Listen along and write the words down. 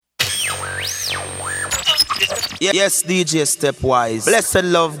Yes, DJ Stepwise. Blessed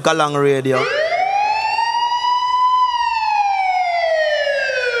love, Galang Radio.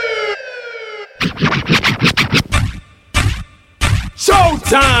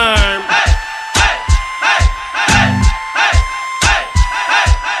 Showtime!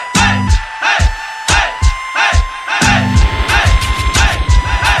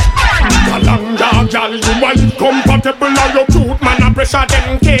 Girl, you want compatible and you cute, man, a pressure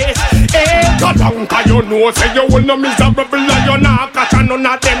them case. Hey, Galang, cause you know, say you will no miserable and you not catch none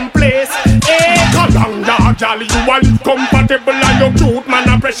of them place. Hey, Galang, girl, you want compatible and you cute, man,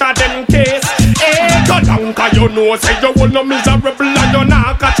 a pressure them case. Hey, Galang, cause you know, say you will no miserable and you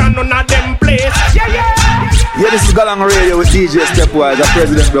not catch none of them place. Yeah, yeah. Yeah, this is Galang Radio with DJ Stepwise, the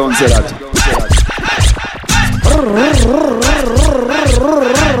President Brown said that.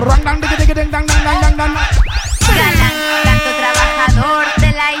 Galang, tanto trabajador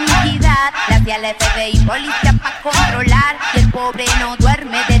de la iniquidad, le hacía la FBI policía pa' controlar, y el pobre no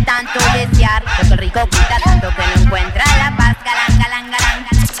duerme de tanto desear, porque el rico oculta tanto que no encuentra la paz. Galang, galang, galang,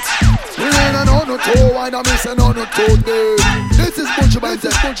 galang. This is Butcher Banter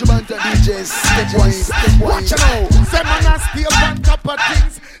DJ Stepwise. Watch it out. Say man a stay on top of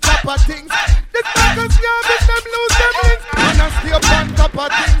things. This niggas can't make them lose them links. Man a stay on top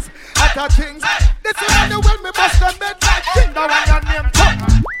of things. Other things. This is the way me bust them bed like king. Now when your name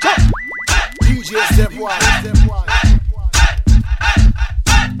Chop. DJ Stepwise.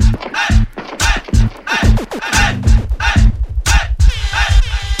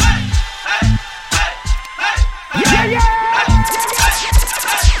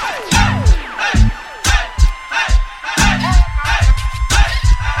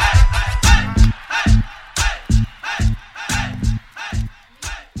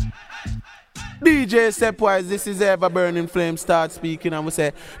 DJ Stepwise, this is Ever Burning Flame start speaking and we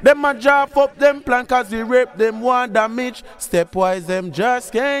say them a drop up them plan cause we rape them one damage. Stepwise them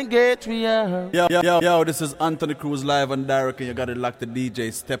just can't get me out. Yo, this is Anthony Cruz live and direct and you got it locked to DJ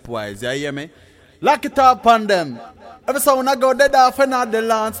Stepwise, you hear me? Lock it up on them. Every sound I go dead off and at the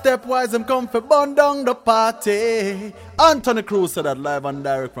land. Stepwise them come for burn down the party. Anthony Cruz said that live and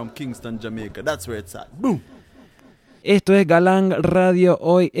direct from Kingston, Jamaica. That's where it's at. Boom. Esto es Galang Radio,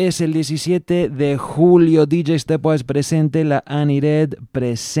 hoy es el 17 de julio, DJ Stepwise presente, la Annie Red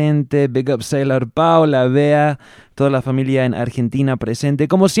presente, Big Up Sailor Paula, Bea, toda la familia en Argentina presente,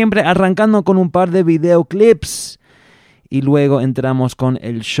 como siempre arrancando con un par de videoclips y luego entramos con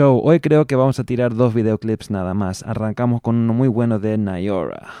el show. Hoy creo que vamos a tirar 2 videoclips nada más, arrancamos con uno muy bueno de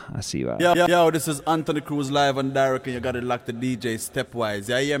Nayora, así va. Yo, this is Anthony Cruz live and direct and you got it locked to DJ Stepwise,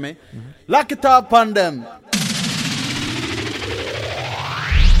 you hear me? Lock it up on them.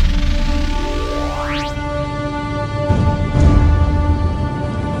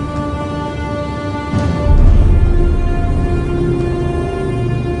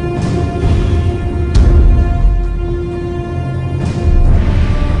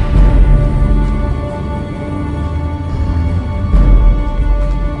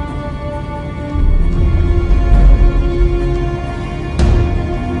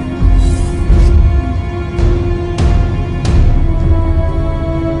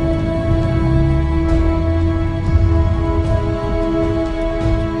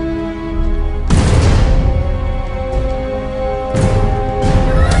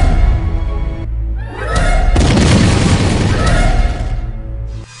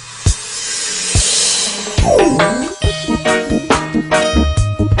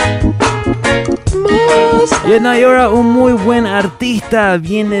 Y Nayora, un muy buen artista,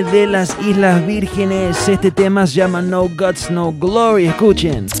 viene de las Islas Vírgenes. Este tema se llama No Guts, No Glory.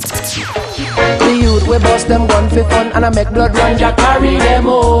 Escuchen. The youth we bust them gun for fun and I make blood run, Jack carry them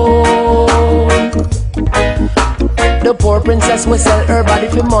home. The poor princess we sell her body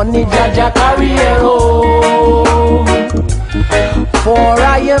for money, Jack carry her home. For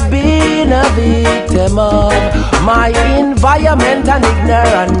I have been a victim of my environment and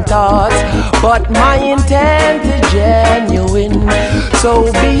ignorant thoughts, but my intent is genuine,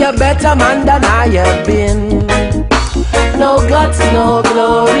 so be a better man than I have been. No guts, no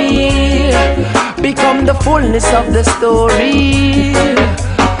glory, become the fullness of the story.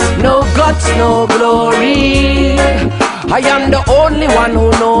 No guts, no glory, I am the only one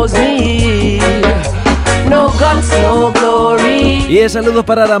who knows me. No guts, no glory. Y saludos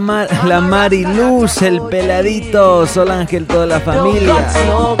para la Mariluz, el peladito, Sol Ángel, toda la familia. No guts,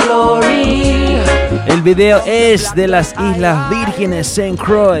 no glory. El video es de las Islas Vírgenes, St.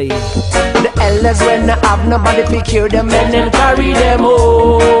 Croix. The elders when they have nobody to cure them men and carry them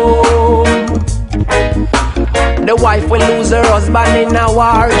home. The wife will lose her husband in a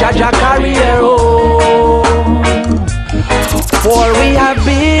war, Jaja carry her home. For we have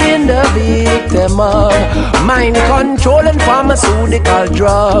been the victim of mind control and pharmaceutical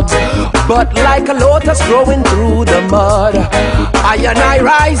drugs. But like a lotus growing through the mud, I and I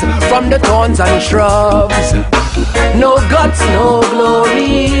rise from the thorns and shrubs. No guts, no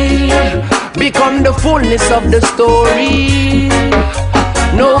glory, become the fullness of the story.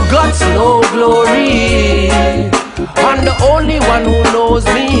 No guts, no glory, I'm the only one who knows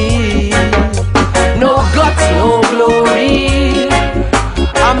me. No guts, no glory,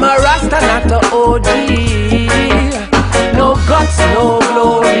 I'm a Rasta, not a OG. No guts, no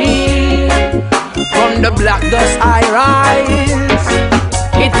glory, from the black dust I rise.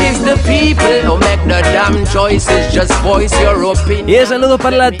 It is the people who make the damn choices, just voice your opinion. Y saludos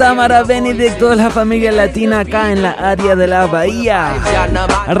para la Tamara Benedict, toda la familia latina acá en la área de la Bahía.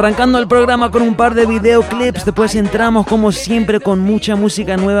 Arrancando el programa con un par de videoclips, después entramos como siempre con mucha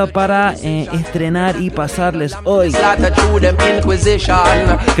música nueva para estrenar y pasarles hoy.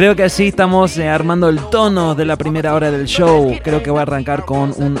 Creo que así estamos armando el tono de la primera hora del show. Creo que va a arrancar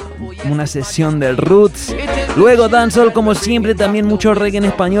con una sesión del Roots. Luego dancehall como siempre, también mucho reggae en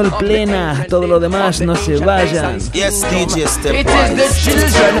español plena. Todo lo demás no se vayan. Yes, DJ Stepwise. It is the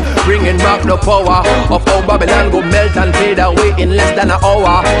children bringing back the power of how Babylon go melt and fade away in less than an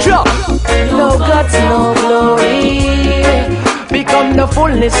hour. No guts, no glory, become the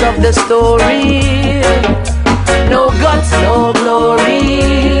fullness of the story. No guts, no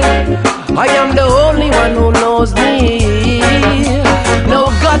glory, I am the only one who knows me. No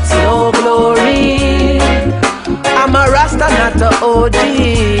guts, no glory, I'm a Rasta, not a OG.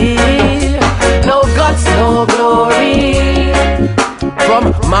 No guts, no glory,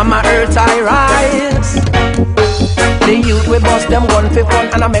 from Mama Earth I rise. The youth we bust them gun for fun,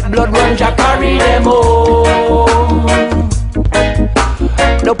 and I make blood run, Jah carry them home.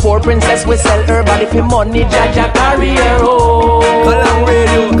 The poor princess we sell her body for money, Jah carry her home.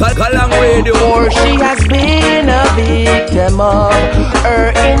 Galang Radio. For she has been a victim of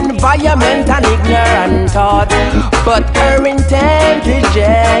her environment and ignorant thought, but her intent is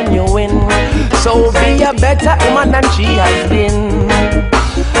genuine. So be a better woman than she has been.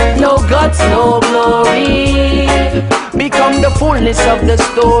 No guts, no glory, become the fullness of the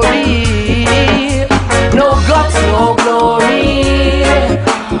story. No guts, no glory,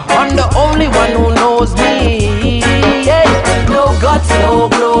 I'm the only one who knows me. Yeah. No guts, no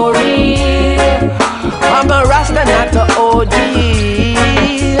glory, I'm a Rasta, not a OG.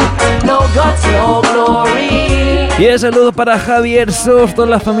 No guts, no glory. Y saludos para Javier Surf, toda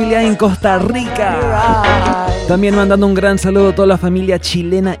la familia en Costa Rica. También mandando un gran saludo a toda la familia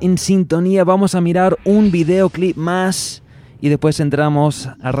chilena en sintonía. Vamos a mirar un videoclip más y después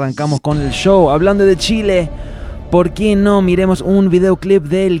arrancamos con el show. Hablando de Chile, ¿por qué no miremos un videoclip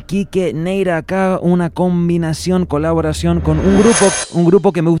del Quique Neira? Acá una colaboración con un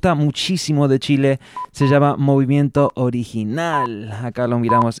grupo que me gusta muchísimo de Chile. Se llama Movimiento Original. Acá lo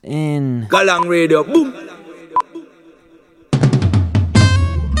miramos en Galang Radio. Boom.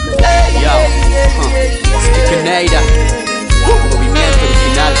 Quique Neira, Movimiento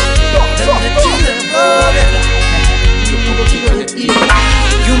Original.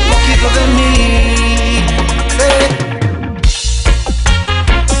 Y un poquito de mí.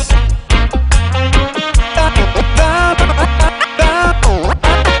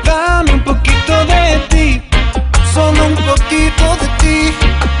 Dame un poquito de ti, solo un poquito de ti,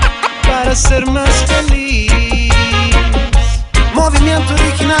 para ser más feliz. Movimiento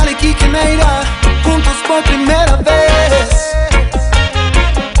Original y Quique Neira, juntos por primera vez,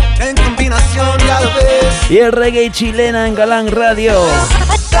 en combinación ya lo ves. Y el reggae chilena en Galang Radio.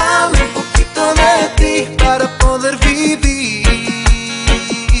 Dame un poquito de ti para poder vivir.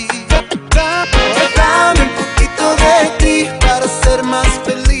 Dame un poquito de ti para ser más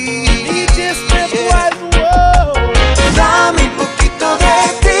feliz. Dame un poquito de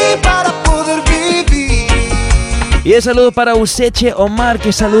ti para poder vivir. Y el saludo para Useche Omar,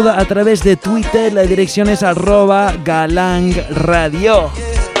 que saluda a través de Twitter. La dirección es @Galang Radio.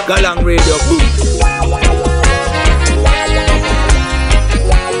 Galang Radio. Boom.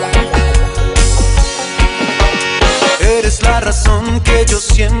 Eres la razón que yo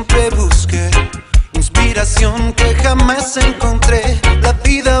siempre busqué, inspiración que jamás encontré. La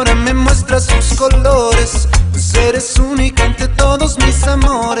vida ahora me muestra sus colores, pues eres única entre todos mis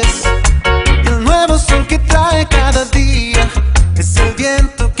amores. Y el nuevo sol que trae cada día es el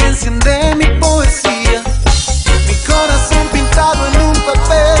viento que enciende mi poesía. Mi corazón pintado en un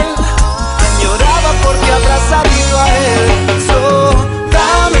papel añoraba porque habrá sabido a él. So,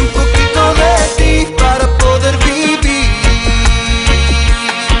 dame un poquito de ti para poder vivir.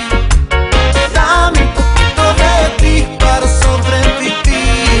 Dame un poquito de ti para sobrevivir.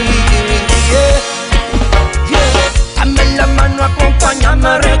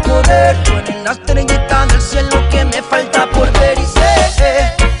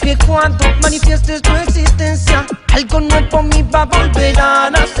 cuando manifiestes tu existencia, algo nuevo me va a volver a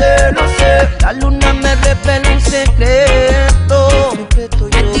nacer, no sé. La luna me revela un secreto.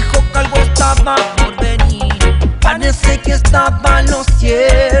 Me dijo que algo estaba por venir. Parece que estaba en lo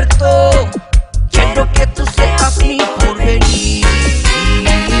cierto. Quiero que tú seas mi porvenir.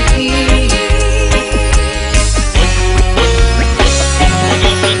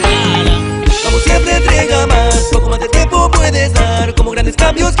 Como siempre entrega más, poco más de tiempo puedes dar, como grandes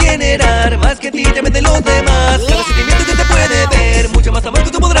cambios generar, más que a ti te meten los demás. Cada sentimiento que te puede ver, mucho más amor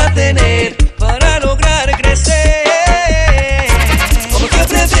que tú podrás tener para lograr crecer. Como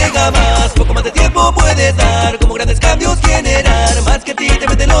siempre entrega más, poco más de tiempo puedes dar, como grandes cambios generar, más que a ti te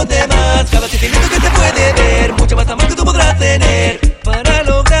meten los demás. Cada sentimiento que te puede ver, mucho más amor que tú podrás tener para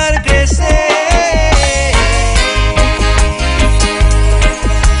lograr crecer.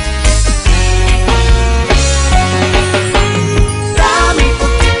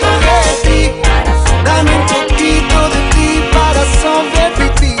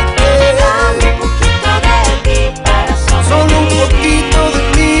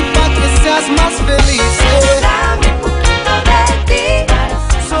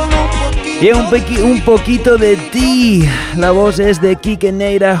 Y un poquito de ti. La voz es de Quique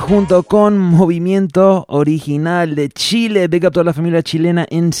Neira junto con Movimiento Original de Chile. Big up a toda la familia chilena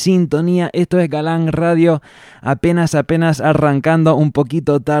en sintonía. Esto es Galán Radio. Apenas arrancando un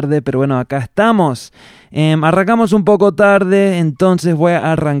poquito tarde, pero bueno, acá estamos. Arrancamos un poco tarde, entonces voy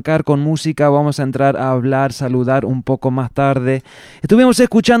a arrancar con música. Vamos a entrar a hablar, saludar un poco más tarde. Estuvimos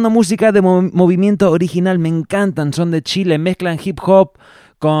escuchando música de Movimiento Original. Me encantan, son de Chile. Mezclan hip hop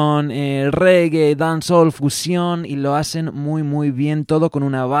con reggae, dancehall, fusión, y lo hacen muy muy bien, todo con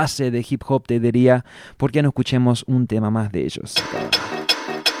una base de hip hop, te diría. ¿Por qué no escuchemos un tema más de ellos?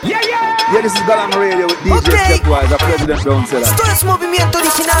 Yeah, this is Galán Radio with DJ Stepwise, the President Brown Seller. Esto es Movimiento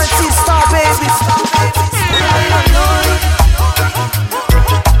Original, Star Baby.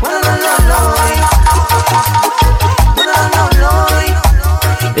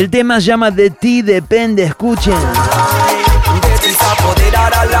 El tema se llama De ti depende, escuchen.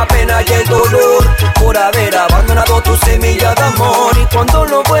 Apoderará la pena y el dolor por haber abandonado tu semilla de amor. Y cuando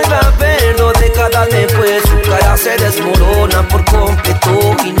lo vuelva a ver 2 décadas después, su cara se desmorona por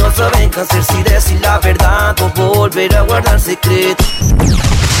completo. Y no saben qué hacer, si decir la verdad o volver a guardar secreto.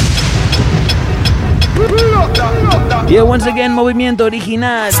 Yeah, once again, Movimiento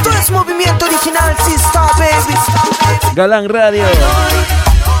Original. Esto es Movimiento Original, Star Baby. Galán Radio.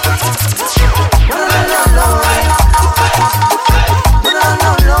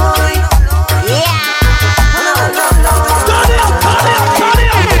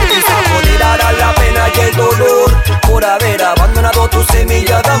 Apoderará la pena y el dolor por haber abandonado tu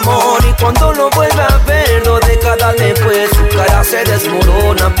semilla de amor. Y cuando lo vuelva a ver 2 décadas después, su cara se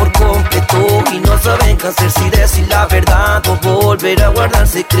desmorona por completo. Y no saben qué hacer, si decir la verdad o volver a guardar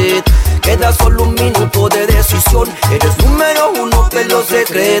secreto. Queda solo un minuto de decisión. Eres número 1 de los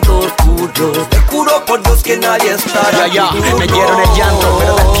secretos tuyos. Te juro por Dios que nadie estará. Ya, me dieron el llanto,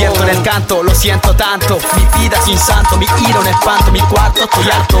 pero despierto en el canto. Lo siento tanto, mi vida sin santo, mi ira un espanto, mi cuarto estoy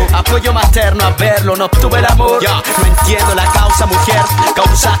harto. Apoyo materno a verlo, no obtuve el amor. Ya, no entiendo la causa, mujer,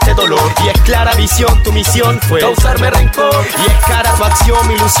 causaste dolor. Y es clara visión, tu misión fue causarme rencor. Y es cara tu acción,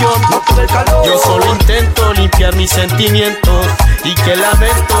 mi ilusión, no tuve el calor. Yo solo intento limpiar mis sentimientos y que el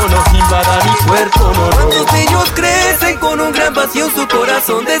lamento no invada mi cuerpo, no. ¿Cuántos niños crecen con un gran vacío en su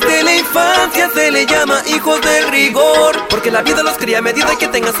corazón? Desde la infancia se le llama hijos del rigor, porque la vida los cría a medida que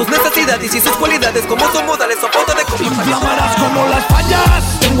tengan sus necesidades y sus cualidades, como son modales o falta de compasión. Inflamarás como las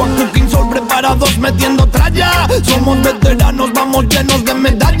fallas. Tengo a Cooking Soul preparados metiendo tralla. Somos veteranos, vamos llenos de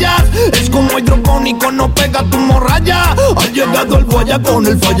medallas. Es como hidropónico, no pega tu morralla. Ha llegado el guaya con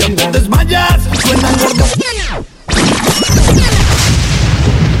el falla, te desmayas. Suena gordo.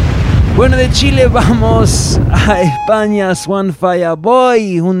 Bueno, de Chile vamos a España. Swan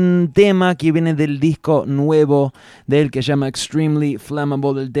Fireboy, un tema que viene del disco nuevo de él que se llama Extremely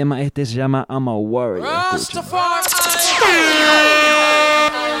Flammable. El tema este se llama I'm a Warrior.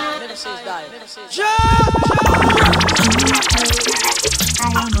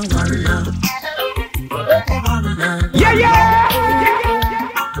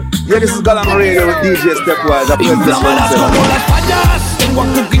 Yeah, this is Galán Radio with DJ Stepwise, the President Brown Seller. Tengo a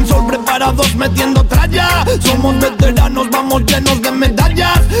Cooking Soul preparados metiendo tralla. Somos veteranos, vamos llenos de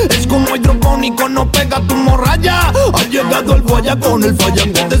medallas. Es como hidropónico, no pega tu morralla. Ha llegado el guaya con el falla,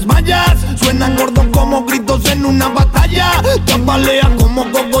 te desmayas. Suenan gordos como gritos en una batalla. Tambalea como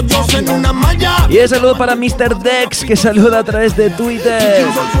cogollos en una malla. Y un saludo para Mr. Dex, que saluda a través de Twitter.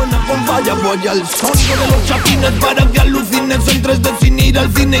 Suena como falla. Voy al sonido de los chapines para que alucines. Entres de sin ir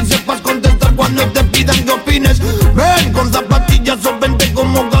al cine y sepas contestar cuando te pidan que opines. Ven con zapatillas o vente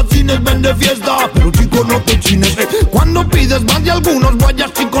como gasines. Ven de fiesta, pero chico no te chines. Cuando pides más de algunos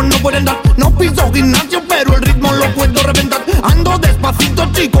guayas chicos no pueden dar. No piso gimnasio pero el ritmo lo puedo reventar. Ando despacito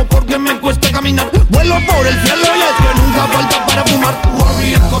chico porque me cuesta caminar. Vuelo por el cielo y es que nunca falta para fumar.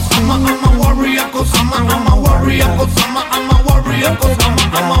 Warrior cause I'm a warrior cause I'm a warrior cause I'm a warrior cause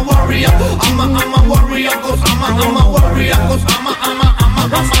I'm a warrior. I'm a warrior cause I'm a warrior cause I'm a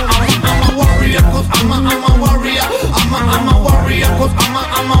warrior cause I'm a warrior. I'm a warrior cause I'm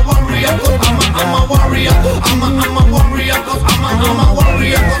a warrior cause I'm a warrior. I'm a warrior cause I'm a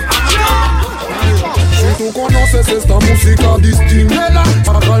warrior cause Si tú conoces esta música, distíngela.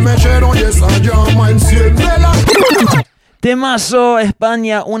 Saca el mechero y esa llama, enciéndela. Temazo,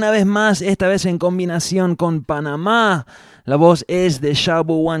 España una vez más, esta vez en combinación con Panamá. La voz es de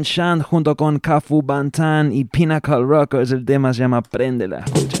Shabu Wan Shan junto con Kafu Bantan y Pinnacle Rockers. El tema se llama Préndela.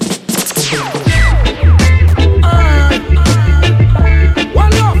 Escuchen.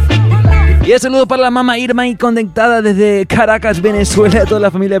 Y el saludo para la mamá Irma y conectada desde Caracas, Venezuela. Toda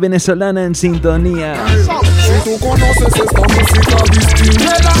la familia venezolana en sintonía. Si tú conoces esta música,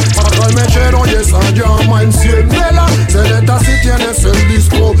 distíngela. Saca el mechero y esa llama, enciéndela. Seleta si tienes el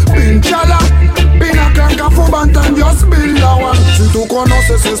disco, pinchala. Pina canca fubantan, just build la one. Si tú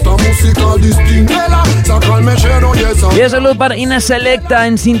conoces esta música, distíngela. Saca el mechero y esa. Y el saludo para Ina Selecta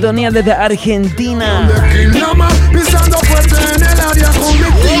en sintonía desde Argentina. Pisando fuerte en el área con mi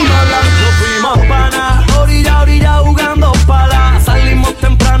timala. Fuimos pana, orilla, orilla jugando pala. Salimos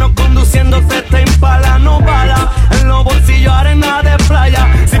temprano conduciendo esta impala. No bala, en los bolsillos arena de playa.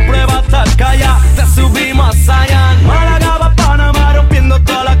 Si pruebas tal calla, te subimos a Zion. Málaga va Panamá rompiendo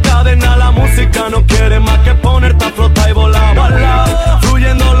toda la cadena. La música no quiere más que ponerte a flotar y volar. Bala,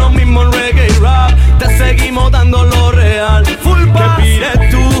 fluyendo lo mismo en reggae y rap. Te seguimos dando lo real. Full bass, que pides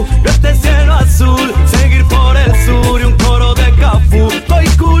tú de este cielo azul. Seguir por el sur y un coro de Cafú. Estoy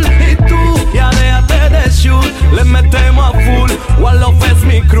cool y tú ya déjate de shoot. Le metemos a full, Wall of es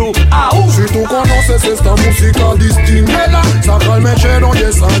mi crew. Si tú conoces esta música, distíngela. Saca el mechero y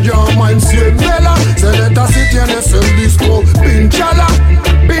esa llama, enciéndela. Seleta si tienes el disco, pinchala.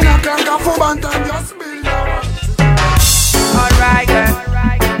 Pina canca fubantan, just build la one. Alright,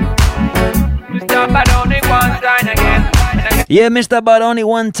 Mr. Baroni one time again. Yeah, Mr. Baroni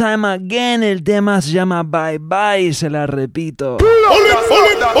one time again. El tema se llama Bye Bye, se la repito. Turn it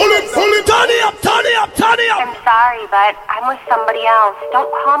up, turn it up, turn it up. I'm sorry, but I'm with somebody else. Don't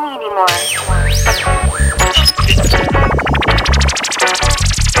call me anymore.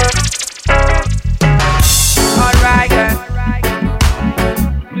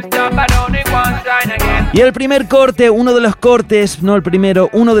 Y el primer corte, uno de los cortes, no el primero,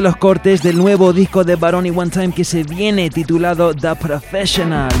 uno de los cortes del nuevo disco de Baroni One Time que se viene titulado The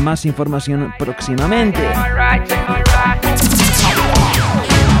Professional. Más información próximamente.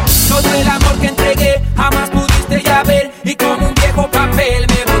 Todo el amor que entregué jamás pudiste ya ver. Y como un viejo papel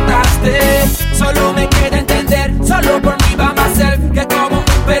me botaste. Solo me queda entender, solo por mí va más ser que como un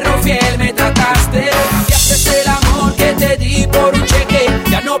perro fiel me trataste. Cambiaste el amor que te di por un cheque.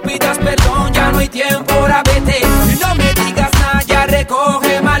 Ya no pidas perdón, ya no hay tiempo, ahora vete. No me digas nada, ya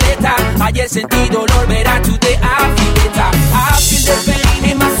recoge maleta. Hay el sentido, dolor, verá tú de afileta. I feel the pain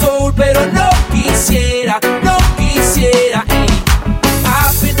in my soul, pero no quisiera, no quisiera. I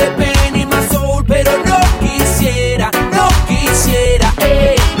feel the pain in my soul, pero no quisiera, no quisiera.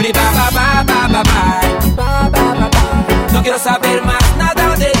 No quiero saber más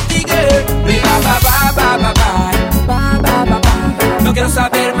nada de ti, girl. No quiero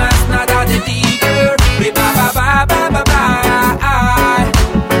saber más nada de ti, girl.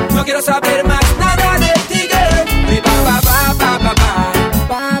 No quiero saber más nada de ti, girl.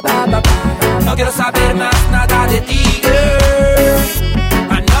 No quiero saber más nada de ti, girl.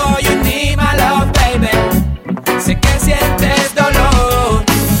 I know you need my love, baby. Sé que sientes dolor,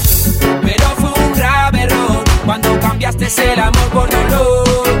 pero fue un grave error cuando cambiaste el amor por dolor.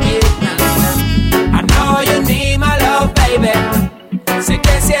 I know you need my love, baby. Sé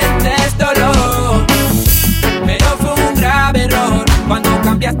que sientes dolor, pero fue un grave error cuando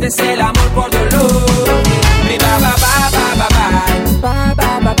cambiaste el amor por dolor.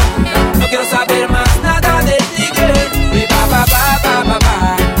 No quiero saber más nada de ti, girl.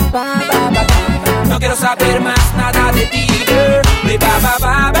 No quiero saber más nada de ti, girl.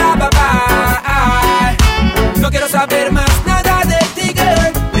 No quiero saber más nada de ti,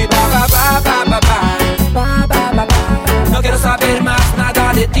 girl. No quiero saber más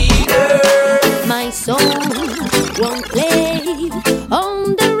nada de ti, girl. My soul won't play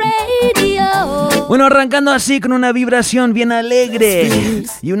on the radio. Bueno, arrancando así con una vibración bien alegre.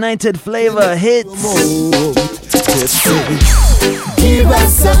 United Flavor Hits.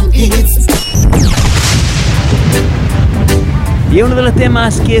 Y uno de los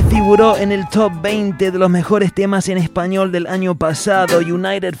temas que figuró en el top 20 de los mejores temas en español del año pasado,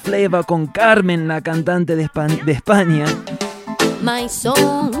 United Flavor con Carmen, la cantante de España.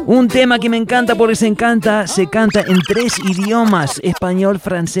 Un tema que me encanta porque se canta en 3 idiomas: español,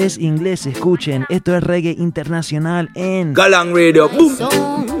 francés e inglés. Escuchen, esto es reggae internacional en Galang Radio. Boom.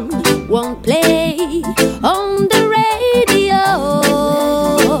 Won't play on the radio.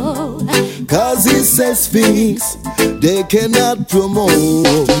 Cause he says things they cannot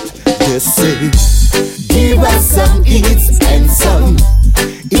promote. Just say, give us some hits and some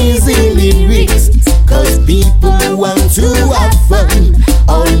easy lyrics. Cause people want to have fun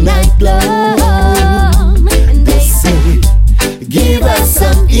all night long. And they say, give us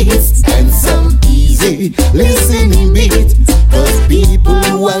some hits and some easy listening beats. Cause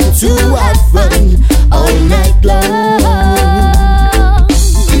people want to have fun all night long.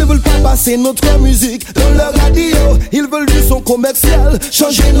 Ils ne veulent pas passer notre musique dans leur radio. Ils veulent du son commercial,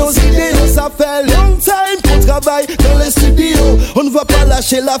 changer nos idéaux. Ça fait long time qu'on travaille dans les studios. On ne va pas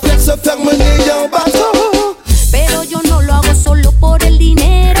lâcher l'affaire, se faire mener en bateau. Pero yo no lo hago solo por el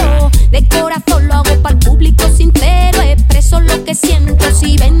dinero. De corazón lo hago para el público sincero. Expreso lo que siento,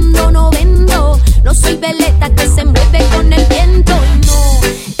 si vendo o no vendo. No soy veleta que se mueve con el viento. Y no,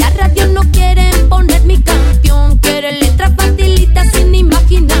 la radio no quieren poner mi canción. Quieren letras facilitas sin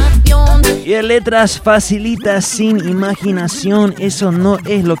imaginación. Y letras facilitas sin imaginación. Eso no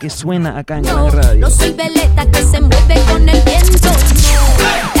es lo que suena acá en la radio. No soy veleta que se mueve con el viento.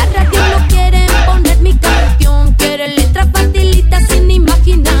 No, la radio no quieren poner mi canción. Quieren letras facilitas sin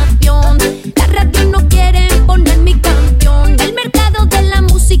imaginación. La radio no quieren poner mi canción. El mercado de la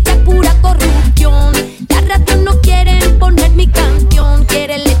música es pura corrupción. La radio no quieren poner mi canción.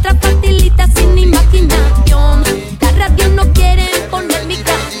 Quieren letras facilitas sin imaginación. La radio no quieren poner mi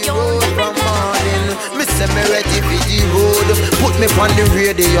canción. Me ready for the road. Put me on the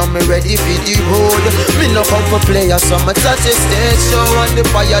radio, me ready for the road. Me no come for players, so me touch the stage show. And the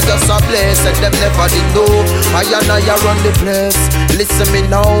fire just a blaze, and them never did know. I run the place, listen me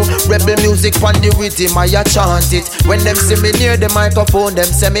now. Rebel music on the rhythm, I chant it. When them see me near the microphone, them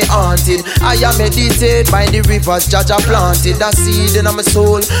say me haunted. I am meditate by the rivers, Jaja planted. That seed in my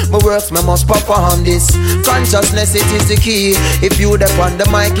soul, my works, me must perform this. Consciousness, it is the key. If you depend on the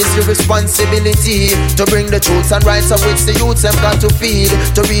mic, it's your responsibility to bring the truths and rights of which the youths have got to feed.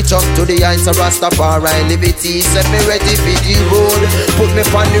 To reach up to the heights of Rastafari liberty. Set me ready for the road. Put me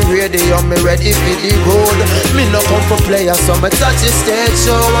on the radio, me ready for the road. Me no come for players, so me touch the stage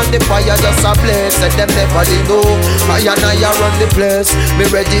show. And the fire just a blaze, and them never they know. I run the place, me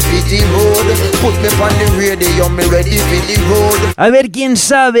ready for the road. Put me on the radio, me ready for the road. A ver quién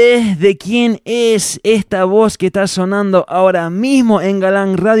sabe de quién es esta voz que está sonando ahora mismo en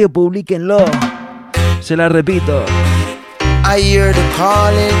Galang Radio. Publíquenlo. Se la repito. I hear the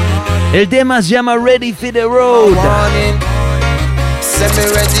calling. El tema se llama Ready for the Road. Send me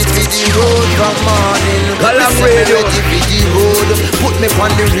ready for the road from morning. Galang Radio. Ready for the road. Put me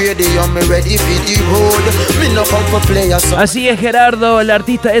on the radio, me ready for the road. Me no come for players. Así es, Gerardo, el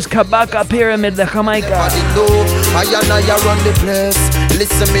artista es Kabaka Pyramid de Jamaica. I run the place.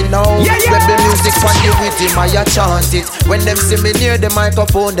 Listen me now. Rebel music on the rhythm, I chant it. When them see me near the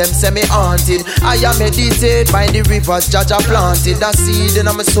microphone, them say me haunted. I am meditate by the rivers, Jaja planted. That seed in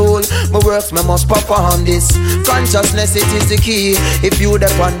my soul, my works, me must perform this. Consciousness, it is the key. If you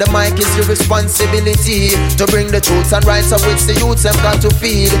depend on the mic, it's your responsibility to bring the truths and rights of which the youths have got to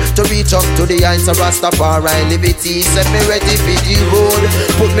feed. To reach up to the heights of Rastafari liberty. Set me ready for the road.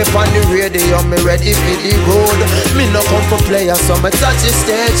 Put me on the radio, me ready for the road. Me no come for players, so me touch the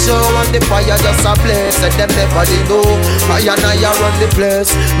stage show. And the fire just a blaze, and them never they know. I run the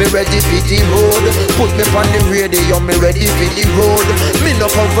place, me ready for the road. Put me on the radio, me ready for the road. Me no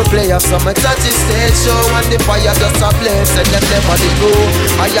come for players, so me touch the stage show. And the fire just a blaze, and them never they know.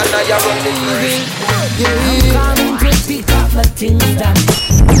 I run the place. I'm coming to pick up my things down.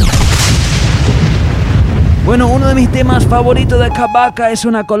 Bueno, uno de mis temas favoritos de Kabaka es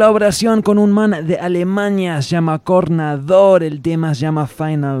una colaboración con un man de Alemania, se llama Cornador, el tema se llama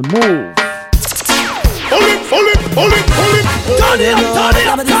Final Move.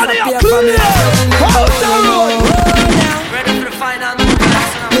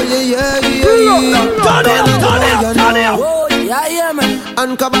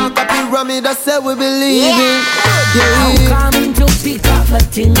 And Kabaka Pyramid, I say we believe in. I'm coming to pick up my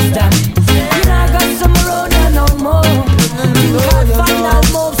things down. You know I got some road and no more. You can't find out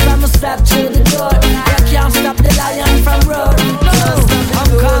moves, I'ma step through the door.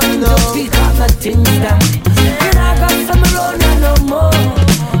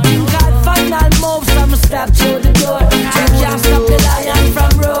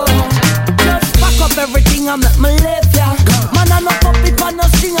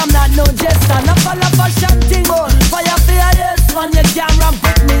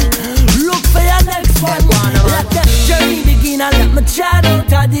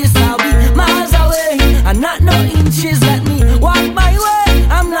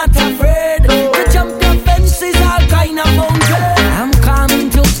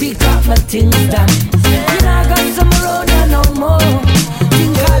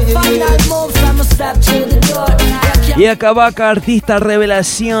 Y acá Vaca, artista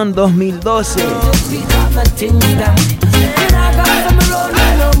revelación 2012.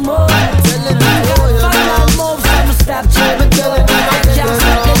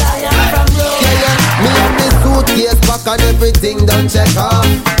 Suitcase back and everything done check off.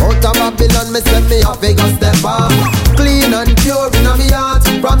 Out of Babylon, me say me a figure step off. Clean and pure in a me heart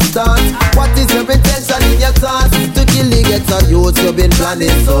from start. What is your intention in your thoughts? To kill the ghetto youth you been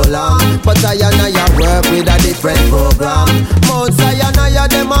planning so long. But I work with a different program. Mount Zion,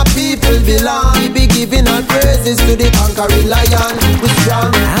 them a people belong. We be giving all praises to the conquering lion. We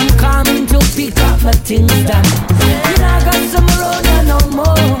strong. I'm coming to pick up my things down. You know I got some road no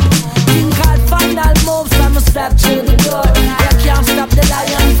more. Think I'll find all moves, I'ma step through the door. You can't stop the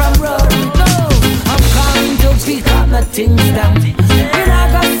lion from roaring, no. I'm coming to pick up my things down. You know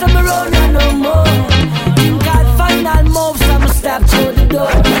I got some road no more. Think I'll find all moves, I'ma step through the door.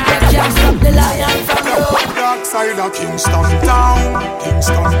 You can't stop the lion from roaring. Dark side of Kingston Town,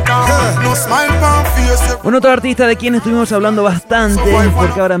 Kingston Town. No smile on face. Un otro artista de quien estuvimos hablando bastante,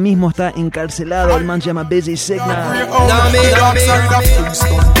 porque ahora mismo está encarcelado, el man se llama Busy Signal.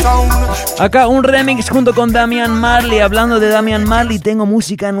 Acá un remix junto con Damian Marley. Hablando de Damian Marley, tengo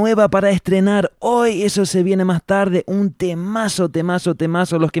música nueva para estrenar hoy. Eso se viene más tarde. Un temazo.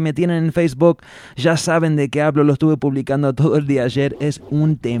 Los que me tienen en Facebook ya saben de qué hablo. Lo estuve publicando todo el día ayer. Es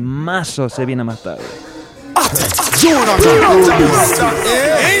un temazo. Se viene más tarde.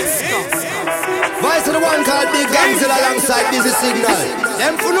 Voice of the one called Big Gamzilla alongside Busy Signal.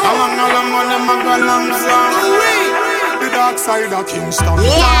 Them for no. The dark side of Kingston. No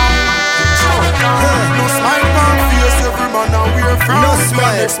smile on face, every man a wear frown. No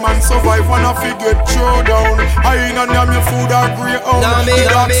smile. Next man survive when I forget throw down. I ain't on them your food or grey out. The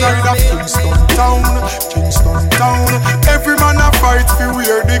dark side of Kingston Town, Kingston Town. Every man a fight for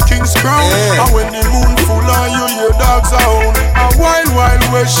wear the king's crown. And when the moon full on you hear dogs hound. A wild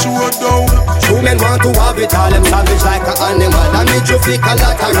west showdown. True men want to have it all, them savage like an animal. That make you feel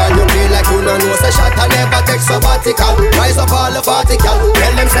collateral. You feel like you don't know, say shot and never take sabbatical. Rise up all the particle.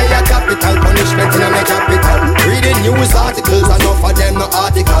 Tell them say you're capital. Punishment in a capital. Reading news articles, enough of them no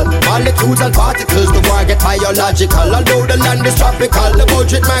article. Molecules and particles, the war get biological. Although the land is tropical, the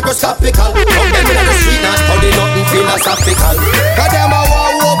budget microscopical. Come them in the street now study nothing philosophical. Cause them a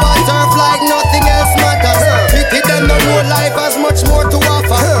war over turf like nothing else matters. Pity them no know life has much more to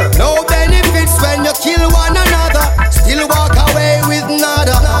offer. No benefits when you kill one another. Still walk away with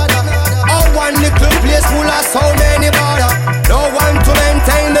nada. Oh, one little place full of so many bother. No one to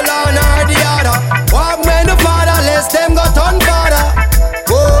maintain the law nor the other. Walk men the fatherless, them got on father.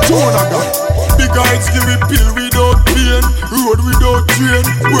 The guides give me pill without pain, road without train,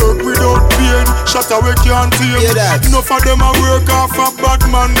 work without pain, shut away can't tame. Enough of them a work off a bad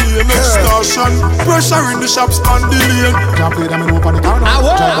man name. Extortion, pressure in the shops and the lane. Can't play them in open the corner.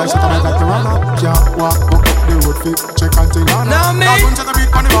 Drive by shut up like the runner. Can't walk up the road fit, check and take on. Now me don't shut a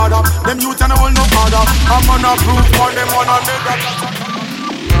beat on the border. Them youth and the whole no father. I'm gonna prove for them one on the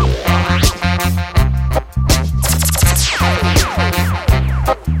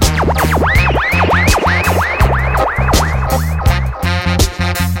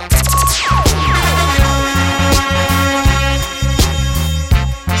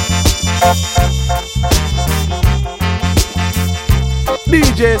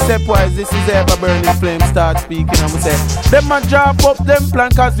DJ Stepwise, this is Ever Burning Flame start speaking and we say them a drop up them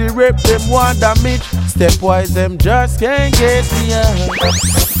plan cause we rape them one damage. Stepwise them just can't get me out.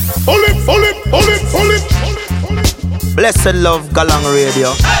 Pull it. Blessed Love Galang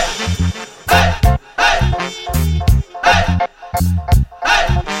Radio.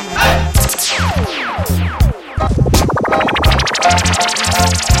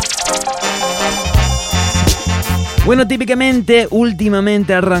 Bueno, típicamente,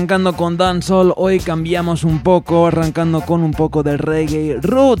 últimamente arrancando con dancehall, hoy cambiamos un poco, arrancando con un poco de reggae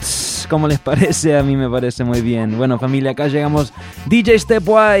roots. ¿Cómo les parece? A mí me parece muy bien. Bueno, familia, acá llegamos. DJ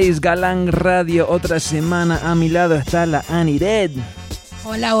Stepwise, Galang Radio, otra semana. A mi lado está la Annie Red.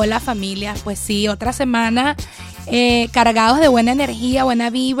 Hola familia. Pues sí, otra semana cargados de buena energía, buena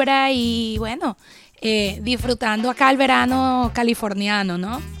vibra y bueno, disfrutando acá el verano californiano,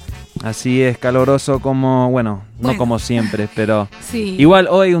 ¿no? Así es, caloroso como, bueno, no como siempre, pero sí. Igual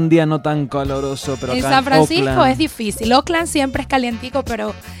hoy un día no tan caloroso, pero acá en San Francisco Oakland, es difícil. Oakland siempre es calientico,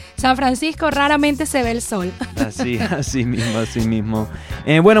 pero San Francisco raramente se ve el sol. Así mismo.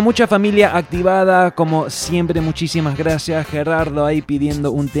 Bueno, mucha familia activada, como siempre, muchísimas gracias. Gerardo ahí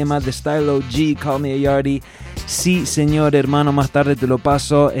pidiendo un tema de Stylo G, Call Me a Yardie. Sí, señor hermano, más tarde te lo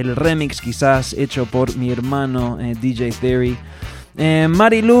paso. El remix quizás hecho por mi hermano DJ Theory.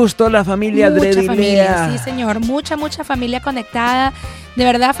 Mariluz, toda la familia Mucha Dredilea. familia, sí señor, mucha familia conectada. De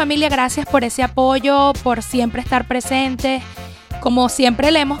verdad, familia, gracias por ese apoyo, por siempre estar presentes. Como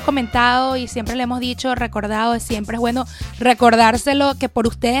siempre le hemos comentado y siempre le hemos dicho, recordado, siempre es bueno recordárselo que por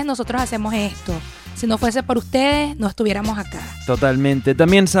ustedes nosotros hacemos esto. Si no fuese por ustedes, no estuviéramos acá. Totalmente.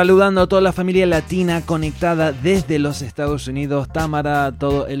 También saludando a toda la familia latina conectada desde los Estados Unidos. Tamara,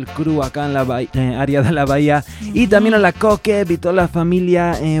 todo el crew acá en la área de la bahía. Y también a la Coqueb y toda la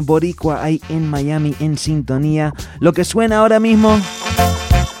familia boricua ahí en Miami en sintonía. Lo que suena ahora mismo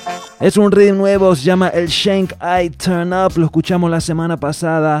es un ritmo nuevo, se llama el Shank I Turn Up. Lo escuchamos la semana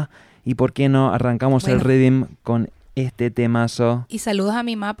pasada. Y por qué no arrancamos el ritmo con este temazo. Y saludos a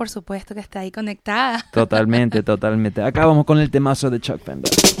mi mamá, por supuesto, que está ahí conectada. Totalmente. Acá vamos con el temazo de Chuck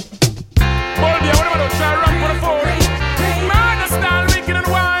Fender.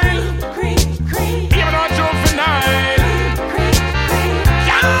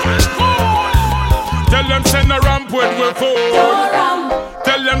 Tell them send a ramp with we food.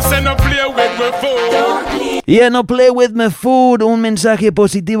 Tell them send a play with we food. Yeah, no play with my food. Un mensaje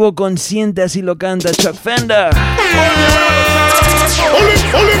positivo consciente, así lo canta Chuck Fender.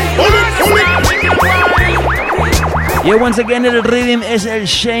 Yeah, once again el rhythm es el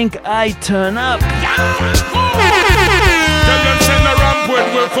Shank I Turn Up. Tell them send a ramp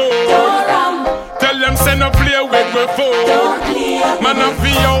with we food. Tell them send a play with we food. Man, I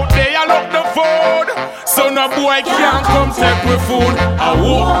feel out there, I love the food. So no boy can't come take with food. I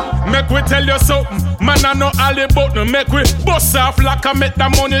won't. Make we tell you something. Man, I know all the button. Make we bust off like I make the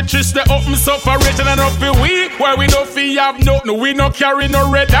money twist the open sufferation and up for we. Where we no fee have nothing. We no carry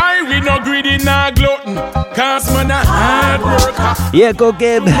no red eye. We no greedy, no glutton. Cause man a hard worker. Yeah,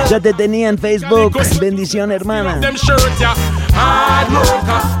 Coqueb, ya te tenía en Facebook. Bendición, hermana. Them shirt, yeah. Hard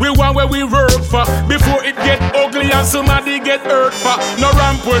worker. We want where we work for. Before it get ugly and somebody get hurt for. No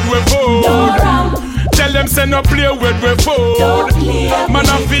ramp with we food. No ramp. Tell them send no play with we food. Man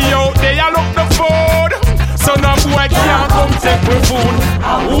I feel out there, I look the food. So no boy can't come take we food.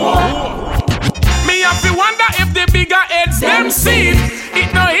 Me have to wonder if the bigger heads them see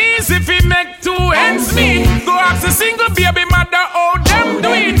it no easy if he make two ends meet. Go ask a single baby mother how them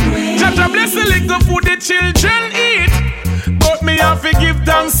do it. Jah bless the little food the children eat. But me have to give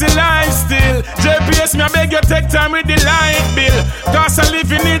thanks to life still. JPS me I beg you take time with the light bill. Cause I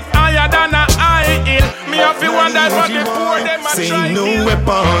live in it higher than a high hill. Me have to wonder what the poor them a say try no kill.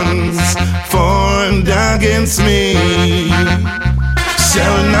 weapons formed against me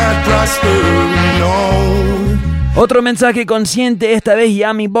shall not prosper, no. Otro mensaje consciente, esta vez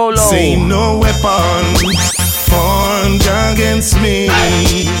Yami Bolo. Say no weapons formed against me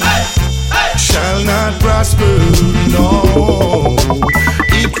shall not prosper, no.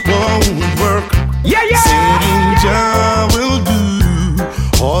 It won't work. Saying Jah will do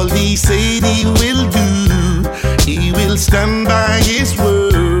all he said he will do. He will stand by his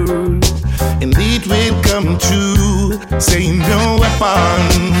word and it will come true. Say no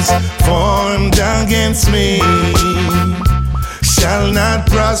weapons formed against me shall not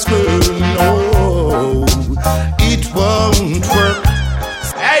prosper, no. It won't work.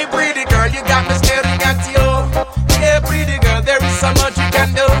 Hey, pretty girl, you got me staring at you. Hey, pretty girl, there is so much you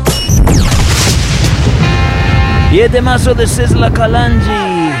can do. Y el temazo de Sizzla Kalonji.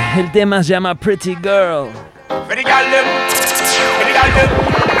 El tema se llama Pretty Girl. Pretty girl, pretty girl,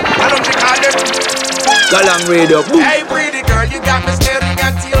 Kalonji call them. Galang Radio. Boom. Hey, pretty girl, you got me staring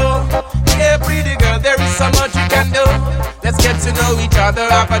at you. Hey, pretty girl, there is so much you can do. Let's get to know each other,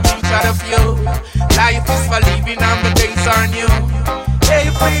 have a drink, shot a few. Life is for living and the days are new.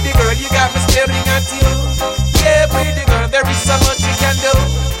 Hey, pretty girl, you got me staring at you. Yeah, pretty girl, there is so much you can do.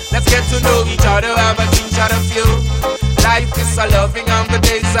 Let's get to know each other, have a drink, shot a few. Life is so loving and the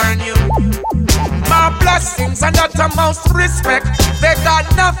days are new. My blessings and that amounts to respect. They got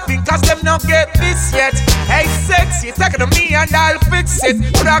nothing cause them not get this yet. Hey sexy, take it to me and I'll fix it.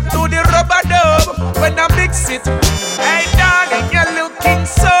 Rock to the rubber dub when I mix it. Hey darling, you're looking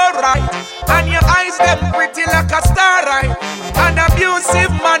so right. And your eyes them pretty like a starlight. An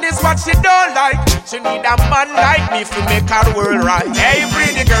abusive man is what she don't like. She need a man like me to make her world right. Hey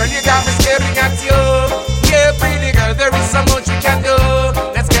pretty girl, you got me staring at you. Yeah pretty girl, there is so much you can do.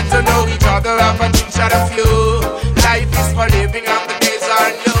 Let's get to know each other, have a drink, shot a few. Life is for living and the days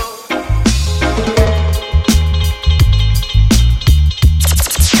are new.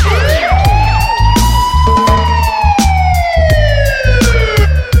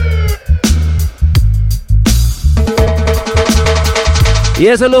 Y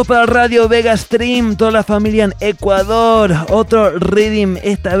es saludos para Radio Vega Stream, toda la familia en Ecuador. Otro rhythm,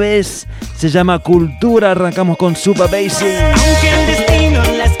 esta vez se llama Cultura. Arrancamos con Super Basic. Aunque el destino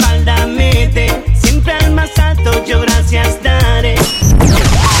en la espalda mete, siempre al más alto yo gracias daré.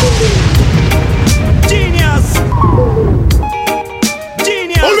 Genius.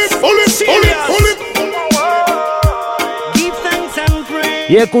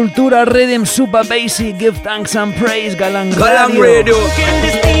 Y es Cultura Rhythm Super Basic. Give thanks and praise. Galán Radio. Aunque el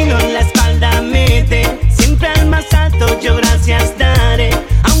destino en la espalda mete, siempre al más alto yo gracias daré.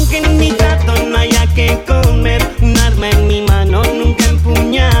 Aunque en mi plato no haya que comer, un arma en mi mano nunca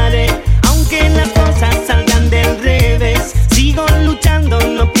empuñaré. Aunque las cosas salgan del revés, sigo luchando,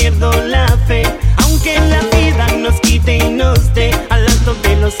 no pierdo la fe. Aunque la vida nos quite y nos dé, al alto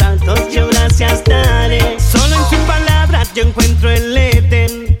de los altos yo gracias daré. Solo en sus palabras yo encuentro el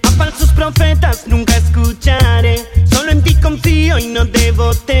Edén, a falsos profetas nunca escucharé. Solo en ti confío y no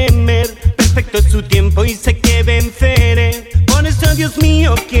debo temer, perfecto es su tiempo y sé que venceré. Por eso Dios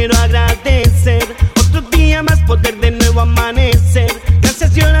mío quiero agradecer, otro día más poder de nuevo amanecer.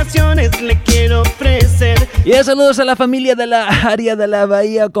 Gracias y oraciones le quiero ofrecer. Y saludos a la familia de la área de la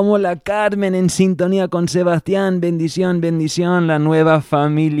Bahía, como la Carmen en sintonía con Sebastián. Bendición, bendición, la nueva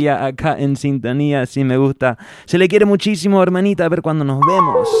familia acá en sintonía, así me gusta. Se le quiere muchísimo, hermanita, a ver cuándo nos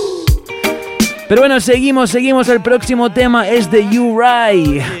vemos. Pero bueno, seguimos. El próximo tema es de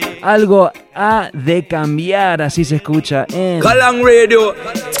Uri. Algo ha de cambiar, así se escucha en Galán Radio.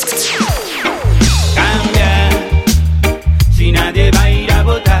 Cambia, si nadie va a ir a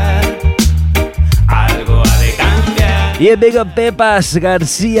votar, algo ha de cambiar. Y es Big Up Pepas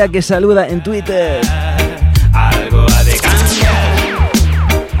García que saluda en Twitter. Algo ha de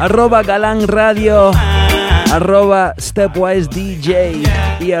cambiar. @Galán Radio, @Stepwise DJ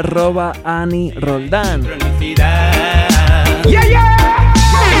y @Ani Roldán. Yeah, yeah.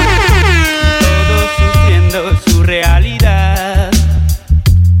 Todos sufriendo su realidad.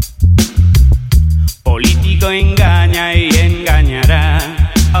 Político engaña y engañará.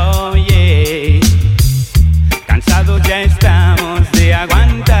 Oh yeah. Cansados ya estamos de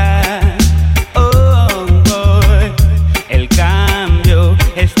aguantar. Oh boy. El cambio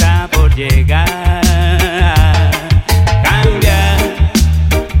está por llegar. Cambia.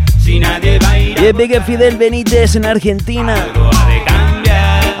 Si nadie va a ir a Y es Big Fidel Benítez en Argentina. Algo ha de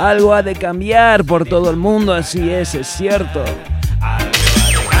cambiar. Algo ha de cambiar por todo el mundo, así es cierto.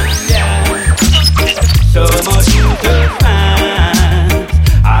 Somos muchos más.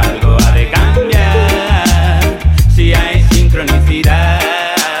 Algo ha de cambiar. Si hay sincronicidad.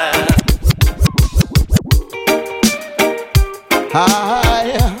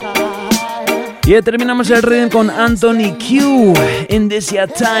 Y terminamos el rhythm con Anthony Q en This Ya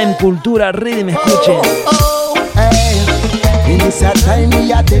Time, Cultura Rhythm, escuchen. In this time,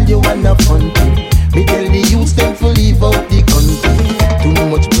 me I tell you one of fun thing. Me tell the youth them to leave out the country. Too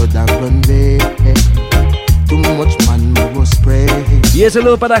much blood and run red. Too much man must pray. Y un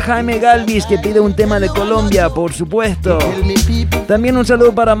saludo para Jaime Galvis que pide un tema de Colombia, por supuesto. También un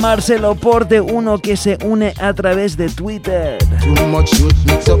saludo para Marcelo Porte, uno que se une a través de Twitter. Too much youth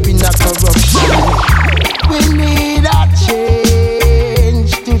mix up in a corruption. We need a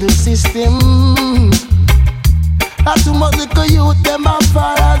change to the system. Not too much little youth, them are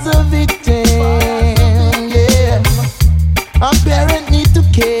far as a victim, yeah. A parent need to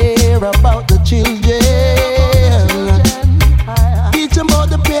care about the children. Teach them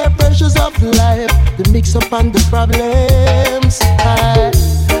about the peer pressures of life, the mix up and the problems. I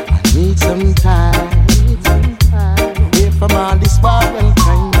need some time, away from all this war and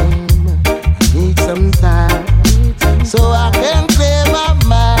crime. I need some time, so I can clear my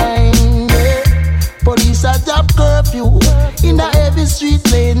mind, yeah. Police a job curfew in a heavy street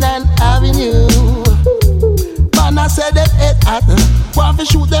lane and avenue. Man I said them head at want to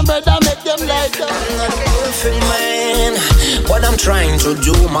shoot them brother, make them like that. I'm not a perfect man, but I'm trying to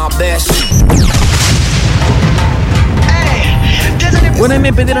do my best. Bueno, y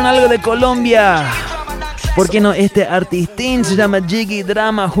me pidieron algo de Colombia. ¿Por qué no? Este artistín se llama Jiggy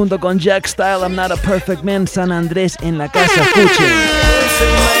Drama junto con Jack Style. I'm Not a Perfect Man, San Andrés en la casa. Escuchen.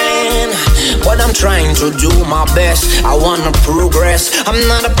 But I'm trying to do my best. I wanna progress. I'm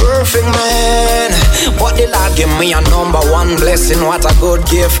not a perfect man, but the Lord give me a #1 blessing. What a good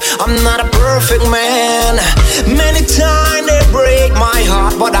gift. I'm not a perfect man. Many times they break my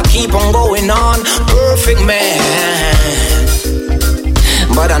heart, but I keep on going on. Perfect man,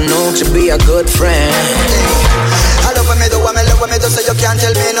 but I know to be a good friend. I love me do, what me love, what me do, so you can't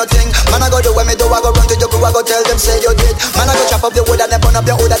tell me nothing. Man, I go do what me do, I go run to your crew, I go tell them say you did. Man, I go chop up the wood and then burn up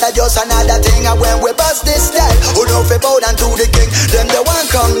your wood, that's just another thing. And when we bust this style, who don't fi bow down to the king? Them they want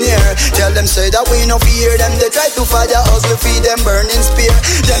come near. Tell them say that we no fear. Them they try to fire us, we feed them burning spear.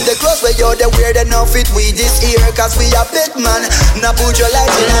 Them the clothes where you're the weird enough fit we this year. Cause we a big man, now put your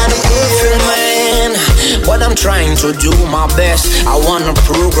light in the ear. Man, but I'm trying to do my best. I wanna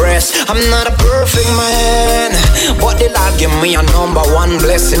progress. I'm not a perfect man, but the Lord give me a number one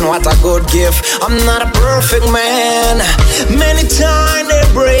blessing. What a good gift. I'm not a perfect man. Many times they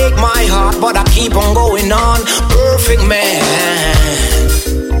break my heart, but I keep on going on. Perfect man,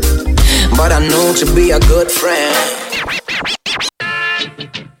 but I know to be a good friend.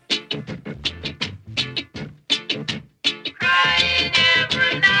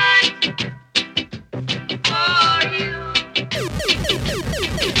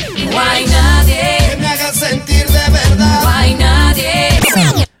 No hay nadie que me haga sentir de verdad. No hay nadie.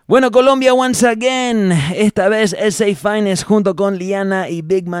 Bueno, Colombia once again, esta vez S.A. Finest junto con Liana y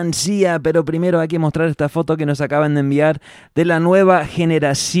Big Mancia, pero primero hay que mostrar esta foto que nos acaban de enviar de la nueva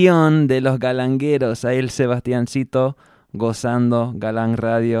generación de los galangueros. Ahí el Sebastiancito gozando Galán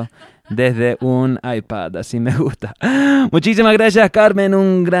Radio desde un iPad, así me gusta. Muchísimas gracias, Carmen,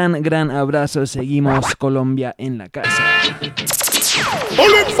 un gran abrazo. Seguimos Colombia en la casa.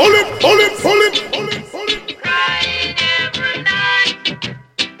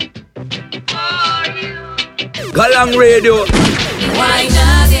 Galang Radio. No hay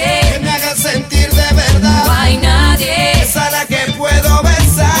nadie que me haga sentir de verdad. No hay nadie. Esa a la que puedo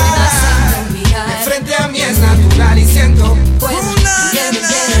besar. De frente a mí es natural y siento. No hay nadie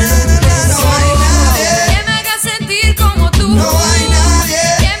que me haga sentir como tú. No hay nadie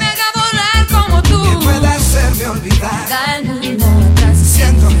que me haga volar como tú. Que pueda hacerme olvidar.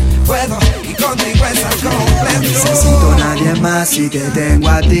 Siento, puedo y contigo es al completo. Necesito a nadie más y te tengo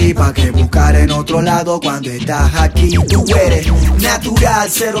a ti. Pa' que buscar en otro lado cuando estás aquí. Tú eres natural,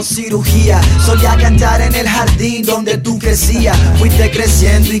 cero cirugía. Solía cantar en el jardín donde tú crecías. Fuiste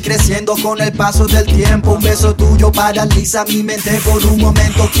creciendo y creciendo con el paso del tiempo. Un beso tuyo paraliza mi mente por un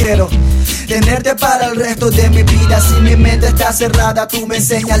momento. Quiero tenerte para el resto de mi vida. Si mi mente está cerrada, tú me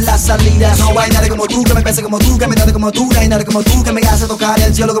enseñas la salida. No hay nadie como tú, que me pese como tú, que me trate como tú. No hay nadie como tú, que me hace tocar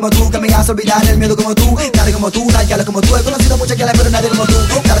el cielo como tú, que me hace olvidar el miedo como tú. Nadie como tú, nadie como tú. He conocido muchas que pero nadie como tú.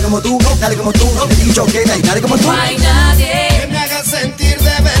 Nadie como tú, nadie como tú. He dicho que no hay nadie como tú. No hay nadie que me haga sentir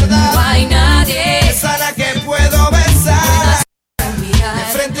de verdad. No hay nadie. Es a la que puedo besar. De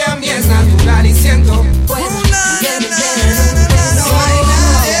frente a mí es natural y siento. No hay nadie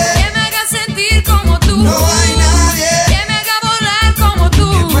que me haga sentir como tú. No hay nadie que me haga volar como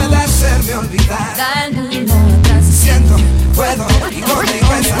tú. Que pueda hacerme olvidar. Siento, puedo y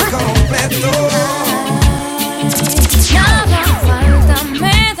contigo es al completo. Nada falta,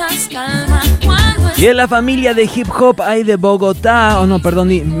 me das calma cuando Y en la familia de hip hop hay de Bogotá, o no, perdón,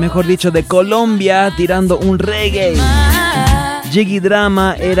 mejor dicho de Colombia, tirando un reggae. Jiggy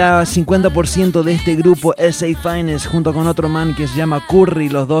Drama era 50% de este grupo S.A. Finest junto con otro man que se llama Curry.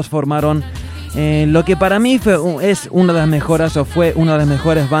 Los dos formaron lo que para mí es una de las mejores o fue una de las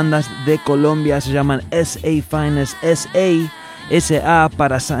mejores bandas de Colombia. Se llaman S.A. Finest, S.A.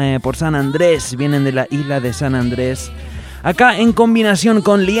 por San Andrés, vienen de la isla de San Andrés. Acá en combinación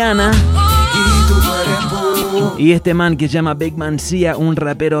con Liana y este man que se llama Big Mancia, un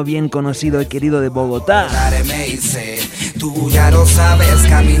rapero bien conocido y querido de Bogotá. Tú ya lo sabes,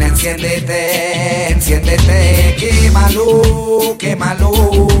 camina, enciéndete, enciéndete, quémalo, quémalo,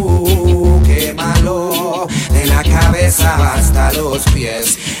 quémalo, de la cabeza hasta los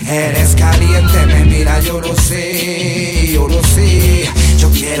pies. Eres caliente, me mira, yo lo sé, yo lo sé. Yo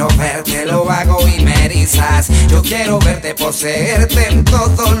quiero verte, lo hago y me erizas. Yo quiero verte, poseerte en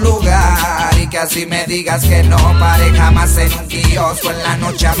todo lugar. Y que así me digas que no pare jamás en un kiosco. En la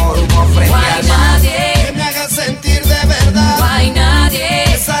noche, amor, humo frente al mar. Que me haga sentir de verdad. no hay nadie.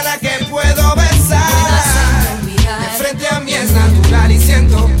 Es a la que puedo besar. De frente a mí es natural y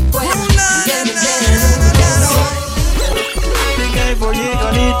siento.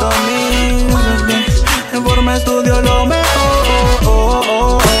 En forma estudio lo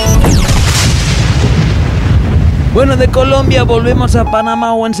mejor. Bueno, de Colombia volvemos a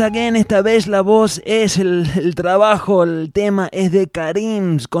Panamá once again. Esta vez la voz es el trabajo, el tema es de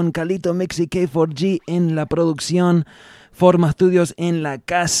Karims con Calito Mix y K4G en la producción. Forma Estudios en la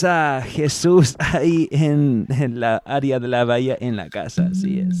casa. Jesús ahí en la área de la bahía en la casa,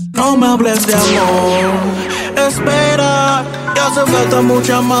 así es. No me hables de amor, espera, que hace falta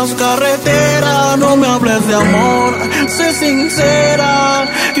mucha más carretera. No me hables de amor, sé sincera,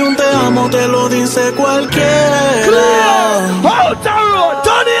 y un te amo te lo dice cualquiera. Hold the road,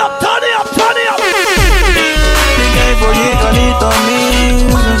 turn it up, turn it up, turn it up.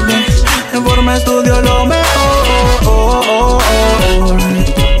 En forma estudio lo mejor.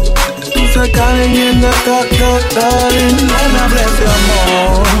 Tú se calienta, no me hables de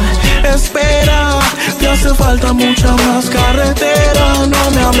amor. Espera, te hace falta mucha más carretera.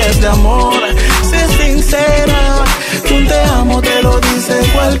 No me hables de amor, sé sincera. Que un te amo te lo dice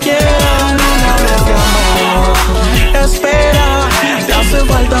cualquiera. No me hables de amor. Espera, te hace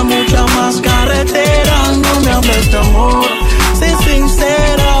falta mucha más carretera. No me hables de amor, sé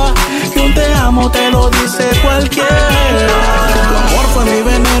sincera. Que un te amo te lo dice cualquiera. Tu amor fue mi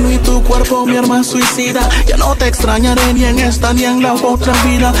veneno y tu cuerpo mi arma suicida. Ya no te extrañaré ni en esta ni en la otra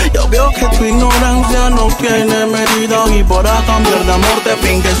vida. Yo veo que tu ignorancia no tiene medida. Y para cambiar de amor te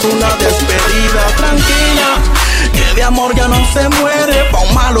finges una despedida. Tranquila, que de amor ya no se muere. Pa'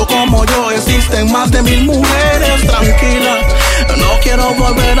 un malo como yo existen más de 1000 mujeres. Tranquila, no quiero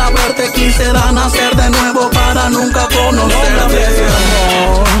volver a verte. Quisiera nacer de nuevo para nunca conocerte.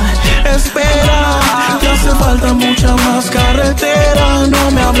 Espera, te hace falta mucha más carretera.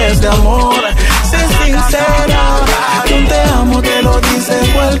 No me hables de amor, sé sincera. Que un te amo te lo dice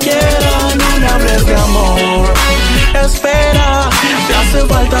cualquiera. No me hables de amor. Espera, te hace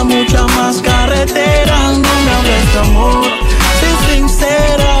falta mucha más carretera. No me hables de amor, sé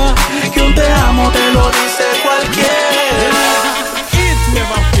sincera. Que un te amo te lo dice cualquiera.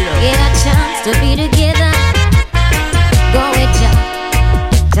 Get a chance to be together. Go with ya.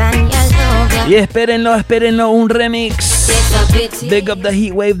 Y espérenlo, un remix. Big Up the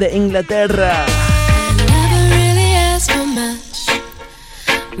Heatwave de Inglaterra. Never really asked for much.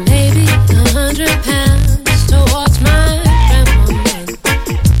 Maybe 100 pounds towards my grandma.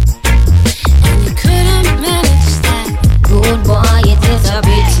 And you couldn't manage that. Good boy, it is a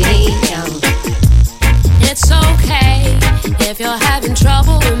pity. It's okay if you're having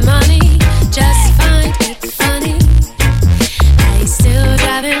trouble with money. Just find it funny. Still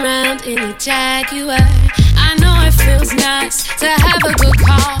driving around in a Jaguar. I know it feels nice to have a good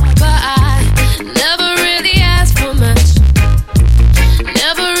car, but I never really asked for much.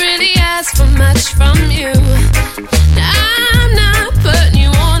 Never really asked for much from you. I'm not putting you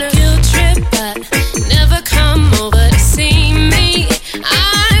on a guilt trip, but never come over to see me.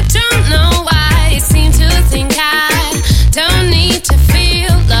 I don't know why you seem to think I don't need to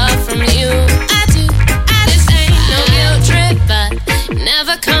feel love from you. I do, this ain't no guilt trip, but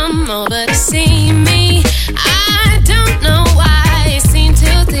never come over to see me. I don't know why you seem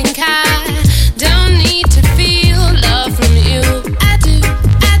to think I don't need to feel love from you. I do,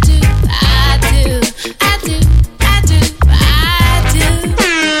 I do, I do, I do, I do, I do.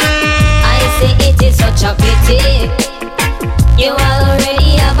 I say it is such a pity. You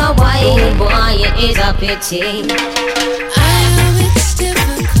already have a wife, boy, it is a pity. I know it's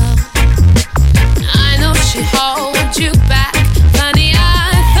difficult. I know she holds you back. Funny, I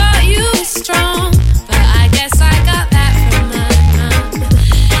thought you were strong, but I guess I got that from my mom.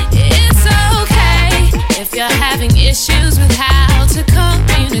 It's okay if you're having issues with how to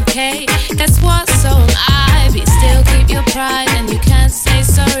communicate. Guess what? So am I. But still keep your pride and you can't say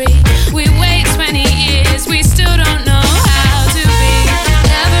sorry. We wait 20 years, we still don't know how to be.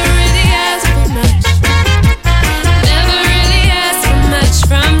 Never really asked for much. Never really asked for much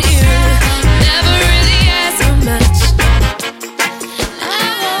from you. Never really asked for much.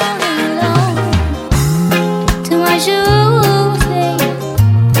 Too much losing.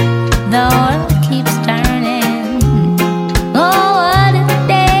 The world keeps turning. Oh, what a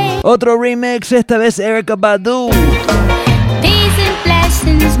day. Otro remix, esta vez Erykah Badu. Peace and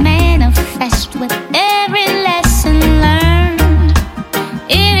blessings manifest with every lesson learned.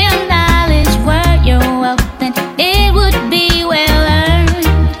 If your knowledge were your wealth, then it would be well earned.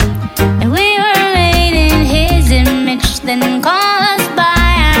 If we were made in His image, then call us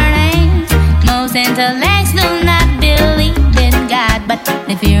by our names. Most intellects do not believe in God, but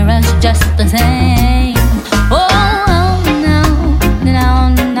they fear us just the same. Oh, no, no,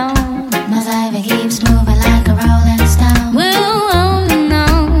 no. My life keeps moving like a rolling stone. Oh, no,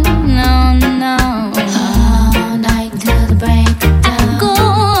 no, no. All night till the break of dawn. I go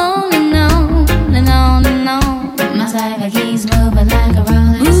on and on and on. My life keeps moving like a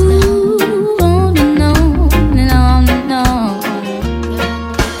rolling stone. On and on and on.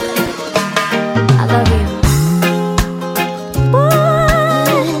 I love you.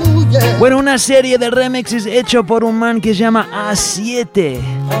 Bueno, una serie de remixes hecho por un man que se llama A7.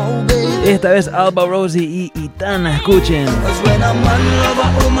 Esta vez Alba Rosie y Itana, escuchen. When a man love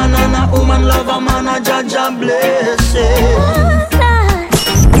a woman and a woman love a man, a judge a blessing.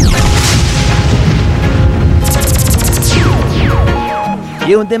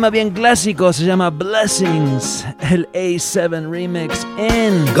 Y un tema bien clásico se llama Blessings, el A7 remix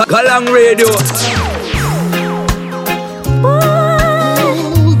en Galang Radio.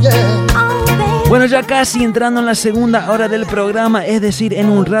 Bueno, ya casi entrando en la segunda hora del programa, es decir, en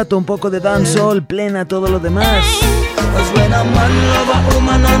un rato un poco de dancehall plena todo lo demás. When a man love a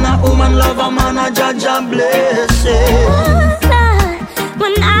woman and a woman love a man, a judge a blessing.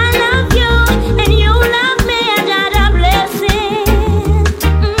 When I love you and you love me, I got a blessing.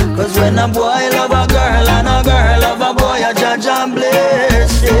 Cause when a boy love a girl and a girl love a boy, a judge a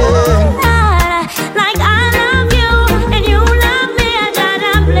blessing. Like I love you and you love me, I got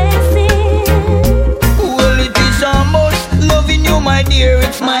a blessing. Well, it is a must, loving you my dear,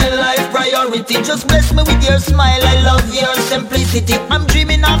 it's my life priority. Just bless me with your smile, I love your simplicity. I'm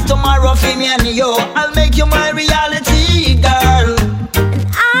dreaming of tomorrow for me and you, I'll make you my reality, girl.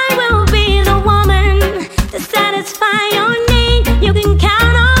 I will be the woman to satisfy your need. You can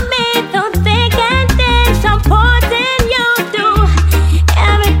count on me through thick and thin, supporting you through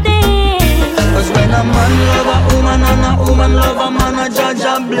everything. Cause when a man love a woman and a woman love a man, a judge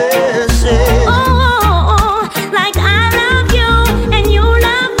a blessing. Oh, like I love you and you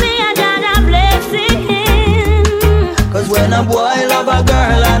love me, I got a blessing. Cause when a boy love a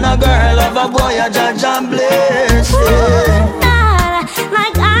girl and a girl love a boy, a judge a blessing.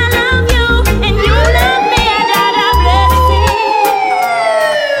 Like I love you and you love me, I got a blessing.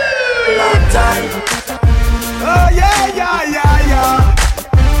 Long time. Oh yeah.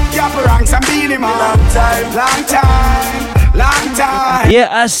 Gap ranks and beat him up. Long time.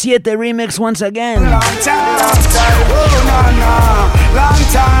 Yeah, A7 remix once again. Long time. Oh no. Long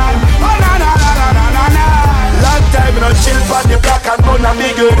time. Oh no. Long time in a chill for the black and bun a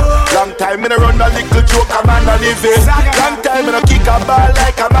big good. Long time in a run a little joke a man a live it. Long time in a kick a ball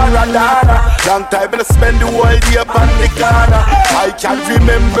like a Maradona. Long time in a spend the whole day upon the corner. I can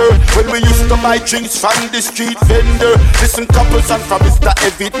remember when we used to buy drinks from the street vendor. Listen couples and from Mr.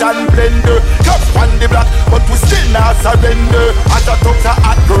 Evitan Blender. Cup on the block but we still not surrender. As a talk to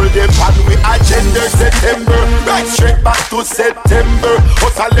hot girl them and we agenda September. Right straight back to September.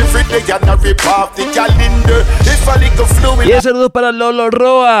 Hustle every day and a rip off the calendar. Y saludos para Lolo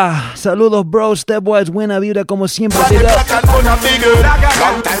Roa. Saludos, bro. Stepwise, buena vibra como siempre. Long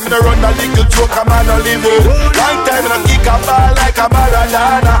time in a run a little joke a man a live it. Long time in a kick a ball like a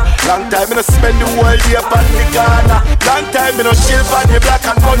Maradona. Long time in a spend the whole day upon the corner. Long time in a chill for the black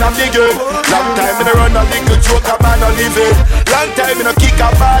and bun a big it. Long time in a run a little joke a man a live it. Long time in a kick a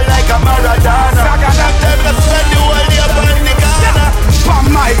ball like a Maradona. Long time in a spend the whole day upon the corner.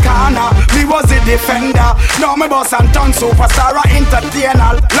 From my corner, me was a defender. Now me boss and turn superstar a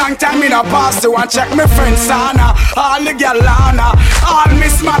entertainer. Long time in a pass to and check me friend Sana. All the girl Lana. All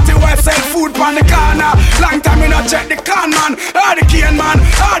Miss Matty will sell food pan the corner. Long time in a check the can man, or the cane man,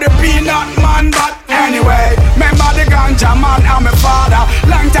 or the peanut man. But anyway, remember the ganja man and my father.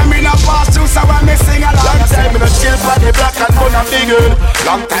 Long time in a pass to so when me sing along. Long time in a chill for the black and bun a big girl.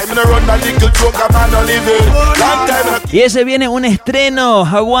 Long time in a run a little joke a man a live it. Long time in a Y ese viene un estreno,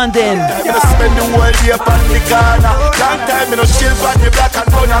 aguanten. spend the whole day upon the corner. Long time in a chill for the black and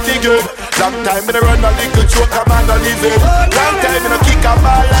bun a big girl. Long time in a run a little joke a man a live it. Long time in a kick a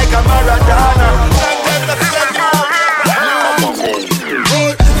ball like a Maradona. Long time in a spend the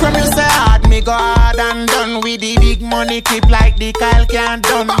From you say hard, me go hard and done with the big money keep like the Kyle can't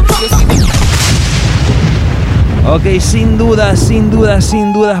done. You see the Ok, sin dudas,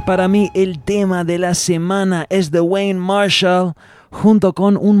 para mí el tema de la semana es de Wayne Marshall junto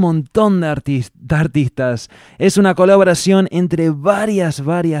con un montón de artistas. Es una colaboración entre varias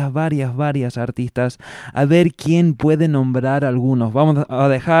artistas. A ver quién puede nombrar algunos. Vamos a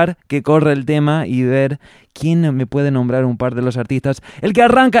dejar que corra el tema y ver quién me puede nombrar un par de los artistas. El que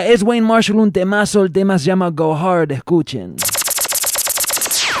arranca es Wayne Marshall, un temazo. El tema se llama Go Hard, escuchen.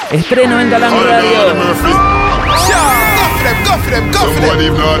 Estreno en Galang Radio. Go for them. Somebody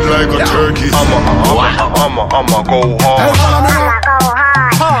blood like a turkey. I'ma go hard.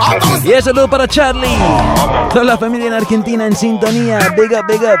 Y saludo para Charlie. Toda la familia en Argentina en sintonía. Big up.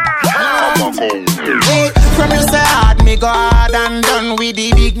 From you say hard, me go hard and done with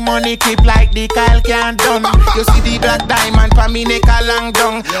the big money clip like the Kyle can't done. You see the black diamond for me neck a long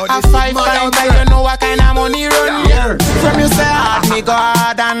down. A 5 times you know what kind of money run. From you say hard, me go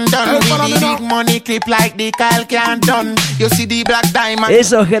hard and and done. With the big money clip like the Kyle can done. You see the black diamond.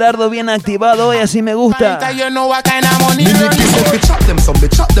 Eso, Gerardo, bien activado hoy, así me gusta. You know what kind of money me chop them, some me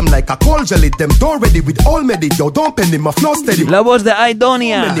chop them like a cold jelly. Them don't ready with all medi, yo don't penny my flow steady. La voz de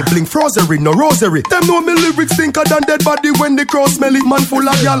Aidonia. Many blink frozery, no rosary. Them know me lyrics thinker than dead body when they cross smelly. Man full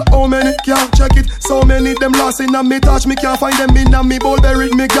of y'all, how many? Can't check it. So many them lost in a me touch, me can't find them in a me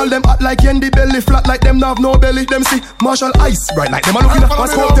bowlberry. Me girl them act like Yendi belly, flat like them have no belly. Them see Marshall Ice, right like them a looking at my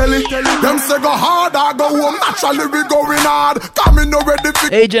scope telly. Them say go hard, I go home, naturally we going hard. Coming already.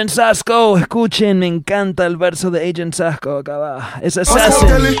 Agent Sasco, escuchen, me encanta el verso de Agent Sasco acá va. Es Assassin.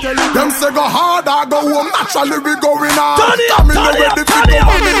 Them say go hard, I go home, naturally we going hard. Coming already we going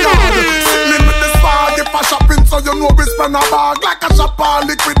hard. Sitting with the spag, if I shopping so you know we spend a bag. Like a shop all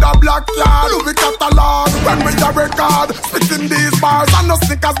liquid a black yard. Louis catalog, when we a record. Spitting these bars and no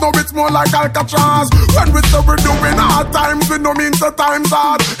sneakers, no it's more like Alcatraz. When we say we're doing hard times, we no mean the times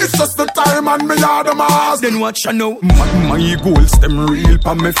hard. It's just the time and me are the mass. Then watch you know, my goals them real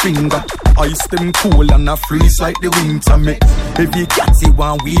pa me finger. Ice them cool and a freeze like the winter me. Every catty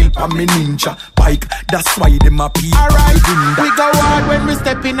one wheel pa me ninja bike. That's why them a pee. Alright, we go hard when we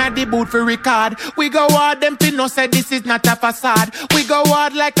step in at the booth for record. We go hard, them no say this is not a facade. We go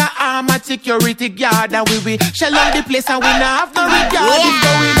hard like a armored security guard. And we shell on the place and we not have no regard. It's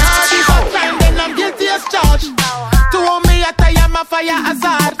going hard, if I crime then I'm guilty as charged. To hold me at I am a fire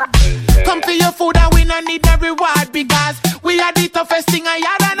hazard. Come for your food and we no need a reward. Because we are the toughest thing I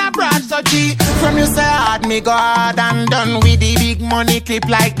had and abroad. So G, from you say hard, me go hard and done. With the big money clip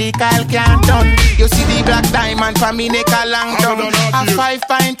like the Kyle can done. You see the black diamond for me neck a long tongue. A 5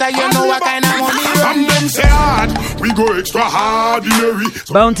 pinter, you know what kind of money run. And them say hard, we go extra ordinary.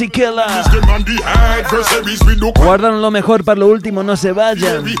 Bounty Killer. Guardan lo mejor para lo último, no se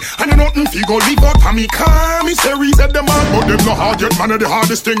vayan. And nothing figure leave out for me commissary. Said them all, but them no hard yet, man of the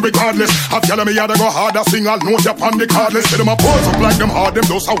hardest thing regardless. I've tell me how to go harder, sing I'll note you upon the cardless. Say them a pose up like them hard, them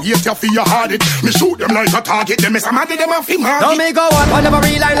those how wait you feel you hard it. Me shoot them like a target, them is a man, them a feel hard. Now me go on, one never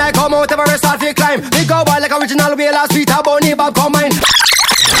reline like come out, ever start to climb. Me go on like original way last Peter Bonnie Bob combine.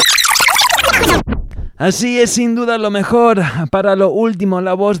 Así es, sin duda lo mejor. Para lo último,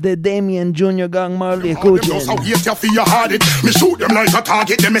 la voz de Damien Jr. Gang Marley. Escuchen. Now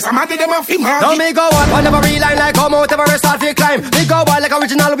me go on, one never reline like come out, ever start to climb. Me go on like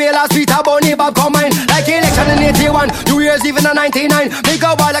original way last Peter Bonnie Bob combine. Like election in 81, 2 years even in 99. Me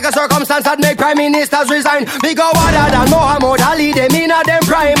go on like a circumstance that make prime ministers resign. Me go harder than Muhammad Ali, them in a them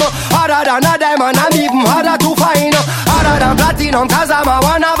prime. Harder than a diamond, I'm even harder to find. Harder than platinum, cause I'm a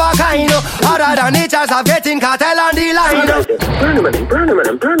one of a kind. Harder than nature's of getting cartel on the line.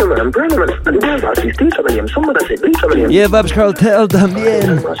 Yeah, Vybz Kartel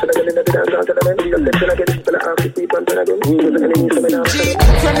también.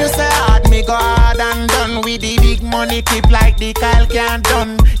 From you say hard, me go hard and done. With the big money clip like the Kyle can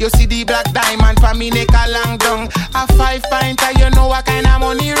done. You see the black diamond for me neck a long down. A 5 pinter, you know what kind of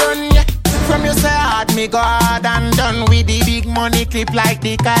money run, yeah. From you say hard, me go hard and done. With the big money clip like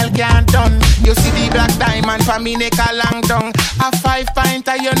the Kyle can done. You see the black diamond for me neck a long down. A 5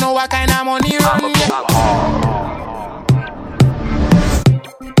 pinter, you know what kind of money run, yeah.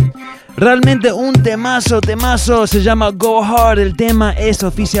 Realmente un temazo, se llama Go Hard. El tema es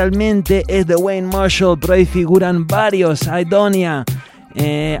oficialmente de Wayne Marshall, pero ahí figuran varios. Aidonia,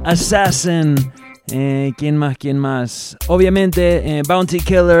 Assassin, ¿quién más? Obviamente Bounty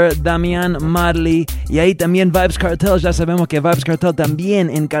Killer, Damian Marley y ahí también Vybz Kartel. Ya sabemos que Vybz Kartel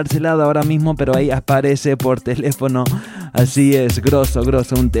también encarcelado ahora mismo, pero ahí aparece por teléfono. Así es, grosso,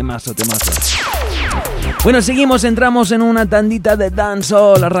 un temazo. Bueno, seguimos, entramos en una tandita de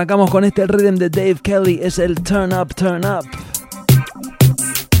dancehall. Arrancamos con este rhythm de Dave Kelly, es el Turn Up, Turn Up.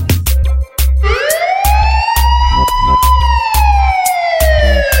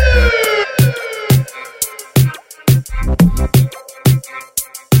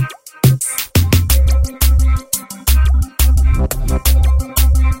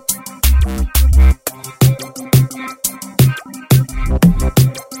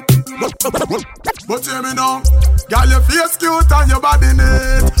 But hear me now, girl, your face cute and your body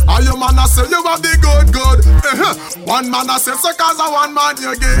neat. And your man a say you have the good. One man a say so cause a one man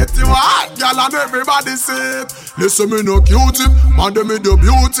you get. You hot, girl, and everybody say it. Listen me no cutie, man them with your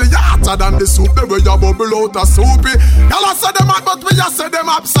beauty. You hotter than the soup, the way you bubble out a soupy. Girl, I say them hot, but we just say them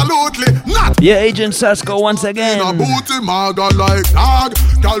absolutely not. Yeah, Agent Sasco once again. In a booty, maga like dog.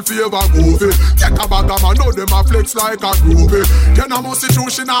 Girl, favor goofy. Take a bag of man, know them a flex like a groovy. Can a musty true,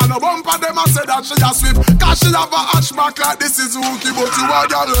 she nah no bumper. Them a say that she a swift, cause she have a hatchback like this is hooky. But you a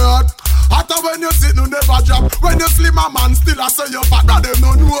girl hurt, After when you sit, no never drop. When you slim a man, still I say you fat. That them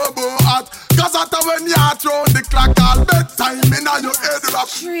no know about that. Cause after when you are round the clock, all bedtime in your head rap.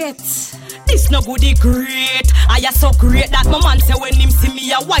 Great. This no goody great. I am so great that my man say when him see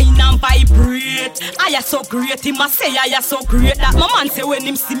me a whine and vibrate. I am so great, him a say I am so great that my man say when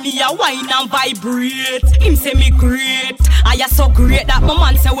him see me a whine and vibrate. Him say me great. I am so great that my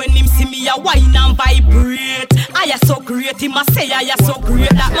man say when him see me a whine and vibrate. I am so great, him a say I am so great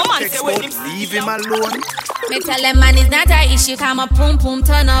that my man say when him see leave him alone. Me tell them man it's not a issue, come a pum pum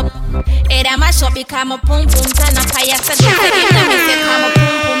turn up. It a mash up, it come a pum pum turn up. I said me say come a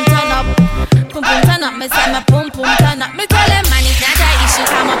pum pum turn up. Pum pum turn up, me say me pum pum turn up. Me tell them man it's not a issue,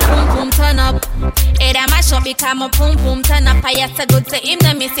 come a pum pum turn up. It a mash up, it come a pum pum turn up. I said good say him,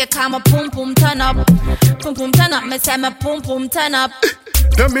 me say come a pum pum turn up. Pum pum turn up, me say me pum pum turn up.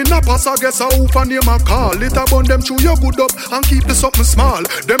 Them in a pass, I guess a hoof and name a call. It a bun them chew your good up and keep the something small.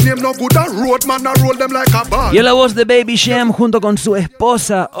 Them name no good and road man a roll them like a ball. Y la voz de Baby Shem junto con su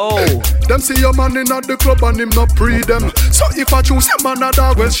esposa, oh. Them see your man in at the club and him no pre them. So if I choose a man a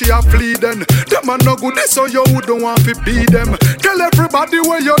dog, well she a flee then. Them man no good, so you don't want to be them. Tell everybody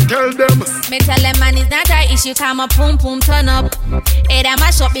where you tell them. Me tell them man it's not a issue, come a pum pum turn up. It a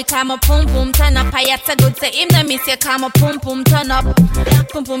mash up, become a pum pum turn up. I had to good say him, me say come a pum pum turn up.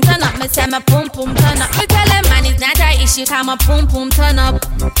 Pum pum turn up, me say me pum pum turn up. Me tell them man it's not a issue, come a pum pum turn up.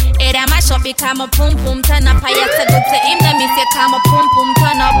 It a mash up, become a pum pum turn up. I had to good say him, me say come a pum pum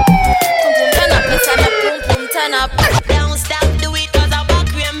turn up. Pum pum turn up, me say me pum pum turn up. Don't stop, do it 'cause I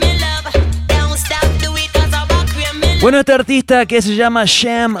walk with me love. Don't stop, do it 'cause I walk with me love. Bueno, este artista que se llama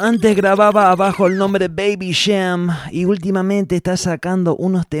Shem antes grababa bajo el nombre Baby Shem y últimamente está sacando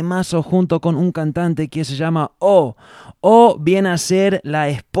unos temazos junto con un cantante que se llama O. O viene a ser la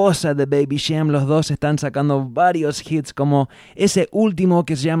esposa de Baby Shem. Los dos están sacando varios hits como ese último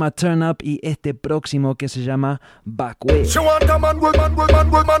que se llama Turn Up y este próximo que se llama Back Way. She want a man, good man, good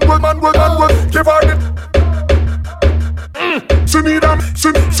man, good man, good man, good man, good. Give her it. She need a, she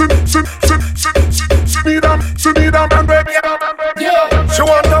need a man, baby. She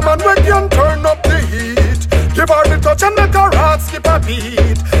want a man who can turn up the heat. Give her the touch and make her heart skip a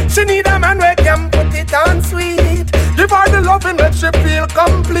beat. She need a man who can put it on sweet. Give her the loving, make she feel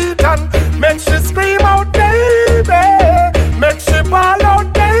complete and make she scream out, baby. Make she ball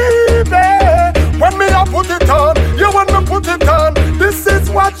out, baby. When me a put it on, you want me put it on. This is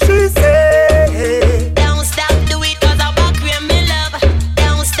what she say. Don't stop, do it 'cause I walk with me love.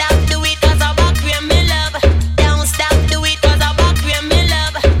 Don't stop, do it 'cause I walk with me love. Don't stop, do it 'cause I walk with me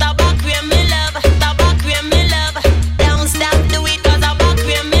love. I walk with me love. I walk with me love. Don't stop, do it 'cause I walk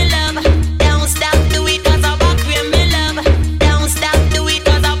with me love. Don't stop, do it 'cause I walk with me love. Don't stop, do it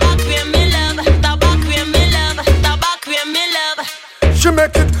 'cause I walk with me love. I walk with me love. I walk with me love. She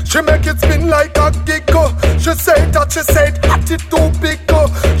make it spin like a gecko. She say that, she said, hot it too big go.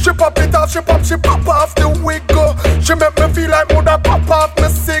 She pop it off, she pop off the wig go. She make me feel like mother pop off me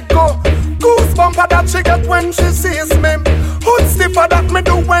sicko. Goosebumps that she get when she sees me. Hood stiffer that me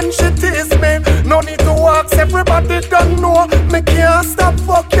do when she tease me. No need to ask, everybody don't know. Me can't stop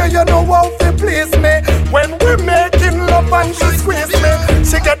fuck you, you know how to please me. When we making love and she squeeze me,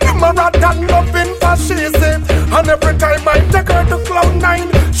 she get the marathon loving for she's it. And every time I take her to Cloud9,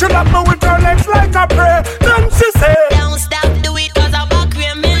 she love me with her legs like a prayer. Then she say, don't stop, do it 'cause I walk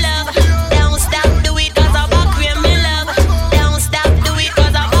with me love. Don't stop, do it 'cause I walk with me love. Don't stop, do it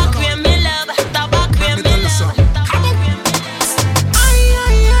 'cause I walk with me love. I walk with me love.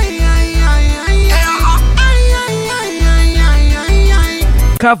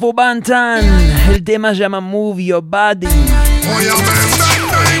 Cafu Bantan, el tema se llama Move Your Body.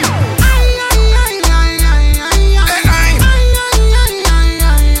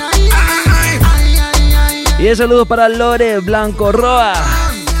 Y el saludo para Lore Blanco Roa.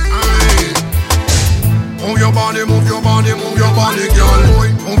 Move your body, move your body, move your body, girl.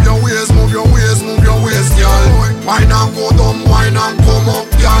 Move your waist, move your waist, move your waist, girl. Wine and go down, wine and come up,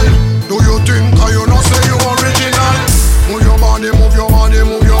 girl. Do you think you know say you original? Move your body, move your body,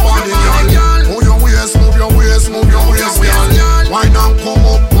 move your body, girl. Move your waist, move your waist, move your waist, girl. Wine and come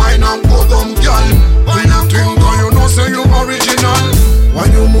up, wine and go down, girl. Do you think you know say you original? When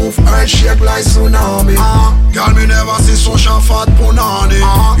you move, earth shake like tsunami. Girl, me never see such a fat punani.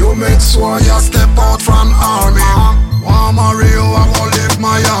 You make sure you step out from army. Wanna marry you, I go live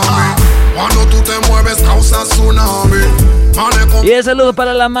Miami. Cuando tú te mueves, causa tsunami. Y el saludo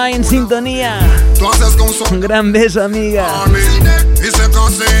para la Ma en sintonía. Un gran beso, amiga. Y se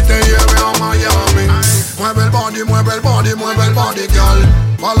case y te lleve a Miami. Mueve el body, mueve el body, mueve el body, girl.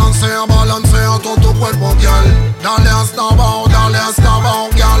 Balancea, balancea todo tu cuerpo, girl. Dale hasta abajo,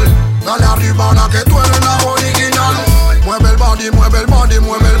 girl. Dale arriba ahora que tú eres la original. Mueve el body, mueve el body,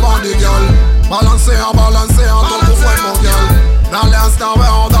 mueve el body, girl. Balancea, balancea todo tu cuerpo, girl. Dale hasta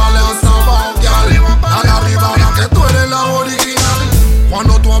abajo, girl. Dale arriba ahora que tú eres la original.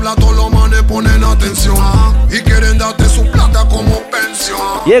 Cuando tú hablas todos los manes ponen atención y quieren darte su plata como pensión.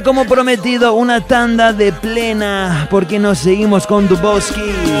 Y es como prometido una tanda de plena, porque nos seguimos con Duboski.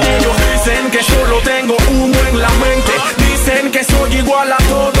 Ellos dicen que solo tengo humo en la mente. Dicen que soy igual a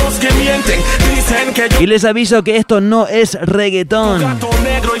todos que mienten. Dicen que yo... Y les aviso que esto no es reggaetón. Gato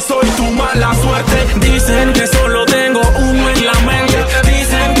negro y soy tu mala suerte. Dicen que solo tengo humo en la mente.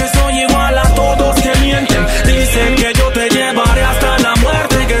 Dicen que soy igual a todos que mienten. Dicen que yo te llevaré hasta la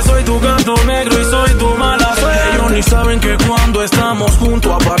muerte. Que soy tu gato negro y soy tu mala suerte. Ellos ni saben que cuando estamos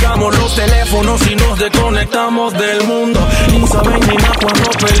juntos apagamos los teléfonos y nos desconectamos del mundo. Ni saben ni nada cuando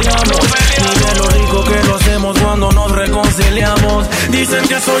peleamos, ni de lo rico que lo hacemos cuando nos reconciliamos. Dicen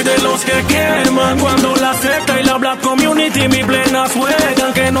que soy de los que queman cuando la secta y la black community mi plena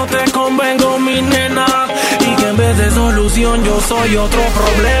juegan. Que no te convengo mi nena y que en vez de solución yo soy otro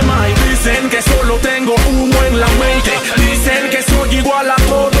problema. Y dicen que solo tengo humo en la mente. Dicen que soy igual a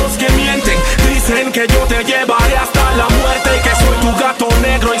todos que mienten. Dicen que yo te llevaré hasta la muerte y que soy tu gato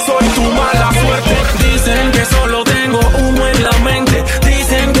negro y soy tu mala suerte. Dicen que solo tengo humo en la mente.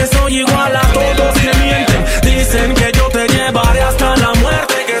 Dicen que soy igual a todos que mienten. Dicen que yo te llevaré hasta la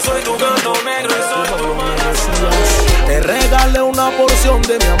muerte, que soy tu gato negro y soy tu mala suerte. Te regalé una porción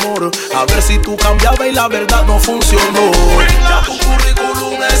de mi amor, a ver si tú cambiabas y la verdad no funcionó. Ya tu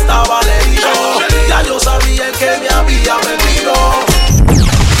currículum estaba leído, ya yo sabía el que me había metido.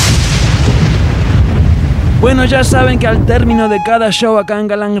 Bueno, ya saben que al término de cada show acá en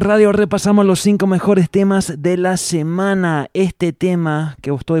Galán Radio repasamos los 5 mejores temas de la semana. Este tema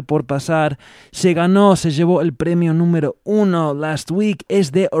que estoy por pasar se llevó el premio número 1 last week.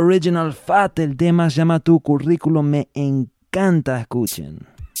 Es de Original Fat. El tema se llama Tu Currículum. Me encanta, escuchen.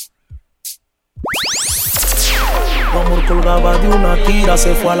 Tu amor colgaba de una tira,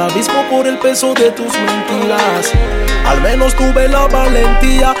 se fue al abismo por el peso de tus mentiras. Al menos tuve la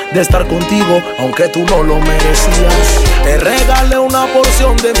valentía de estar contigo, aunque tú no lo merecías. Te regalé una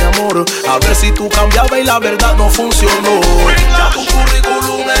porción de mi amor, a ver si tú cambiabas y la verdad no funcionó. Ya tu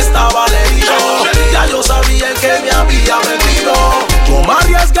currículum estaba leído, ya yo sabía el que me había metido. Yo me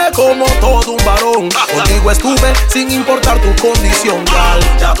arriesgué como todo un varón, contigo estuve sin importar tu condición real.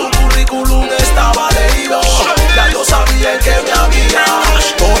 Ya tu currículum estaba leído, ya yo sabía el que me había.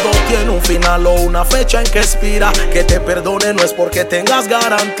 Todo tiene un final o una fecha en que expira. Que te perdone no es porque tengas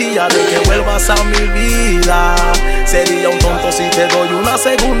garantía de que vuelvas a mi vida. Sería un tonto si te doy una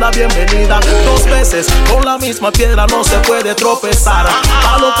segunda bienvenida. 2 veces con la misma piedra no se puede tropezar.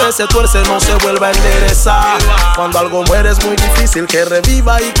 A lo que se tuerce no se vuelve a enderezar. Cuando algo muere es muy difícil que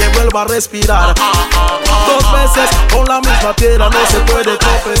reviva y que vuelva a respirar. 2 veces con la misma piedra no se puede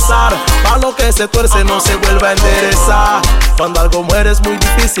tropezar. A lo que se tuerce no se vuelve a enderezar. Cuando algo muere es muy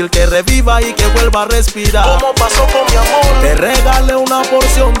difícil que reviva y que vuelva a respirar. ¿Cómo pasó con mi amor? Te regalé una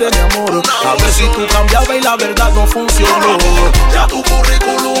porción de mi amor, a ver si tú cambiabas y la verdad no funcionó. Ya tu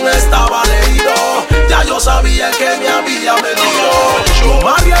currículum estaba leído, ya yo sabía el que me había metido. Yo me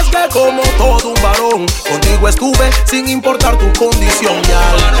arriesgué como todo un varón, contigo estuve sin importar tu condición.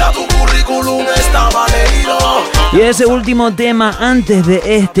 Ya tu currículum estaba leído. Y ese último tema antes de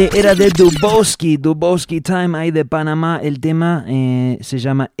este era de Duboski, Duboski Time, ahí de Panamá. El tema se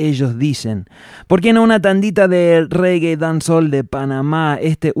llama Ellos Dicen. ¿Por qué no una tandita de reggae dancehall de Panamá?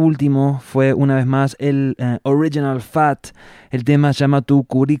 Este último fue una vez más el Original Fat. El tema se llama Tu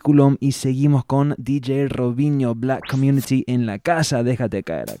Currículum y seguimos con DJ Robinho, Black Community en la casa. Déjate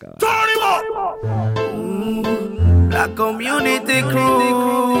caer acá. Black Community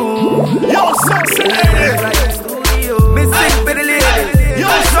Crew. Yo, sexy lady. Me sing for the lady. Yo,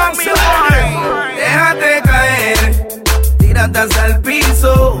 sexy lady. Déjate caer. Tírate hasta el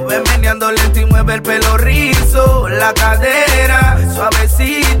piso. Ven meneando lento y mueve el pelo rizo. La cadera,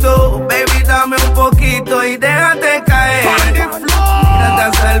 suavecito. Baby, dame un poquito y déjate caer. Tírate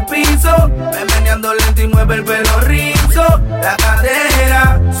hasta el piso. Ven meneando lento y mueve el pelo rizo. La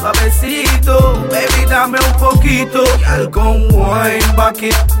cadera, suavecito. Baby, dame un poquito. Y'all gon' wine back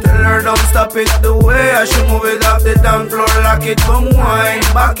it. Tell her don't stop it. The way I should move it up the dance floor, lock it. Gon' wine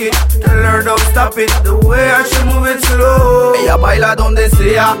back it. Tell her don't stop it. The way I should move it slow. Ella baila donde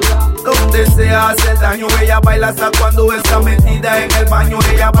sea hace daño. Ella baila hasta cuando está metida en el baño.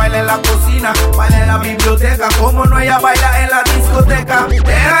 Ella baila en la cocina, baila en la biblioteca. Como no, ella baila en la discoteca.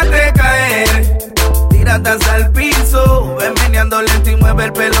 Déjate caer. Tírate hasta el piso, ven meneando lento y mueve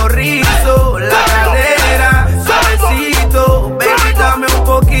el pelo rizo. La cadera, suavecito, baby, dame un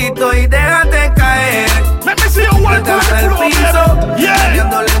poquito y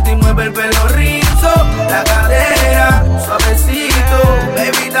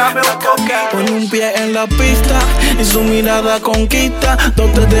Con un pie en la pista y su mirada conquista.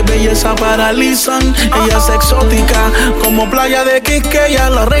 Dotes de belleza paralizan. Ella es exótica como playa de Quisqueya,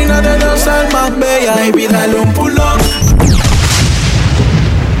 la reina de las almas bellas. Baby, dale un pull-up.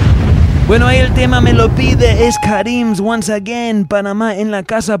 Bueno, ahí el tema me lo pide, es Karim's Once Again, Panamá en la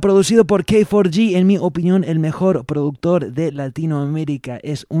casa, producido por K4G, en mi opinión el mejor productor de Latinoamérica,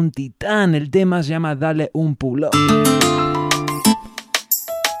 es un titán, el tema se llama Dale un Pull Up.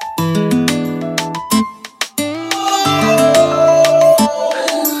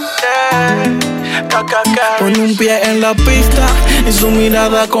 Con un pie en la pista y su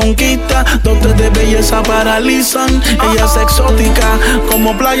mirada conquista. Dotes de belleza paralizan. Ella es exótica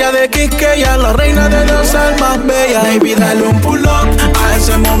como playa de Quisqueya, la reina de las almas bellas. Baby, dale un pull up a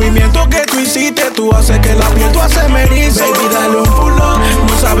ese movimiento que tú hiciste. Tú haces que la piel tú hace meriza. Baby, dale un pull up.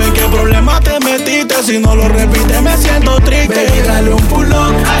 No saben qué problema te metiste. Si no lo repites me siento triste. Baby, dale un pull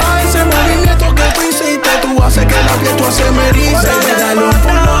up a ese movimiento que tú hiciste. Tú haces que la piel tú hace meriza. Baby, dale un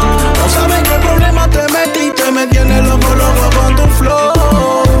pull up. No saben qué problema te metiste. Me tienes loco con tu flow.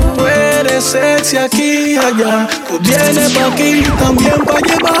 Tú eres sexy aquí y allá. Tú tienes pa' aquí, también pa'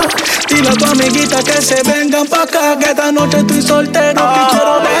 llevar. Dile a tu amiguita que se vengan pa' acá, que esta noche estoy soltero y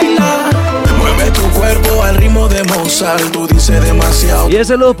quiero bailar. Mueve tu cuerpo al ritmo de Mozart. Tú dices demasiado. Y un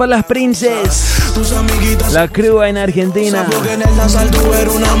saludo para las princes, tus amiguitas, la crew en Argentina. Porque en el danzal tú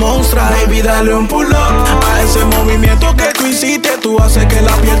eres una monstrua. Baby, dale un pull up a ese movimiento que tú hiciste. Tú haces que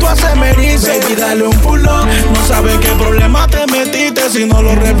la piel tú hace meriza. Baby, dale un pull up. No sabes qué problema te metiste. Si no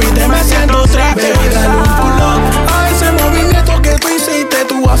lo repites me siento triste. Baby, dale un pull up a ese movimiento que tú hiciste.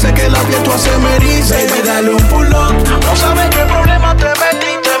 Tú haces que la piel tú hace meriza. Baby, dale un pull up. No sabes qué problema te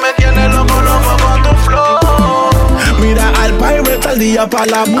metiste. Me tienes loco con tu flow. Mira al pirate al día para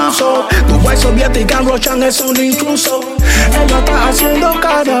el abuso. Dubai soviética, Rochan es un incluso. Ella está haciendo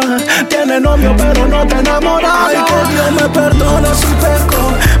cara. Tiene novio pero no te enamoras. Ay, que Dios me perdone si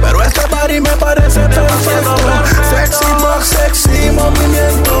peco, pero este party me parece perfecto. Sexy box, sexy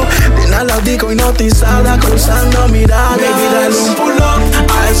movimiento. Tiene la disco hipnotizada cruzando miradas. Baby, dale un pull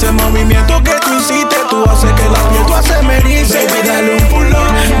up a ese movimiento que tú hiciste. Tú haces que la piel tú hace meriza. Baby, dale un pull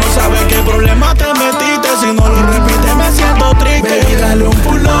up. No sabes qué problema te metiste. Si no lo repites me siento triste. Baby, dale un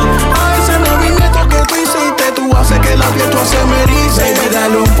pull up a ese movimiento que tú hiciste. Tú haces que la piel tú hace meriza. Baby,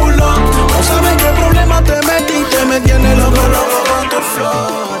 dale un pull up. No sabes qué problema te metiste. Me tienes loco con tu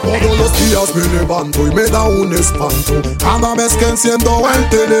flow. Todos los días me levanto y me da un espanto cada vez que enciendo el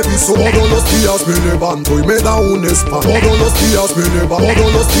televisor. Todos los días me levanto y me da un espanto. Todos los días me levanto.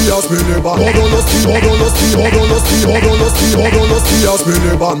 Todos los días me levanto. Todos los días, todos los días, todos los días, todos los días, todos los días me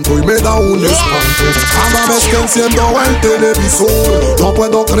levanto y me da un espanto cada vez que enciendo el televisor. No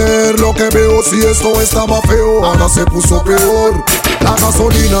puedo creer lo que veo, si esto estaba feo, ahora se puso peor. La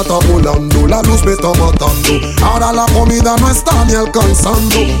gasolina está volando, la luz me está matando. Ahora la comida no está ni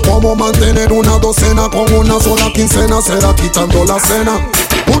alcanzando. ¿Cómo mantener una docena con una sola quincena? Será quitando la cena.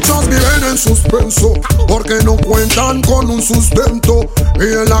 Muchos viven en suspenso porque no cuentan con un sustento. Y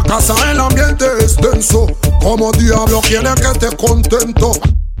en la casa el ambiente es denso. Como diablo quiere que esté contento.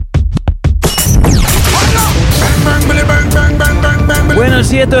 Bueno,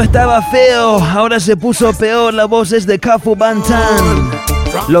 si esto estaba feo, ahora se puso peor. La voz es de Cafu Bantan.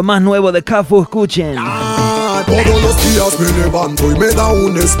 Lo más nuevo de Cafu, escuchen. Todos los días me levanto y me da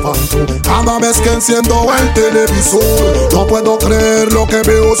un espanto cada vez que enciendo el televisor. No puedo creer lo que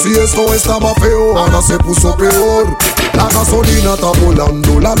veo, si esto estaba feo, ahora se puso peor. La gasolina está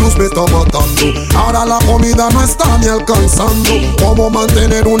volando, la luz me está matando. Ahora la comida no está ni alcanzando. ¿Cómo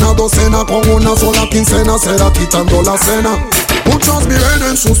mantener una docena con una sola quincena? Será quitando la cena. Muchos viven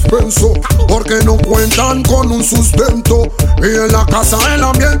en suspenso porque no cuentan con un sustento. Y en la casa el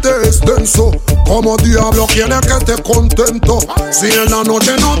ambiente es denso. Como diablo quiere que esté contento. Si en la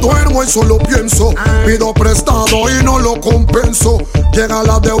noche no duermo y solo pienso, pido prestado y no lo compenso. Llega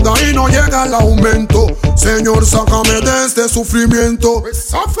la deuda y no llega el aumento. Señor, sácame de este sufrimiento.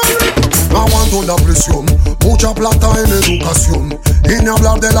 No aguanto la presión, mucha plata en educación y ni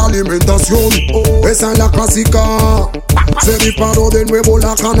hablar de la alimentación. Esa es la clásica. Se disparó de nuevo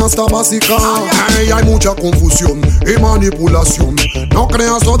la canasta básica. Hey, hay mucha confusión y manipulación. No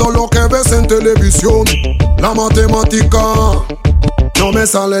creas todo lo que ves en televisión. La matemática no me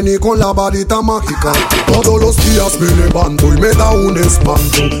sale ni con la varita mágica. Todos los días me levanto y me da un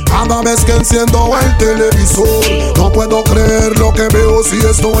espanto cada vez que enciendo el televisor. No puedo creer lo que veo, si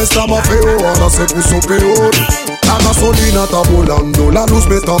esto estaba feo, ahora se puso peor. La gasolina está volando, la luz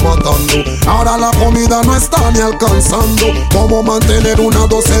me está matando. Ahora la comida no está ni alcanzando. ¿Cómo mantener una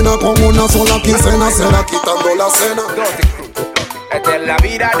docena con una sola quincena? Será quitando la cena. Esta es es la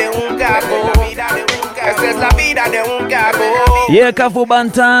vida de un capo. Esta es la vida de un capo. Y el Cafu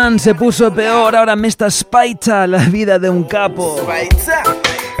Bantan se puso peor, ahora Mr. Spaita, la vida de un capo.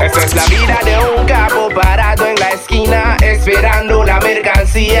 Esta es la vida de un capo parado en la esquina esperando la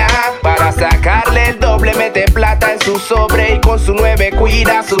mercancía para sacarle el doble, mete plata en su sobre y con su 9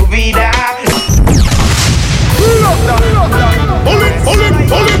 cuida su vida.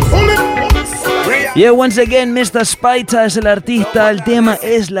 Yeah, once again, Mr. Spaita es el artista, el tema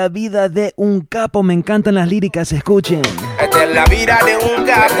es la vida de un capo, me encantan las líricas, escuchen. Esta es la vida de un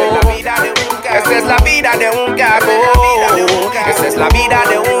capo. Esta es la vida de un capo. Esta es la vida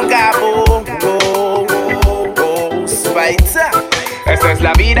de un capo. Esta es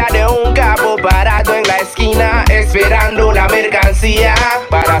la vida de un capo parado en la esquina esperando la mercancía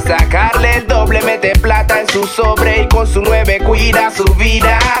para sacarle el doble, mete plata en su sobre y con su 9 cuida su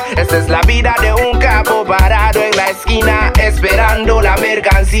vida. Esta es la vida de un capo parado en la esquina esperando la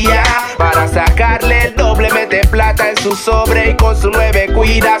mercancía para sacarle el doble, mete plata en su sobre y con su 9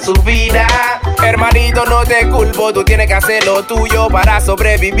 cuida su vida. Hermanito, no te culpo, tú tienes que hacer lo tuyo para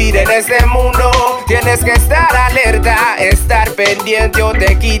sobrevivir en este mundo. Tienes que estar alerta, estar pendiente o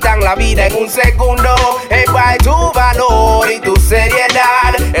te quitan la vida en un segundo. Hey, boy, tu valor y tu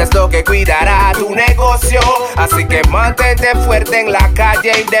seriedad es lo que cuidará tu negocio. Así que mantente fuerte en la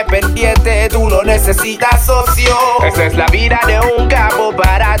calle, independiente, tú no necesitas socio. Esa es la vida de un capo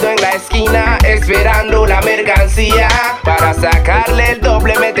parado en la esquina esperando la mercancía para sacarle el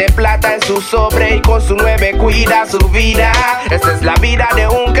doble, mete plata en su sobre y con su 9 cuida su vida. Esta es la vida de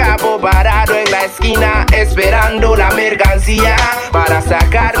un capo parado en la esquina esperando la mercancía para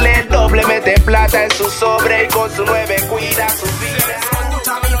sacarle el doble, mete plata en su sobre y con su 9 cuida su vida.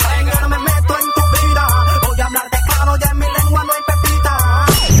 No me meto en tu vida, voy a hablar de claro, ya en mi lengua no hay pepita.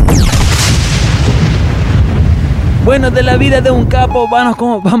 Bueno, de la vida de un capo,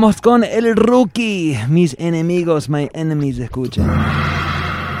 vamos con el rookie. Mis enemigos, my enemies, escuchen.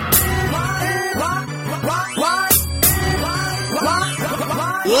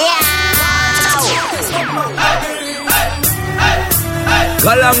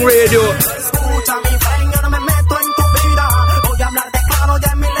 Galang Radio. Escucha mi friend, yo no me meto en tu vida. Voy a hablar de claro,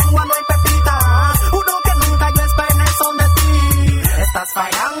 ya en mi lengua no hay pepita. Uno que nunca yo esperé son de ti. Estás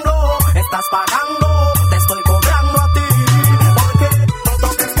fallando, estás pagando, te estoy cobrando a ti. Porque todo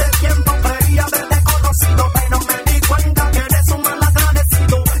este tiempo creía haberte conocido, pero me di cuenta que eres un mal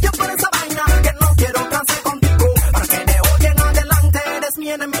agradecido. Yo por esa vaina que no quiero cansar contigo. Para que de hoy en adelante eres mi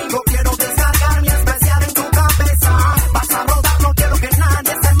enemigo. Quiero descargar mi especial en tu cabeza. Vas a rodar, no quiero que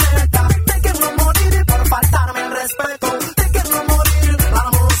nadie se meta. Te quiero morir por faltarme el respeto. Te quiero morir,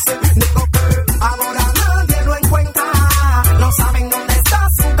 vamos. Digo que ahora nadie lo encuentra. No saben dónde está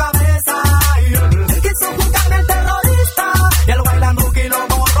su cabeza. Quiso juzgarme el terrorista y el bailando que lo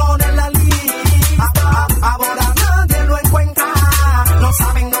borró de la lista. Ahora nadie lo encuentra. No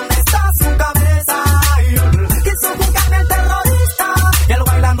saben dónde está su cabeza. Quiso juzgarme el terrorista y el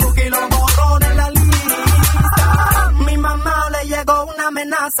bailando que lo borró de la lista. Mi mamá le llegó una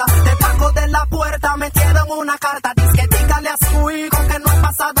amenaza. Debajo de la puerta metieron una carta. Dice que dígale a su hijo que no ha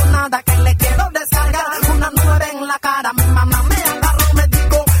pasado nada, que le quiero descargar una 9 en la cara. Mi mamá me agarró, me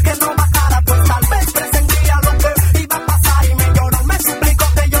dijo que no bajara, pues tal vez presentía lo que iba a pasar. Y me lloró, me suplicó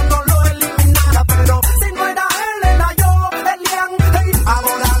que yo no lo eliminara. Pero si no era él, era yo, Elian. Hey,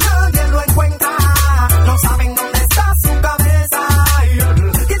 ahora nadie lo encuentra. No saben dónde está su cabeza.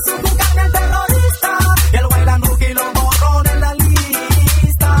 Quiso juzgarme el terrorista y el bailan rookie lo borró de la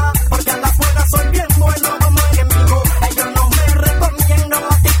lista. Porque anda afuera soy bien bueno como enemigo. Ellos no me recomiendo,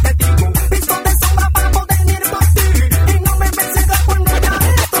 a ti te digo. Visto de sombra para poder ir por ti. Y no me persigas cuando ya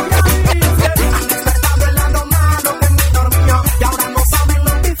estoy ahí. Han despertado el lado malo que me dormía. Y ahora no saben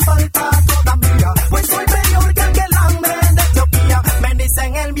lo que falta todavía. Pues soy peor que aquel hambre de Etiopía. Me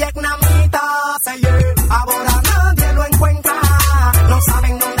dicen el vietnamita. Say yeah. Ahora nadie lo encuentra. No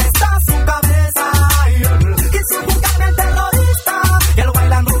saben dónde está su cabeza. Quiso juzgarme el terrorista y el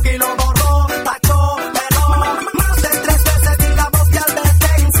bailan rookie lo borró, tachó, pero más de 3 veces di la voz de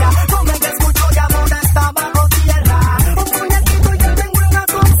advertencia. No me escuchó y ahora está bajo tierra. Un muñequito yo tengo en la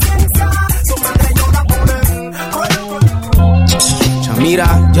conciencia. Su madre llora por él.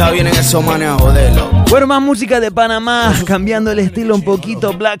 Chamira, ya vienen esos manes a joderlo. Bueno, más música de Panamá, cambiando el estilo un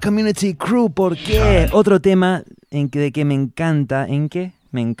poquito, Black Community Crew, ¿por qué? Otro tema de que me encanta, ¿en qué?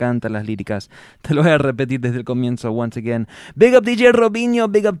 Me encantan las líricas. Te lo voy a repetir desde el comienzo, once again. Big up DJ Robinho,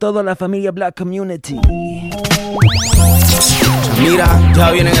 big up toda la familia Black Community. Mira,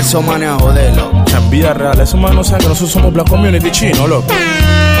 ya vienen esos manes a joderlo. Vida real, esos manes no saben que nosotros somos Black Community chino, loco.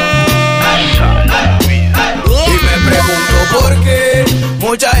 Y me pregunto por qué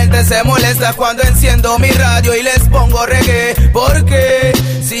Mucha gente se molesta cuando enciendo mi radio y les pongo reggae. Porque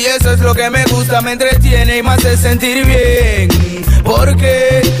si eso es lo que me gusta, me entretiene y me hace sentir bien.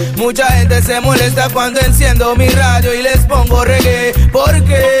 Porque mucha gente se molesta cuando enciendo mi radio y les pongo reggae.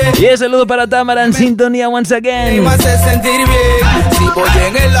 Porque y el saludo para Tamara en sintonía once again. Y me hace sentir bien. Si voy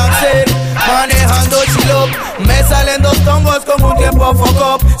en el Lancer manejando chilo, me salen dos tongos con un tiempo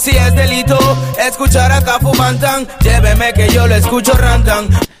foco. Si es delito escuchar a Cafu Mantan, lléveme que yo lo escucho rantan.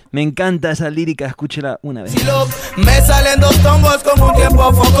 Me encanta esa lírica, escúchela una vez. Me salen dos tongos con un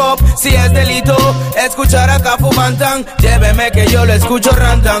tiempo foco. Si es delito escuchar a Cafu Mantan, lléveme que yo lo escucho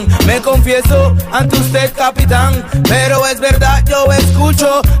rantan. Me confieso ante usted, capitán, pero es verdad, yo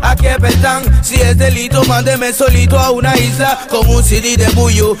escucho a Kepeltan. Si es delito, mándeme solito a una isla con un CD de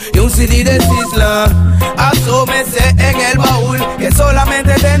Buyu y un CD de Sisla. Asómese en el baúl que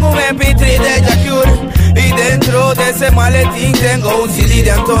solamente tengo un MP3 de Jacure. Y dentro de ese maletín tengo un CD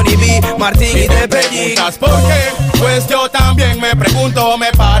de Anthony B, Martín y de Pellín. ¿Por qué? Pues yo también me pregunto.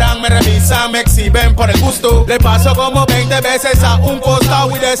 Me paran, me revisan, me exhiben por el gusto. Le paso como 20 veces a un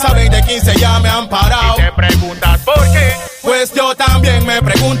costado y de esa 20-15 ya me han parado. Y te preguntas ¿por qué? Pues yo también me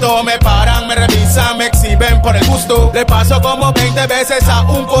pregunto. Me paran, me revisan, me exhiben por el gusto. Le paso como 20 veces a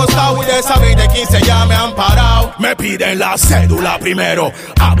un costado y de esa 20-15 ya me han parado. Me piden la cédula primero,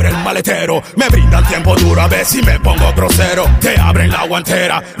 abre el maletero, me brindan tiempo duro a ver si me pongo grosero. Te abren la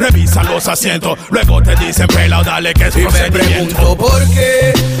guantera, revisan los asientos, luego te dicen pelao, dale que es y procedimiento. Me pregunto por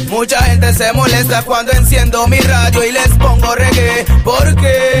qué mucha gente se molesta cuando enciendo mi radio y les pongo reggae.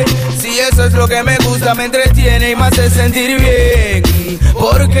 Porque si eso es lo que me gusta, me entretiene y me hace sentir bien.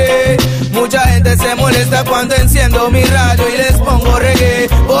 Porque mucha gente se molesta cuando enciendo mi radio y les pongo reggae.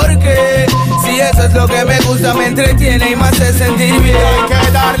 Porque si eso es lo que me gusta, me entretiene y me hace sentir bien. Hay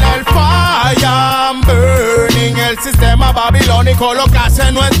que darle el fire and burning. El sistema babilónico lo que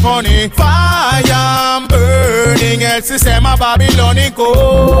hace no es funny. Fire and burning. El sistema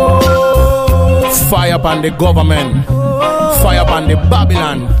babilónico. Fire upon the government. Fire upon the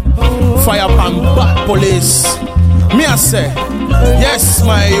Babylon. Fire upon bad police. Me I say, yes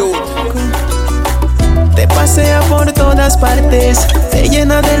my youth. Te pasea por todas partes, te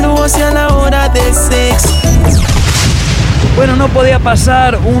llena de luz y a la hora del sexo. Bueno, no podía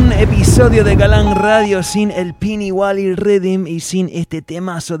pasar un episodio de Galán Radio sin el Pini Wally Rhythm y sin este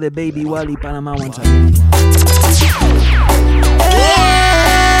temazo de Baby Wally Panamá once again.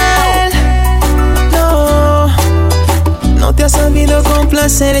 No te has sabido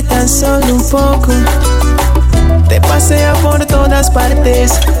complacer tan solo un poco. Te pasea por todas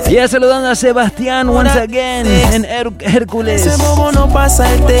partes. Ya saludando a Sebastián once again en Hércules. Ese bobo no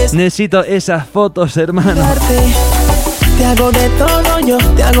pasa el test. Necesito esas fotos, hermano. Te hago de todo, yo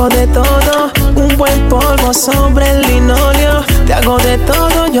te hago de todo. Un buen polvo sobre el linóleo. Te hago de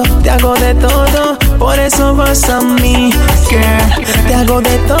todo, yo te hago de todo. Por eso vas a mí, girl. Te hago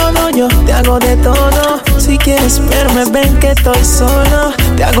de todo, yo te hago de todo. Si quieres verme, ven que estoy solo.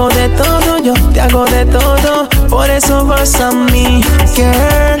 Te hago de todo, yo te hago de todo. Por eso vas a mí,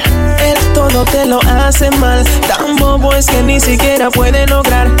 girl. El todo te lo hace mal. Tan bobo es que ni siquiera puede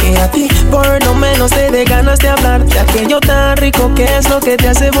lograr que a ti por lo menos te dé ganas de hablar de aquello tan rico que es lo que te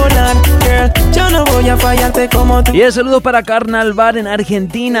hace volar, girl. Yo no voy a fallarte como tú. Y el saludo para Carnal Bar en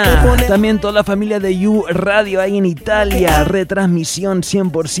Argentina. También toda la familia de You Radio ahí en Italia. Retransmisión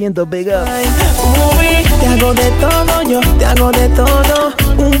 100% big up. Te hago de todo, yo te hago de todo.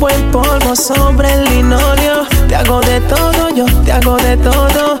 Un buen polvo sobre el linóleo. Te hago de todo, yo te hago de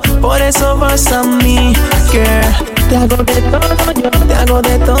todo. Por eso vas a mí, girl. Te hago de todo, yo te hago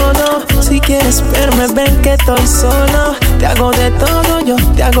de todo. Si quieres verme, ven que estoy solo. Te hago de todo, yo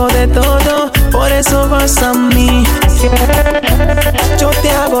te hago de todo. Por eso vas a mí, girl. Yo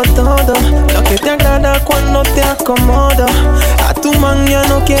te hago todo, lo que te agrada cuando te acomodo. A tu man ya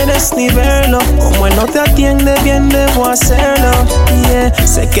no quieres ni verlo. Como él no te atiende bien, debo hacerlo. Yeah.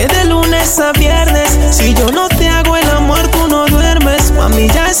 Sé que de lunes a viernes, si yo no te hago el amor, tú no duermes. Mami,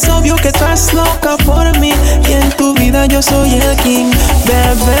 ya es obvio que estás loca por mí. Y en tu vida yo soy el king,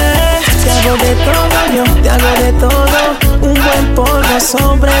 bebé. Te hago de todo, yo te hago de todo. Un buen polvo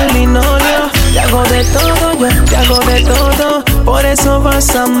sobre el linóleo. Te hago de todo, yo te hago de todo. Por eso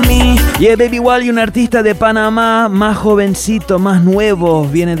vas a mí. Yeah, Baby Wally, un artista de Panamá, más jovencito, más nuevo.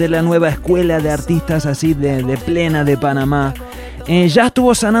 Viene de la nueva escuela de artistas así de plena de Panamá. Ya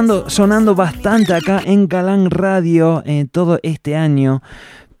estuvo sonando bastante acá en Galán Radio todo este año.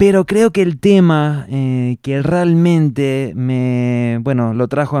 Pero creo que el tema que realmente lo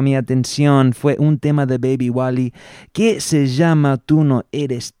trajo a mi atención fue un tema de Baby Wally que se llama Tú no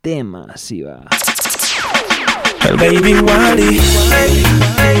eres tema. Así va. El Baby Wally.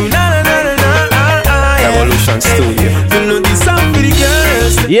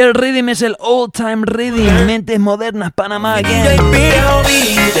 el rhythm es el Old Time Rhythm. Mentes Modernas, Panamá again. Yo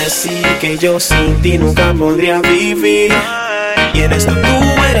oí decir que yo sin ti nunca podría vivir. Y en esto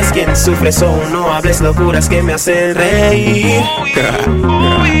tú eres quien sufre, solo no hables locuras que me hacen reír. Que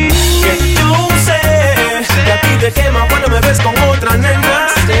yo sé que a ti te quema cuando me ves con otra nena.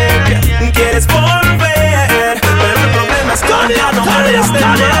 Que quieres volver, pero el problema es que ya no eres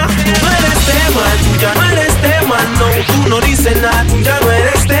tema. Tú no eres tema, tú ya no eres tema. No, tú no dices nada, tú ya no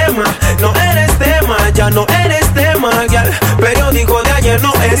eres tema. No eres tema, ya no eres tema. Ya el periódico de ayer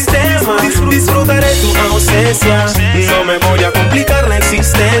no es tema. Disfrutaré tu ausencia, no me voy a complicar la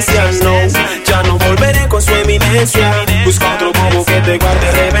existencia. No, ya no volveré con su eminencia. Busca otro bobo que te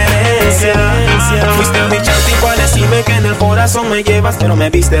guarde reverencia. Fuiste mi chanticual, decime que en el corazón me llevas, pero me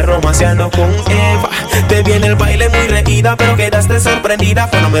viste romanceando con Eva. Te vi en el baile muy reída, pero quedaste sorprendida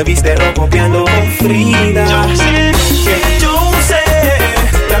cuando me viste copiando con Frida. Yo sé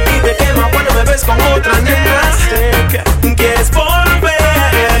que a ti te quema cuando me ves con otra nena. Quieres volver,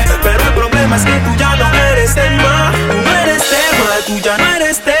 pero el problema es que tú ya no eres tema. Tú no eres tema, tú ya no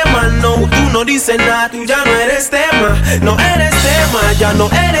eres tema. No, tú no dices nada, tú ya no eres tema. No eres tema, ya no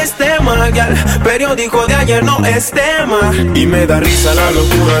eres tema. Ya el periódico de ayer no es tema. Y me da risa la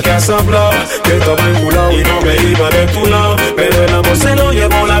locura que has hablado, que estaba enculado y no me iba de tu lado. Pero el amor se lo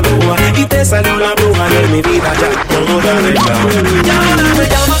llevó la bruja y te salió la bruja y en mi vida ya todo te arreglado. Ya ahora me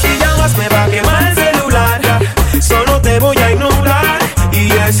llamas y llamas, me va a quemar el celular. Solo te voy a ignorar. Y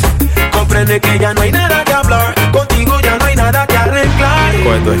comprende que ya no hay nada que hablar. Contigo ya no hay nada que arreglar.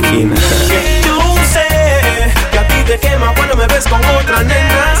 Cuento esquina. Que yo sé que a ti te quema cuando me ves con otra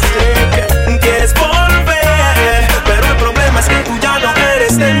nena. Que quieres volver, pero el problema es que tú ya no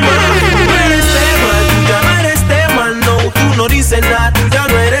eres tema. Tú no eres tema, tú ya no eres tema. No, tú no dices nada, tú ya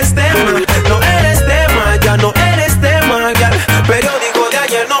no eres tema. No eres tema, ya no eres tema. Ya el periódico de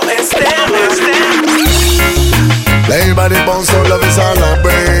ayer no es tema.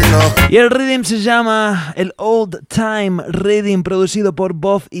 Y el rhythm se llama el Old Time Rhythm, producido por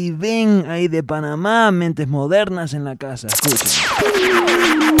Bof y Ben, ahí de Panamá. Mentes Modernas en la casa. Escuchen.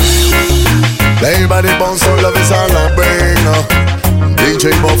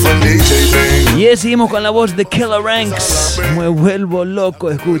 Y seguimos con la voz de Killer Ranks. Me vuelvo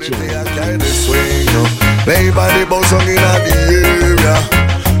loco, escuchen.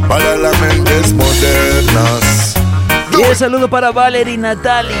 Para las mentes modernas. Y el saludo para Valerie y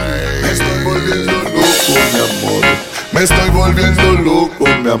Natalie. Me estoy volviendo loco, mi amor. Me estoy volviendo loco,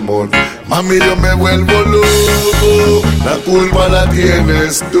 mi amor. Mami, yo me vuelvo loco. La culpa la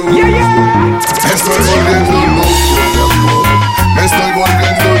tienes tú. Me estoy volviendo loco, mi amor. Me estoy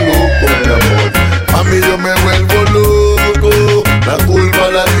volviendo loco, mi amor. Mami, yo me vuelvo loco. La culpa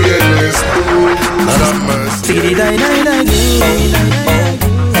la tienes tú. Nada más.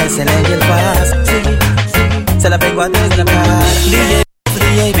 Es el Angel Paz, se la vengo a dedicar. DJ,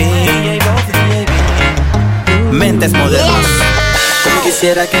 Mentes Modernas. Como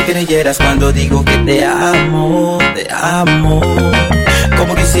quisiera que creyeras cuando digo que te amo, te amo.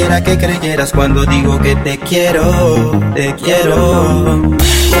 Como quisiera que creyeras cuando digo que te quiero, te quiero.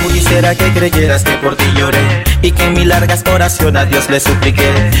 Como quisiera que creyeras que por ti lloré y que en mis largas oraciones a Dios le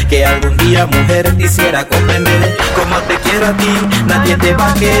supliqué que algún día, mujer, te hiciera comprender como te quiero a ti, nadie te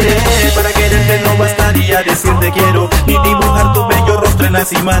va a querer. Para quererte no bastaría decir te quiero, ni dibujar tu bello rostro en la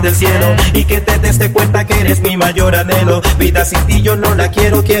cima del cielo, y que te des de cuenta que eres mi mayor anhelo. Vida sin ti yo no la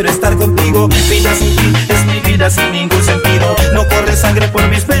quiero, quiero estar contigo. Vida sin ti es mi vida sin ningún sentido. No corre sangre por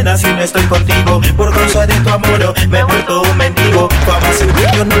mis venas si no estoy contigo. Por causa de tu amor me he vuelto un mendigo. Tu amor sin ti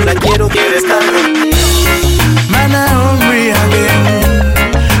yo no la quiero, quiero estar contigo.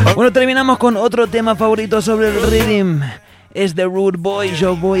 Bueno, terminamos con otro tema favorito sobre el rhythm. Es de Rude Boy,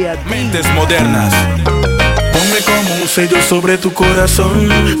 Yo Voy a Ti. Mentes Modernas. Ponme como un sello sobre tu corazón,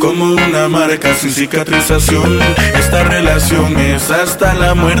 como una marca sin cicatrización. Esta relación es hasta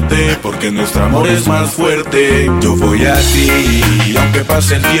la muerte, porque nuestro amor es más fuerte. Yo voy a ti, aunque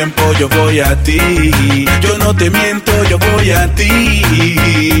pase el tiempo, yo voy a ti. Yo no te miento, yo voy a ti.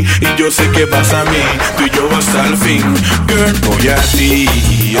 Y yo sé que vas a mí, tú y yo hasta el fin. Girl, voy a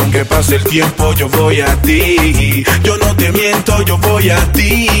ti, aunque pase el tiempo, yo voy a ti. Yo no te miento, yo voy a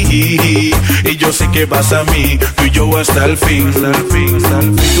ti. Y yo sé que vas a mí, tú y yo hasta el fin. Tú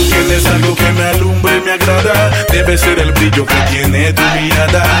tienes algo que me alumbre, me agrada. Debe ser el brillo que tiene tu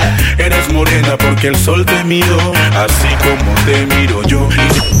mirada. Eres morena porque el sol te miró, así como te miro yo.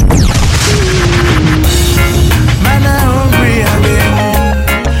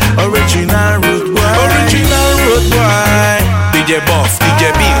 Original Root Boy, DJ Buff,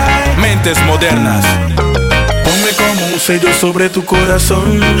 DJ B, Mentes Modernas. Ponme como un sello sobre tu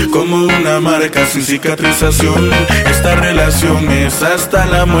corazón, como una marca sin cicatrización. Esta relación es hasta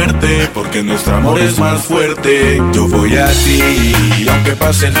la muerte, porque nuestro amor es más fuerte. Yo voy a ti, aunque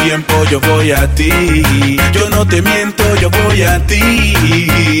pase el tiempo, yo voy a ti. Yo no te miento, yo voy a ti.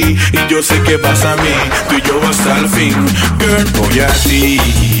 Y yo sé que vas a mí, tú y yo hasta el fin. Girl, voy a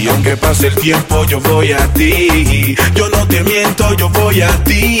ti, aunque pase el tiempo, yo voy a ti. Yo no te miento, yo voy a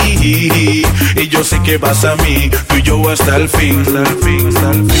ti. Y yo sé que vas a mí, tú y yo hasta el fin. Tú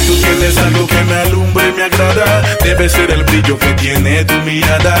tienes algo que me alumbra y me agrada. Debe ser el brillo que tiene tu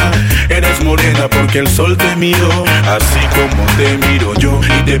mirada. Eres morena porque el sol te miró, así como te miro yo.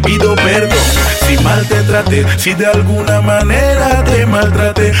 Y te pido perdón si mal te traté, si de alguna manera te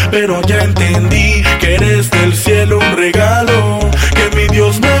maltraté. Pero ya entendí que eres del cielo un regalo que mi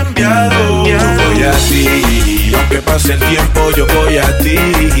Dios me ha enviado. Yo voy a ti, aunque pase el tiempo, yo voy a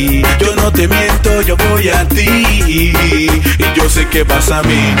ti. Yo no te miento, yo voy a ti. Y yo sé que vas a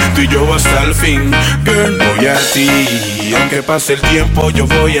mí, tú y yo hasta el fin. Girl, voy a ti, aunque pase el tiempo, yo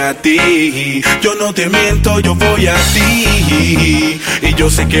voy a ti. Yo no te miento, yo voy a ti. Y yo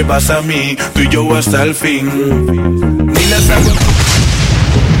sé que vas a mí, tú y yo hasta el fin. Ni las aguas.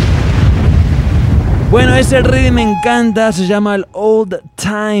 Bueno, ese rhythm me encanta, se llama el Old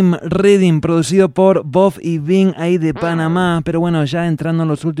Time Rhythm, producido por Bob y Vin ahí de Panamá. Pero bueno, ya entrando en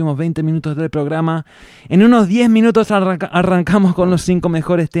los últimos 20 minutos del programa, en unos 10 minutos arrancamos con los 5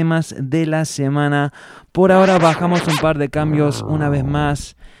 mejores temas de la semana. Por ahora bajamos un par de cambios una vez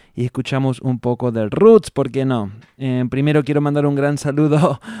más y escuchamos un poco del Roots, ¿por qué no? Primero quiero mandar un gran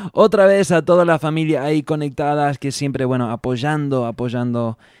saludo otra vez a toda la familia ahí conectadas, que siempre, bueno,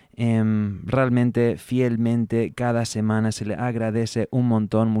 apoyando realmente fielmente cada semana. Se le agradece un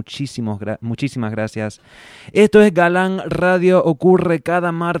montón. Muchísimas gracias. Esto es Galán Radio, ocurre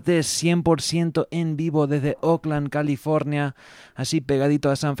cada martes 100% en vivo desde Oakland, California, así pegadito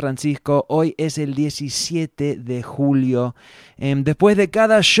a San Francisco. Hoy es el 17 de julio. Después de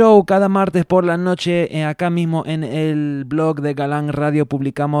cada show, cada martes por la noche, acá mismo en el blog de Galán Radio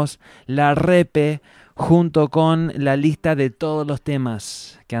publicamos la repe junto con la lista de todos los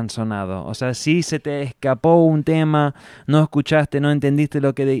temas que han sonado. O sea, si se te escapó un tema, no escuchaste, no entendiste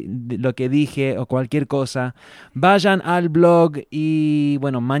lo que dije o cualquier cosa, vayan al blog y,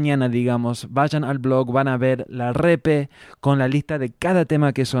 bueno, mañana digamos, vayan al blog, van a ver la repe con la lista de cada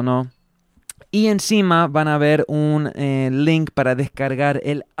tema que sonó. Y encima van a ver un link para descargar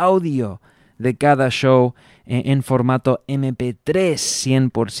el audio de cada show en formato MP3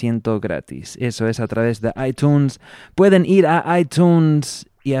 100% gratis. Eso es a través de iTunes. Pueden ir a iTunes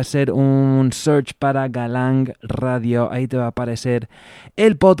y hacer un search para Galán Radio. Ahí te va a aparecer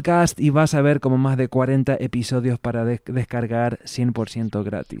el podcast y vas a ver como más de 40 episodios para descargar 100%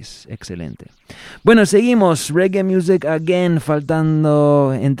 gratis. Excelente. Bueno, seguimos. Reggae Music Again,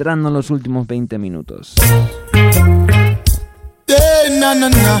 entrando en los últimos 20 minutos. Na na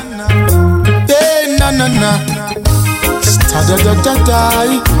na, na na na, sta-da-da-da-da,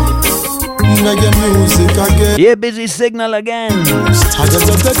 reggae music again. Yeah, busy signal again.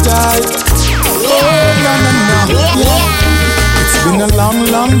 Sta-da-da-da-da, oh na na na, yeah. It's been a long,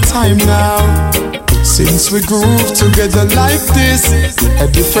 long time now since we groove together like this. A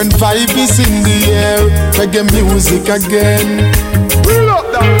different vibe is in the air. Reggae music again.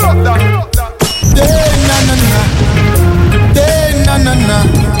 Yeah, na na na. Na na na,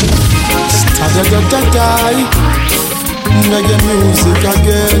 sta-da-da-da-da, reggae music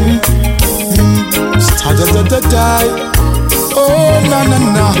again. Sta-da-da-da-da, oh na na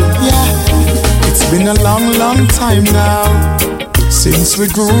na, yeah. It's been a long, long time now since we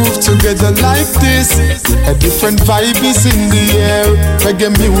groove together like this. A different vibe is in the air. Reggae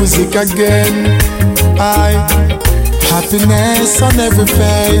music again. Happiness on every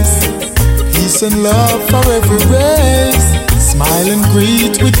face, peace and love for every race. Smile and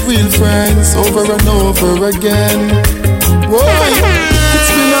greet with real friends over and over again. Whoa, it's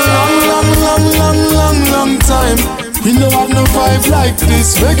been a long time. We don't have no vibe like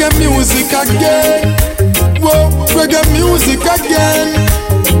this. Reggae music again. Whoa, reggae music again.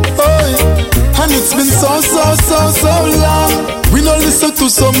 Oh, and it's been so long. We don't listen to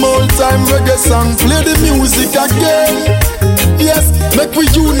some old time reggae song. Play the music again. Yes, make we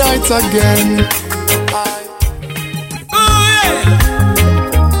unite again.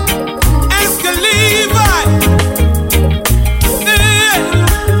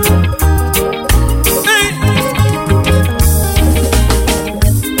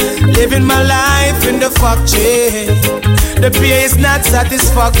 Living my life in the factory, the pay is not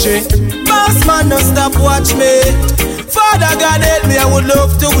satisfactory. Boss man, no stop watch me. Father God help me, I would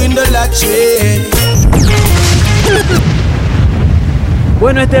love to win the lottery.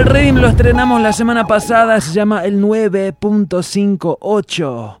 Bueno, este Rhythm lo estrenamos la semana pasada, se llama el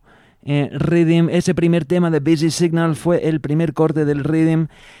 9.58. Rhythm, ese primer tema de Busy Signal fue el primer corte del Rhythm.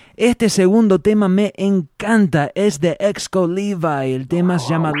 Este segundo tema me encanta, es de Exco Levi. El tema se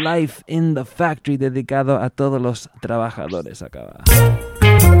llama Life in the Factory, dedicado a todos los trabajadores acá.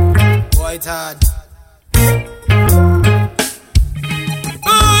 White hard.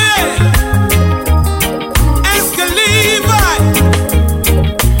 Exco Levi.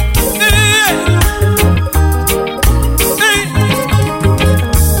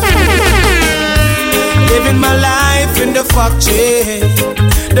 Living my life in the factory.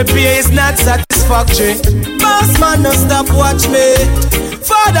 The pay is not satisfactory. Boss man, no stop watch me.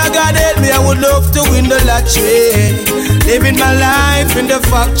 Father God help me, I would love to win the lottery. Living my life in the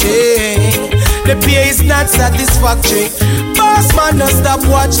factory. The pay is not satisfactory. Boss man, no stop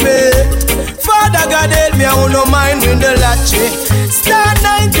watch me. Father God help me, I would no mind win the lottery. Start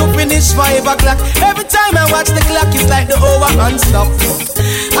 9 to finish 5 o'clock. Every time I watch the clock, it's like the hour non-stop.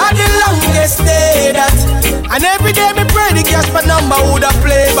 I the longest day that. And every day me pray the cash for number would a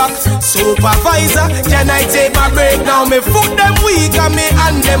play back. Supervisor, can I take my break now? Me foot them weak and me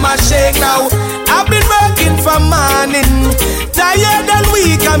hand them a shake now. I've been working from morning, tired and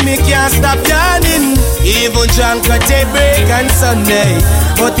weak and me can't stop yawning. Even drunk could take break on Sunday,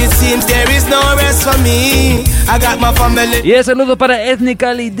 but it seems there is no rest for me. I got my family. Y el saludo para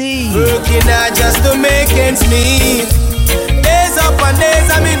Ethnically D. Working hard just to make ends meet. Days up and days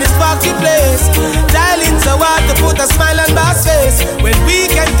I'm in this party place. Dialing so hard to put a smile on boss face. When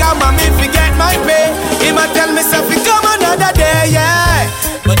weekend come and me forget my pay. He might tell me something come another day, yeah.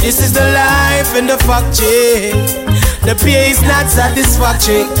 But this is the life in the factory. The pay is not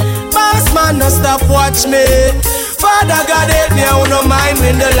satisfactory. Boss man, no stop watch me. Father God help me, I will no mind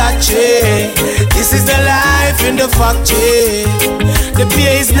win the lottery. This is the life in the factory. The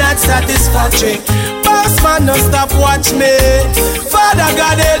pay is not satisfactory. Boss man, no stop watch me. Father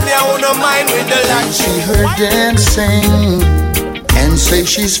God help me, I will no mind win the lottery. See her dancing and say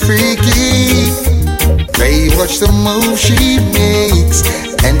she's freaky. They watch the move she makes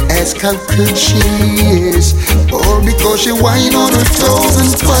and ask how good she is. All because she whine on her toes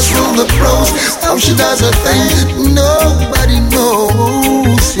and puzzle the pros. How she does her thing, nobody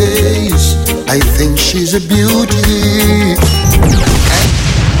knows. Yes, I think she's a beauty.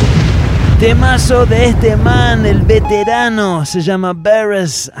 Temazo de este man, el veterano, se llama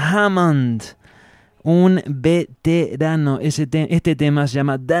Beres Hammond. Un veterano. Este tema se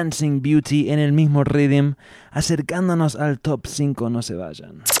llama Dancing Beauty en el mismo Rhythm. Acercándonos al top 5, no se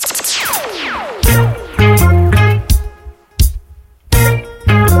vayan.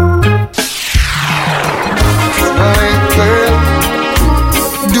 Alright, girl,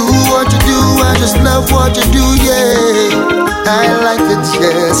 do what you do, I just love what you do, yeah. I like it,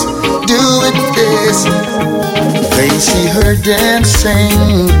 yes, do it, yes. They see her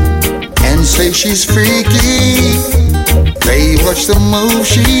dancing and say she's freaky. They watch the move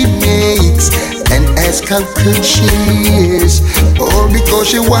she makes and ask how good she is. All because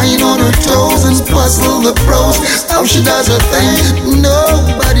she whine on her toes and puzzle the pros. How she does her thing,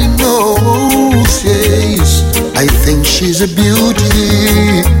 nobody knows. Yes, I think she's a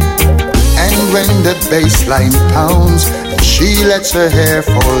beauty. And when the bassline pounds, she lets her hair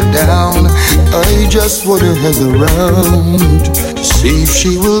fall down. I just wanna hang around to see if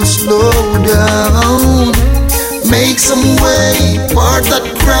she will slow down. Make some way, part that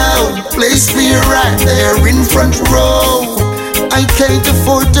crowd. Place me right there in front row. I can't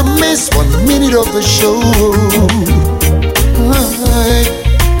afford to miss 1 minute of the show.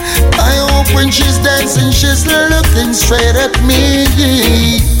 I hope when she's dancing, she's looking straight at me.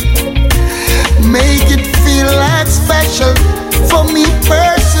 Make it feel like special for me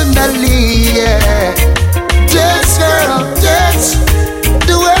personally, yeah. Dance, girl, dance.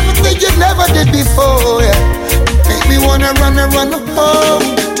 Do everything you never did before, yeah. Make me wanna run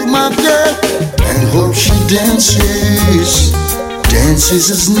home to my girl and hope she dances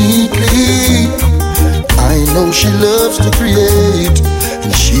as neatly. I know she loves to create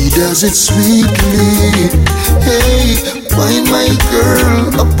and she does it sweetly. Hey, find my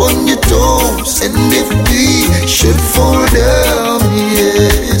girl up on your toes, and if we should fall down,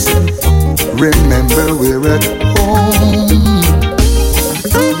 yes, remember we're at home.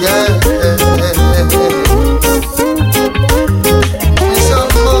 Yeah.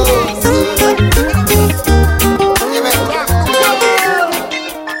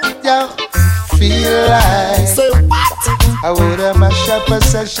 I would have mash up a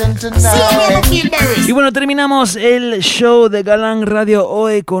session tonight. Y bueno, terminamos el show de Galang Radio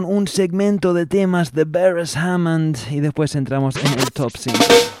hoy con un segmento de temas de Beres Hammond y después entramos en el top 5.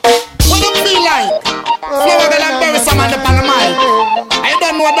 What you feel like? Flow the like Beres Hammond upon the mic. I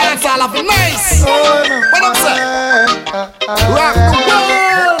don't know dance all of it nice. What I'm saying? Rock the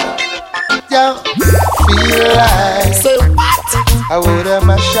world. Yeah, feel like. Say what? I woulda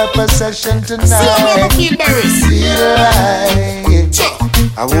mash up a session tonight. Feel like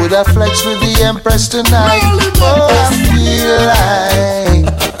I woulda flex with the Empress tonight. Oh, I feel like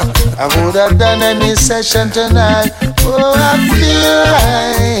I woulda done any session tonight. Oh, I feel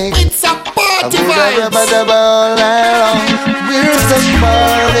like it's a party vibe. All night long. Where's the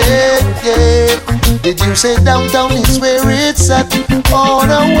party? Yeah. Did you say downtown is where it's at on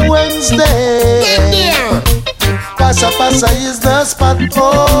a Wednesday? Pasa is the spot.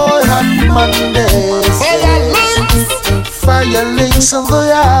 Oh, hot Mondays. Fire links in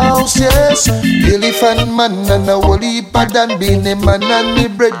the house, yes. Elephant man and a woolly pad and beanie man and me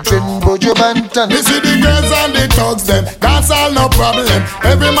brethren Bojo Bantan. You see the girls and the thugs them, that's all no problem.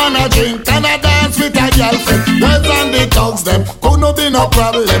 Every man a drink and a dance with a girlfriend. Girls and the thugs them, could no be no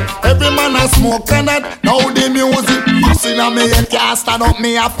problem. Every man a smoke and that, now the music busting on me head can't stand up,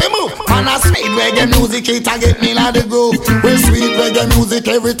 me have to move. Man a sweet reggae music, it a get me like the groove. With sweet reggae music,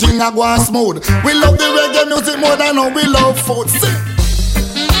 everything a go on smooth. We love the reggae music more than how we love food.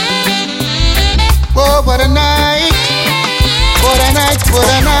 Oh, what a night. What a night, what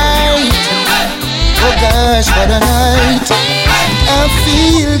a night. Oh gosh, what a night. I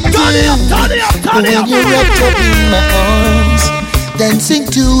feel good when you're wrapped up in my arms, dancing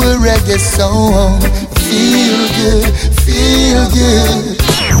to a reggae song. Feel good, feel good.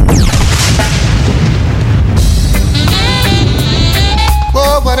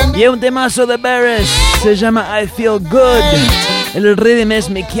 Y un temazo de Beres se llama I Feel Good. El rhythm es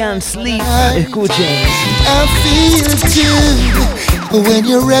Me Can't Sleep. Escuchen. I feel good when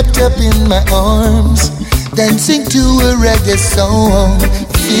you're wrapped up in my arms, dancing to a reggae song.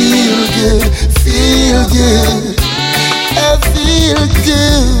 Feel good, feel good. I feel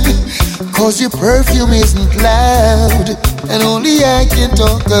good, 'cause your perfume isn't loud and only I can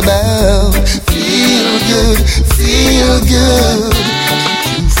talk about. Feel good, feel good.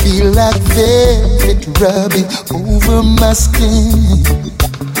 You feel like velvet rubbing over my skin,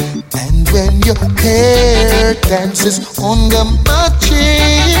 and when your hair dances under my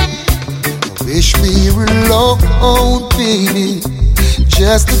chin, I wish we were alone, baby,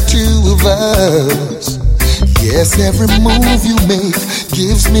 just the two of us. Yes, every move you make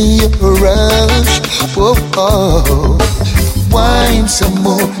gives me a rush. Oh, oh. Wine some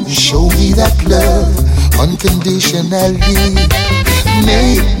more, show me that love unconditionally.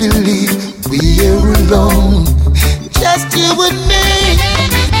 Make believe we're alone, just you and me.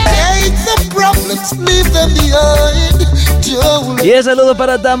 Take the problems, leave them behind. Don't. Y el saludo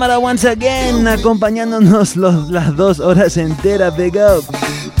para Tamara once again, acompañándonos las 2 horas enteras. Big up.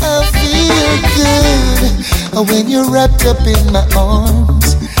 I feel good when you're wrapped up in my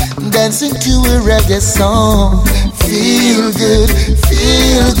arms, dancing to a reggae song. Feel good,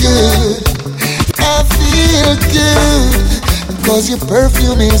 feel good. I feel good, 'cause your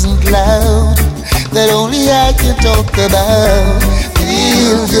perfume isn't loud, that only I can talk about.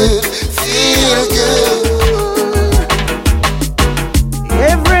 Feel good, feel good.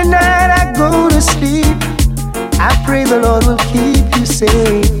 Every night I go to sleep, I pray the Lord will keep you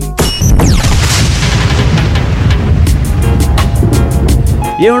safe.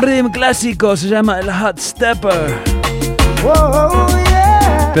 Y un rhythm clásico se llama el Hot Stepper. Whoa,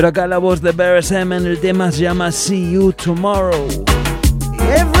 yeah. Pero acá la voz de Beres Hammond, el tema se llama See You Tomorrow.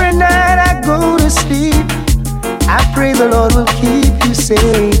 Every night I go to sleep, I pray the Lord will keep you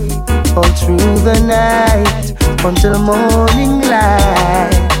safe all through the night until morning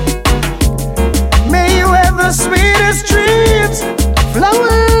light. May you have the sweetest dreams,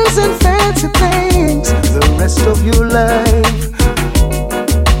 flowers and fancy things the rest of your life.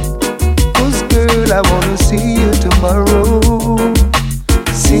 'Cause girl, I wanna see you tomorrow.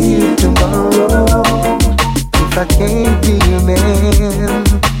 See you tomorrow. If I can't be your man,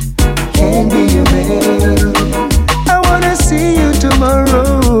 can't be your man. I wanna see you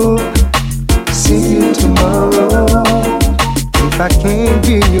tomorrow. See you tomorrow. If I can't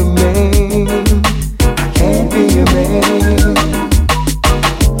be your man, I can't be your man.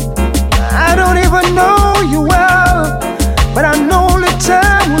 I don't even know you well, but I know only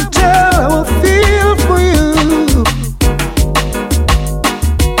time will tell how I feel for you.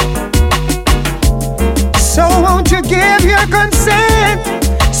 So won't you give your consent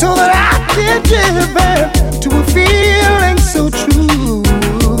so that I can give back to a feeling so true?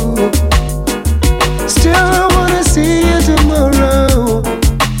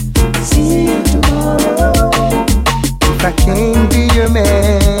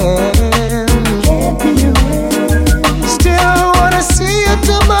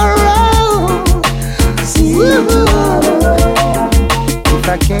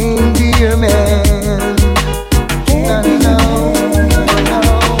 I can't be your man. No.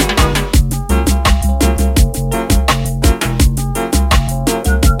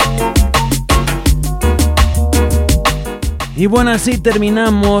 Y bueno, así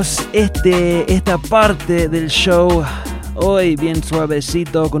terminamos esta parte del show. Hoy bien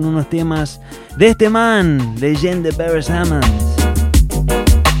suavecito con unos temas de este man, leyenda Beres Hammond.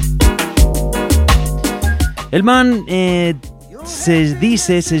 El man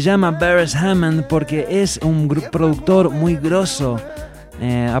se llama Beres Hammond porque es un productor muy grosso.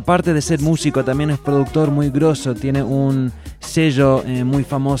 Aparte de ser músico, también es productor muy grosso. Tiene un sello muy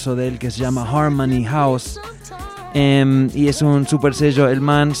famoso de él que se llama Harmony House. Y es un super sello. El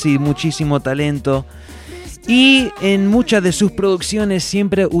man, sí, muchísimo talento. Y en muchas de sus producciones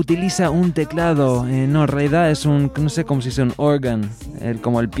siempre utiliza un teclado. No, en realidad es un, no sé cómo se dice, un organ.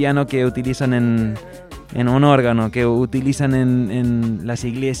 Como el piano que utilizan en un órgano, que utilizan en las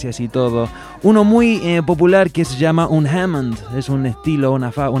iglesias y todo. Uno muy popular que se llama un Hammond. Es un estilo,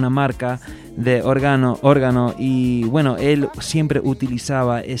 una marca de órgano. Y bueno, él siempre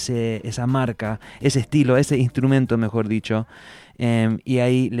utilizaba esa marca, ese estilo, ese instrumento, mejor dicho. Y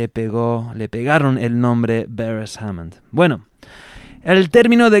ahí le pegaron el nombre Beres Hammond. Bueno, al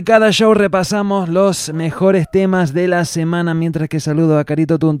término de cada show repasamos los mejores temas de la semana, mientras que saludo a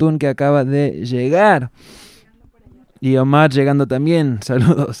Carito Tuntún, que acaba de llegar. Y Omar llegando también.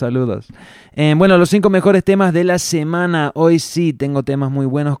 Saludos. Bueno, los 5 mejores temas de la semana. Hoy sí tengo temas muy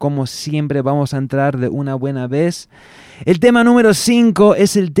buenos. Como siempre, vamos a entrar de una buena vez. El tema número 5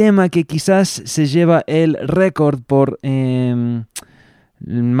 es el tema que quizás se lleva el récord por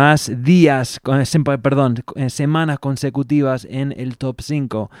más días, semanas consecutivas en el top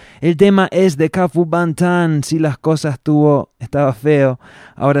 5. El tema es de Kafu Bantan. Si las cosas estaba feo,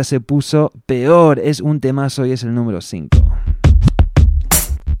 ahora se puso peor. Es un temazo y es el número 5.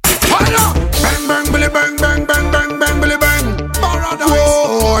 Bang, bang, billy, bang, bang, bang, bang, bang, billy, bang.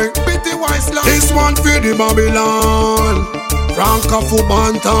 Boy, pity wise love. This one for the Babylon. Franca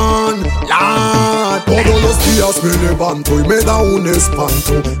Fubantan, la. Todos los días me levanto y me da un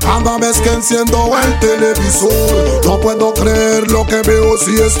espanto cada vez que enciendo el televisor. No puedo creer lo que veo,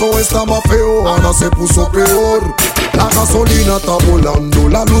 si esto estaba feo, ahora se puso peor. La gasolina está volando,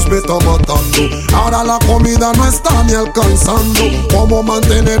 la luz me está matando, ahora la comida no está ni alcanzando. ¿Cómo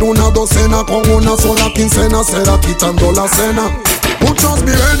mantener una docena con una sola quincena? Será quitando la cena. Muchos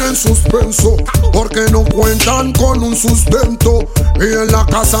viven en suspenso porque no cuentan con un sustento. Y en la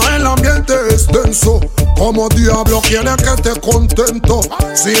casa el ambiente es denso. Como diablo quiere que esté contento?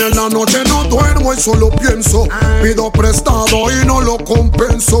 Si en la noche no duermo y solo pienso, pido prestado y no lo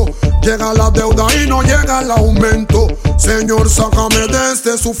compenso. Llega la deuda y no llega el aumento. Señor, sácame de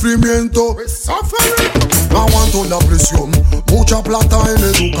este sufrimiento. No aguanto la presión, mucha plata en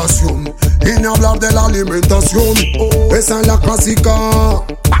educación y ni hablar de la alimentación. Esa es la clásica.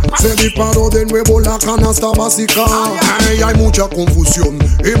 Se disparó de nuevo la canasta básica. Hey, hay mucha confusión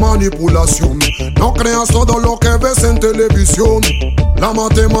y manipulación. No creas todo lo que ves en televisión. La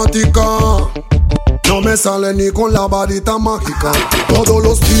matemática no me sale ni con la varita mágica. Todos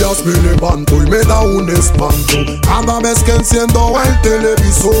los días me levanto y me da un espanto cada vez que enciendo el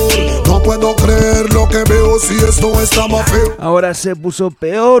televisor. No puedo creer lo que veo, si esto estaba feo. Ahora se puso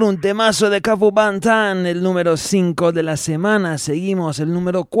peor, un temazo de Kafu Bantan, el número 5 de la semana. Seguimos, el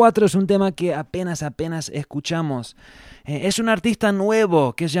número 4 es un tema que apenas escuchamos. Es un artista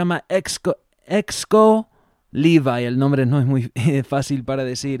nuevo que se llama Exco Levi. El nombre no es muy fácil para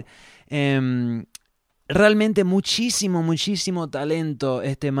decir. Realmente muchísimo talento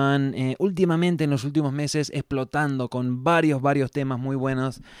este man, últimamente en los últimos meses explotando con varios temas muy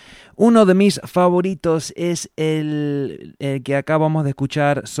buenos. Uno de mis favoritos es el que acabamos de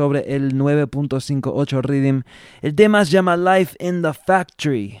escuchar sobre el 9.58 Rhythm. El tema se llama Life in the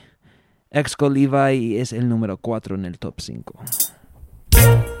Factory. Exco Levi y es el número 4 en el top 5.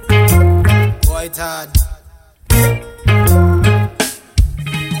 Boy, Todd.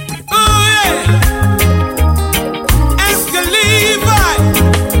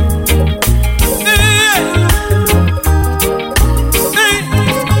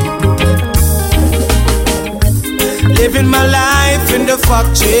 Living my life in the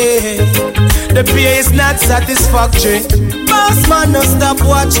factory, the pay is not satisfactory. Boss man, no stop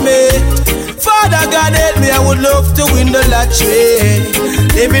watch me. Father God help me, I would love to win the lottery.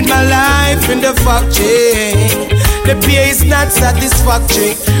 Living my life in the factory, The pay is not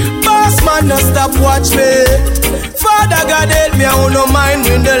satisfactory. Boss man, no stop watch me. Father God help me, I will no mind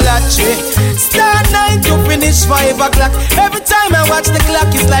win the lottery. Start 9 to finish 5 o'clock. Every time I watch the clock,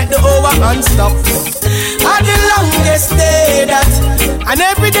 it's like the hour non-stop. And the longest day that. And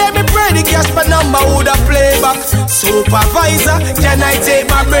every day me pray the cash per number would have play back. Supervisor, can I take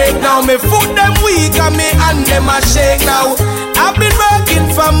my break now? Me foot them weak and me hand them a shake now. I've been working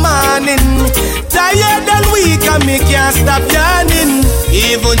from morning, tired and weak and me can't stop yawning.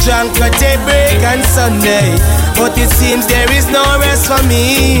 Even drunk could take break on Sunday, but it seems there is no rest for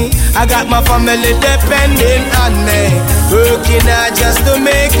me. I got my family depending on me, working hard just to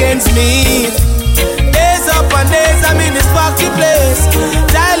make ends meet. Days up and days I'm in this party place,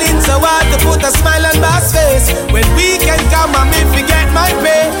 dialing so hard to put a smile on boss face. When weekend come and me forget my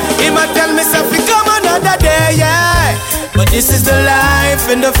pay, he might tell me if we come another day, yeah. But this is the life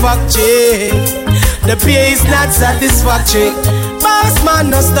in the factory. The pay is not satisfactory. Boss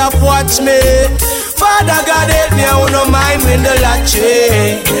man, no stop watch me. Father God help me, I will no mind win the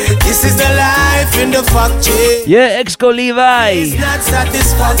lottery. This is the life in the factory. Yeah, Exco Levi. It's not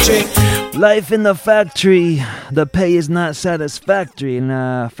satisfactory. Life in the factory. The pay is not satisfactory. En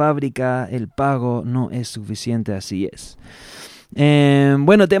la fábrica el pago no es suficiente, así es.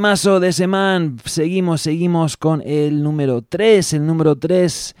 Bueno, temazo de semana. Seguimos con el número 3. El número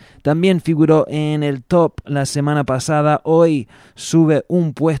 3 también figuró en el top la semana pasada. Hoy sube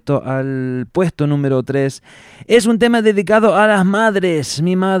un puesto al puesto número 3. Es un tema dedicado a las madres.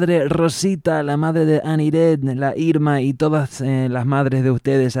 Mi madre Rosita, la madre de Anired, la Irma y todas las madres de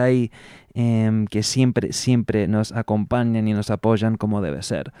ustedes ahí, que siempre nos acompañan y nos apoyan como debe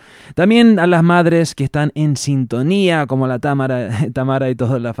ser. También a las madres que están en sintonía, como la Tamara y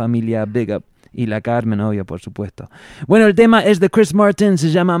toda la familia Big Up. Y la Carmen, obvio, por supuesto. Bueno, el tema es de Chris Martin,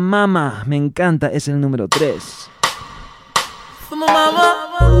 se llama Mama. Me encanta, es el número 3. Mama,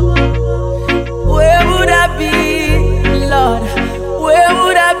 where would I be, Lord? Where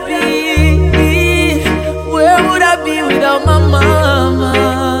would I be? Where would I be without my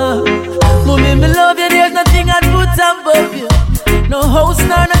mama? Mommy, me love you, there's nothing I'd put above you. No house,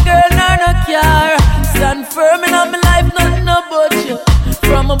 nor no girl, nor no car. Stand firm in my life, nothing about you.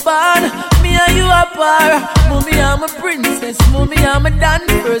 From a barn, me and you apart. Mommy, I'm a princess, mommy, I'm a dan.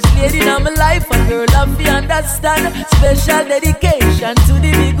 First lady in my life, a girl of you understand. Special dedication to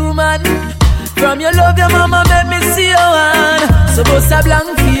the big woman. From your love, your mama, make me see your hand. So bust a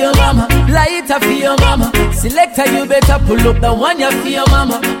blank for your mama, lighter for your mama. Selector, you better pull up the one you for your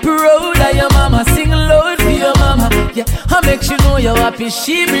mama. Proud of your mama, sing loud for your mama. Yeah, I make you know you're happy,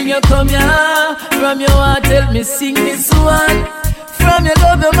 she bring you come here. From your heart, tell me sing this one. From your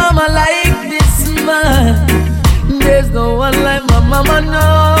love, your mama like this man. There's no one like my mama,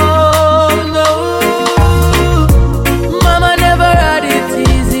 no, no. Mama never had it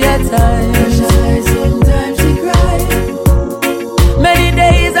easy at times. Sometimes she cried. Many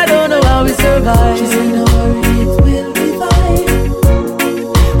days I don't know how we survive. She said no worry, it will be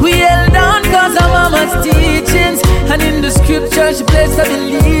fine. We held on cause of mama's teachings. And in the scripture she placed her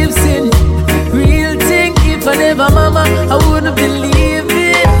beliefs in. Real thing, if I never mama, I wouldn't believe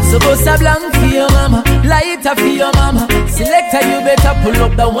it. So bust a blank for your mama, lighter for your mama. Selector, you better pull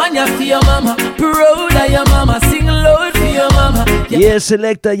up the one you for your mama. Proud of your mama, sing loud for your mama. Yeah,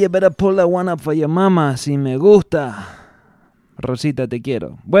 Selector, you better pull that one up for your mama. Si me gusta, Rosita, te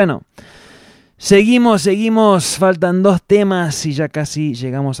quiero. Bueno, seguimos, faltan 2 temas y ya casi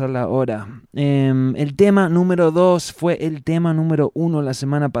llegamos a la hora. El tema número 2 fue el tema número 1 la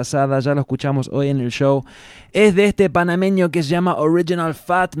semana pasada, ya lo escuchamos hoy en el show. Es de este panameño que se llama Original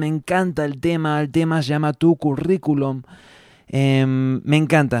Fat, me encanta el tema se llama Tu Currículum. Me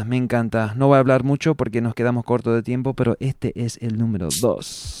encanta, no voy a hablar mucho porque nos quedamos cortos de tiempo, pero este es el número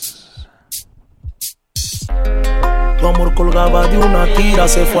 2. Tu amor colgaba de una tira,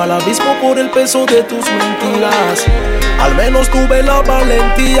 se fue al abismo por el peso de tus mentiras. Al menos tuve la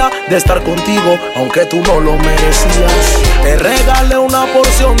valentía de estar contigo, aunque tú no lo merecías. Te regalé una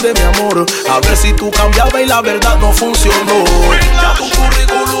porción de mi amor, a ver si tú cambiabas y la verdad no funcionó. Ya tu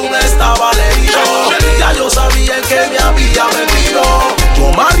currículum estaba leído, ya yo sabía en que me había metido.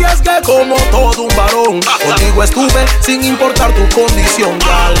 Yo me arriesgué como todo un varón, contigo estuve sin importar tu condición.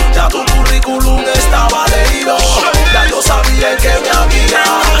 Ya tu currículum estaba leído, ya yo sabía en que me había.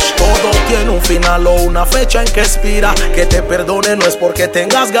 Todo tiene un final o una fecha en que expira. Que te perdone no es porque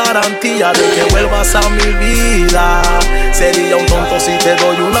tengas garantía de que vuelvas a mi vida. Sería un tonto si te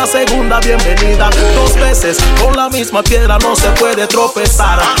doy una segunda bienvenida. 2 veces con la misma piedra no se puede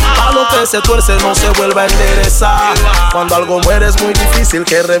tropezar. A lo que se tuerce no se vuelve a enderezar. Cuando algo muere es muy difícil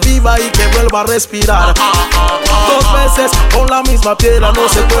que reviva y que vuelva a respirar. 2 veces con la misma piedra no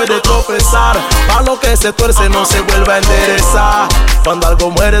se puede tropezar. A lo que se tuerce no se vuelve a enderezar. Cuando algo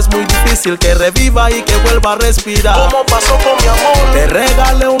muere es muy difícil que reviva y que vuelva a respirar. ¿Cómo pasó con mi amor? Te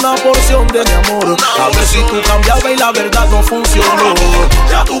regalé una porción de mi amor. A ver si tú cambiabas y la verdad no funcionó.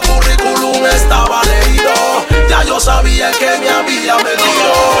 Ya tu currículum estaba leído. Ya yo sabía que me había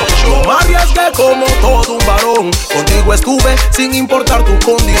metido. Yo me arriesgué como todo un varón. Contigo estuve sin importar tu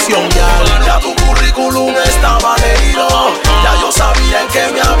condición. Ya tu currículum estaba leído. Ya yo sabía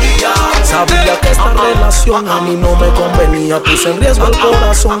que me había. Sabía que esta relación a mí no me convenía. Puse en riesgo el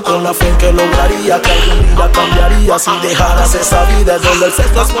corazón con la fe en que lograría que algún día cambiaría si dejaras esa vida donde el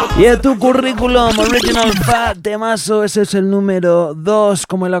sexo es... Y en tu currículum, Original Fat temazo, ese es el número 2.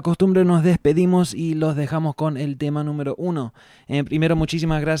 Como es la costumbre, nos despedimos y los dejamos con el tema número 1. Primero,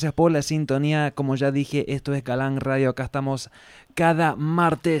 muchísimas gracias por la sintonía. Como ya dije, esto es Galang Radio. Acá estamos cada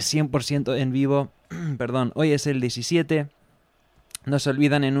martes 100% en vivo. Perdón, hoy es el 17. No se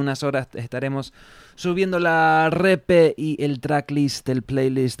olvidan, en unas horas estaremos subiendo la repe y el tracklist, el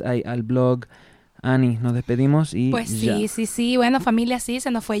playlist ahí al blog. Ani, nos despedimos y pues ya. Sí. Bueno, familia, sí, se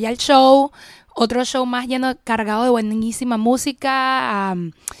nos fue ya el show. Otro show más lleno, cargado de buenísima música.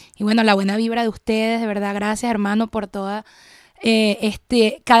 Y bueno, la buena vibra de ustedes. De verdad, gracias, hermano, por toda...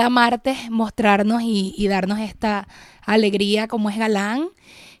 cada martes mostrarnos y darnos esta alegría como es Galán.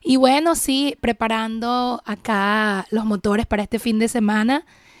 Y bueno, sí, preparando acá los motores para este fin de semana,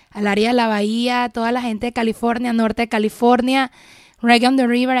 al área de la Bahía, toda la gente de California, norte de California, Reggae on the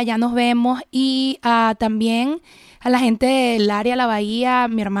River, allá nos vemos. Y también a la gente del área de la Bahía,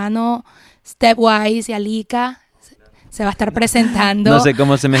 mi hermano Stepwise y Alika, se va a estar presentando. No sé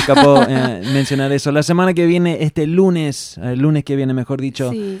cómo se me escapó mencionar eso. La semana que viene, el lunes que viene, mejor dicho,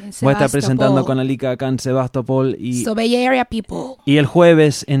 sí, voy a estar presentando con Alika acá en Sebastopol y Bay Area People. Y el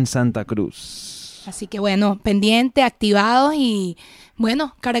jueves en Santa Cruz. Así que bueno, pendiente, activados y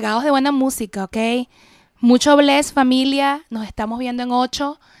bueno, cargados de buena música, ¿ok? Mucho bless, familia. Nos estamos viendo en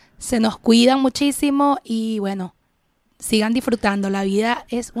 8. Se nos cuidan muchísimo y bueno, sigan disfrutando, la vida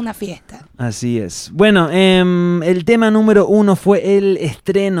es una fiesta. Así es. Bueno, el tema número 1 fue el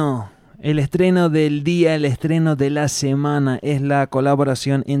estreno del día, el estreno de la semana. Es la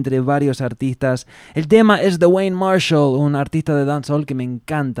colaboración entre varios artistas. El tema es de Wayne Marshall, un artista de dancehall que me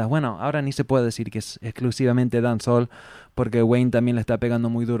encanta. Bueno, ahora ni se puede decir que es exclusivamente dancehall, porque Wayne también le está pegando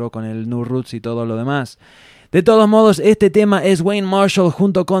muy duro con el New Roots y todo lo demás. De todos modos, este tema es Wayne Marshall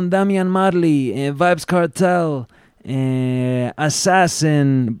junto con Damian Marley, Vybz Kartel,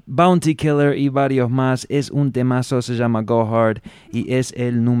 Assassin, Bounty Killer y varios más. Es un temazo, se llama Go Hard y es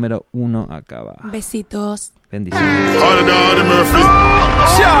el número 1 acá va. Besitos. Bendiciones. Go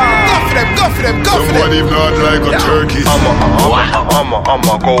for them. Somebody not like a turkey.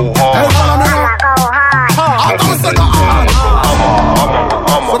 I'ma go hard.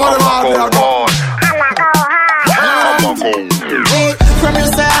 From you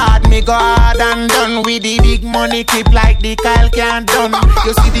say hard, me go hard and done with the big money clip like the Kyle can't done.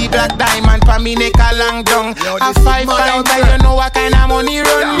 You see the black diamond for me neck a long down. A 5 pound, you know what kind of money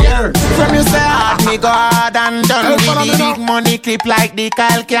run. From you say hard, me go hard and done with the big money clip like the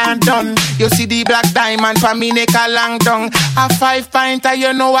Kyle can't done. You see the black diamond for me neck a long down. A 5 pound,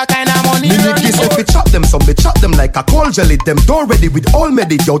 you know what kind of money run. This if we chop them, some we chop them like a cold jelly. Them don't ready with all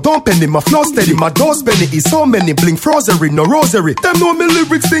medi. Yo, don't penny, my flow steady. My dose penny is so many. Blink frozery, no rosary. Them know me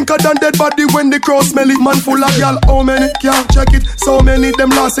lyrics thinker than dead body when they cross smelly. Man full of y'all, how many? Can't check it. So many them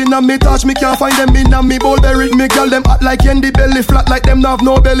lost in a me touch. Me can't find them in a me bowl berry. Me girl them act like candy belly. Flat like them have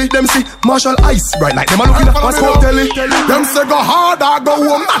no belly. Them see Marshall Ice bright like them a looking at my smoke telly. Them say go hard, I go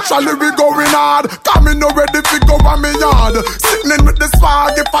home. Naturally we going hard. Coming no ready to go on me yard. Sitting with the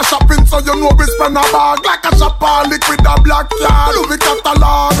swag. If I shopping so you know we spend a bag. Like a shopper liquid a black card. Louis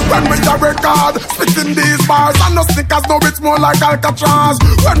catalog. When we a record. Spitting these bars. And no stickers, no it's more like Alcatraz.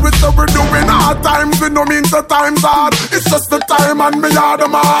 When we say we're doing hard times, we no mean the times hard. It's just the time and me are the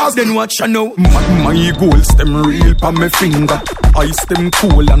mask. Then watch I know my goals them real pa me finger. Ice them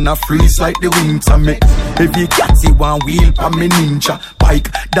cool and a freeze like the winter me. Every catty one wheel pa me ninja bike.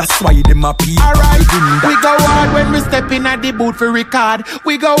 That's why them a pee. Alright, we go hard when we step in at the booth for record.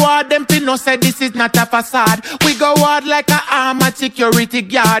 We go hard, them pin say this is not a facade. We go hard like a armored security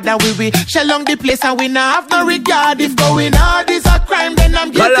guard. And we shell on the place and we not have no regard. If going hard is a crime, then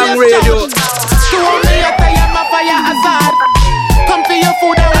I'm guilty of charge. To me a fire hazard. Come to your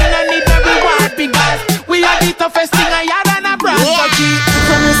food and we don't need no reward. Because we are the toughest thing I had and a brand.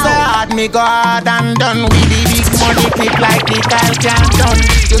 So me say hard, me go hard and done. We the big money clip like the Kyle can done.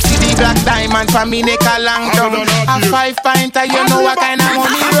 You see the black diamond for me neck a long down. A 5 pinter, you know what kind of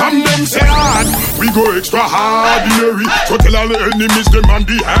money run. And them say hard, we go extra ordinary. So tell all the enemies them and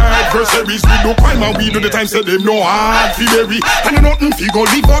the adversaries. We do crime and we do the time, say them no hard theory. And you nothing fi go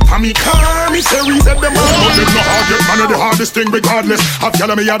live up on me commissary. Said them all, but them no hard yet. Man of the hardest thing regardless. Have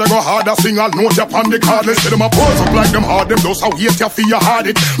y'all me had to go hard, I sing I'll note up on the cardless. Say them a pose up like them hard, them those how hate you for your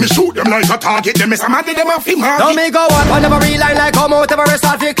hard it. Me shoot them like a target, them is a mad, them a fi market. Now me go on, I never reline like come out, ever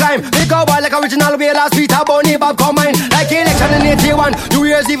start to climb. Me go on like original way last Peter Bonnie Bob combine. Like election in 81, New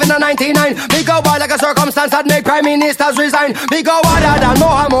Year's even in 99. Me go on like a circumstance that make prime ministers resign. Me go harder than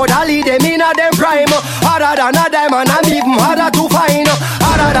Muhammad Ali, them in a them prime. Harder than a diamond, I'm even harder to find.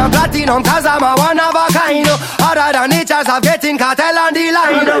 Harder than platinum, cause I'm a one of a kind. Harder than the chance of getting cartel on the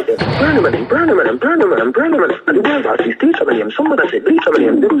line. Burn them, burn them, burn them, burn them. And the world has these teach them, somebody say bleach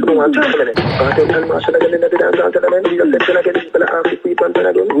them, they don't want to turn them. But then I'm not sure again in the dance on the man. We just said again, people are after sleep and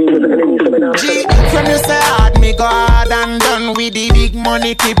again. We was an enemy, so when you say hard, me go hard and done. With the big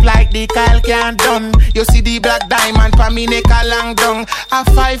money clip like the Kyle can done. You see the black diamond for me neck a long down. A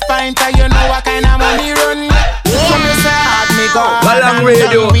 5 pinter, you know what kind of money run. When you say hard, me go hard and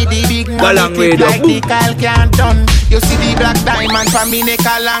done. With the big money clip like the Kyle can done. You see the black diamond for me neck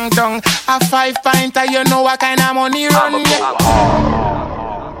a long down. A 5 pinter, you know what kind of money run.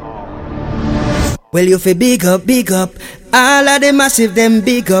 Well, you feel big up. All of the massive, them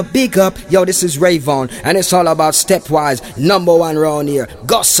big up. Yo, this is Rayvon, and it's all about Stepwise, #1 round here.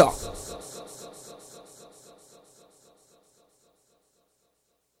 Gossa.